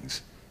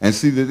things and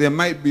see that there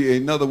might be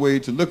another way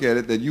to look at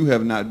it that you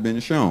have not been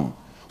shown.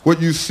 What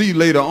you see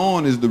later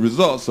on is the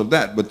results of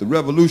that, but the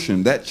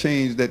revolution, that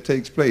change that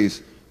takes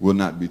place, will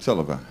not be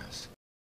televised.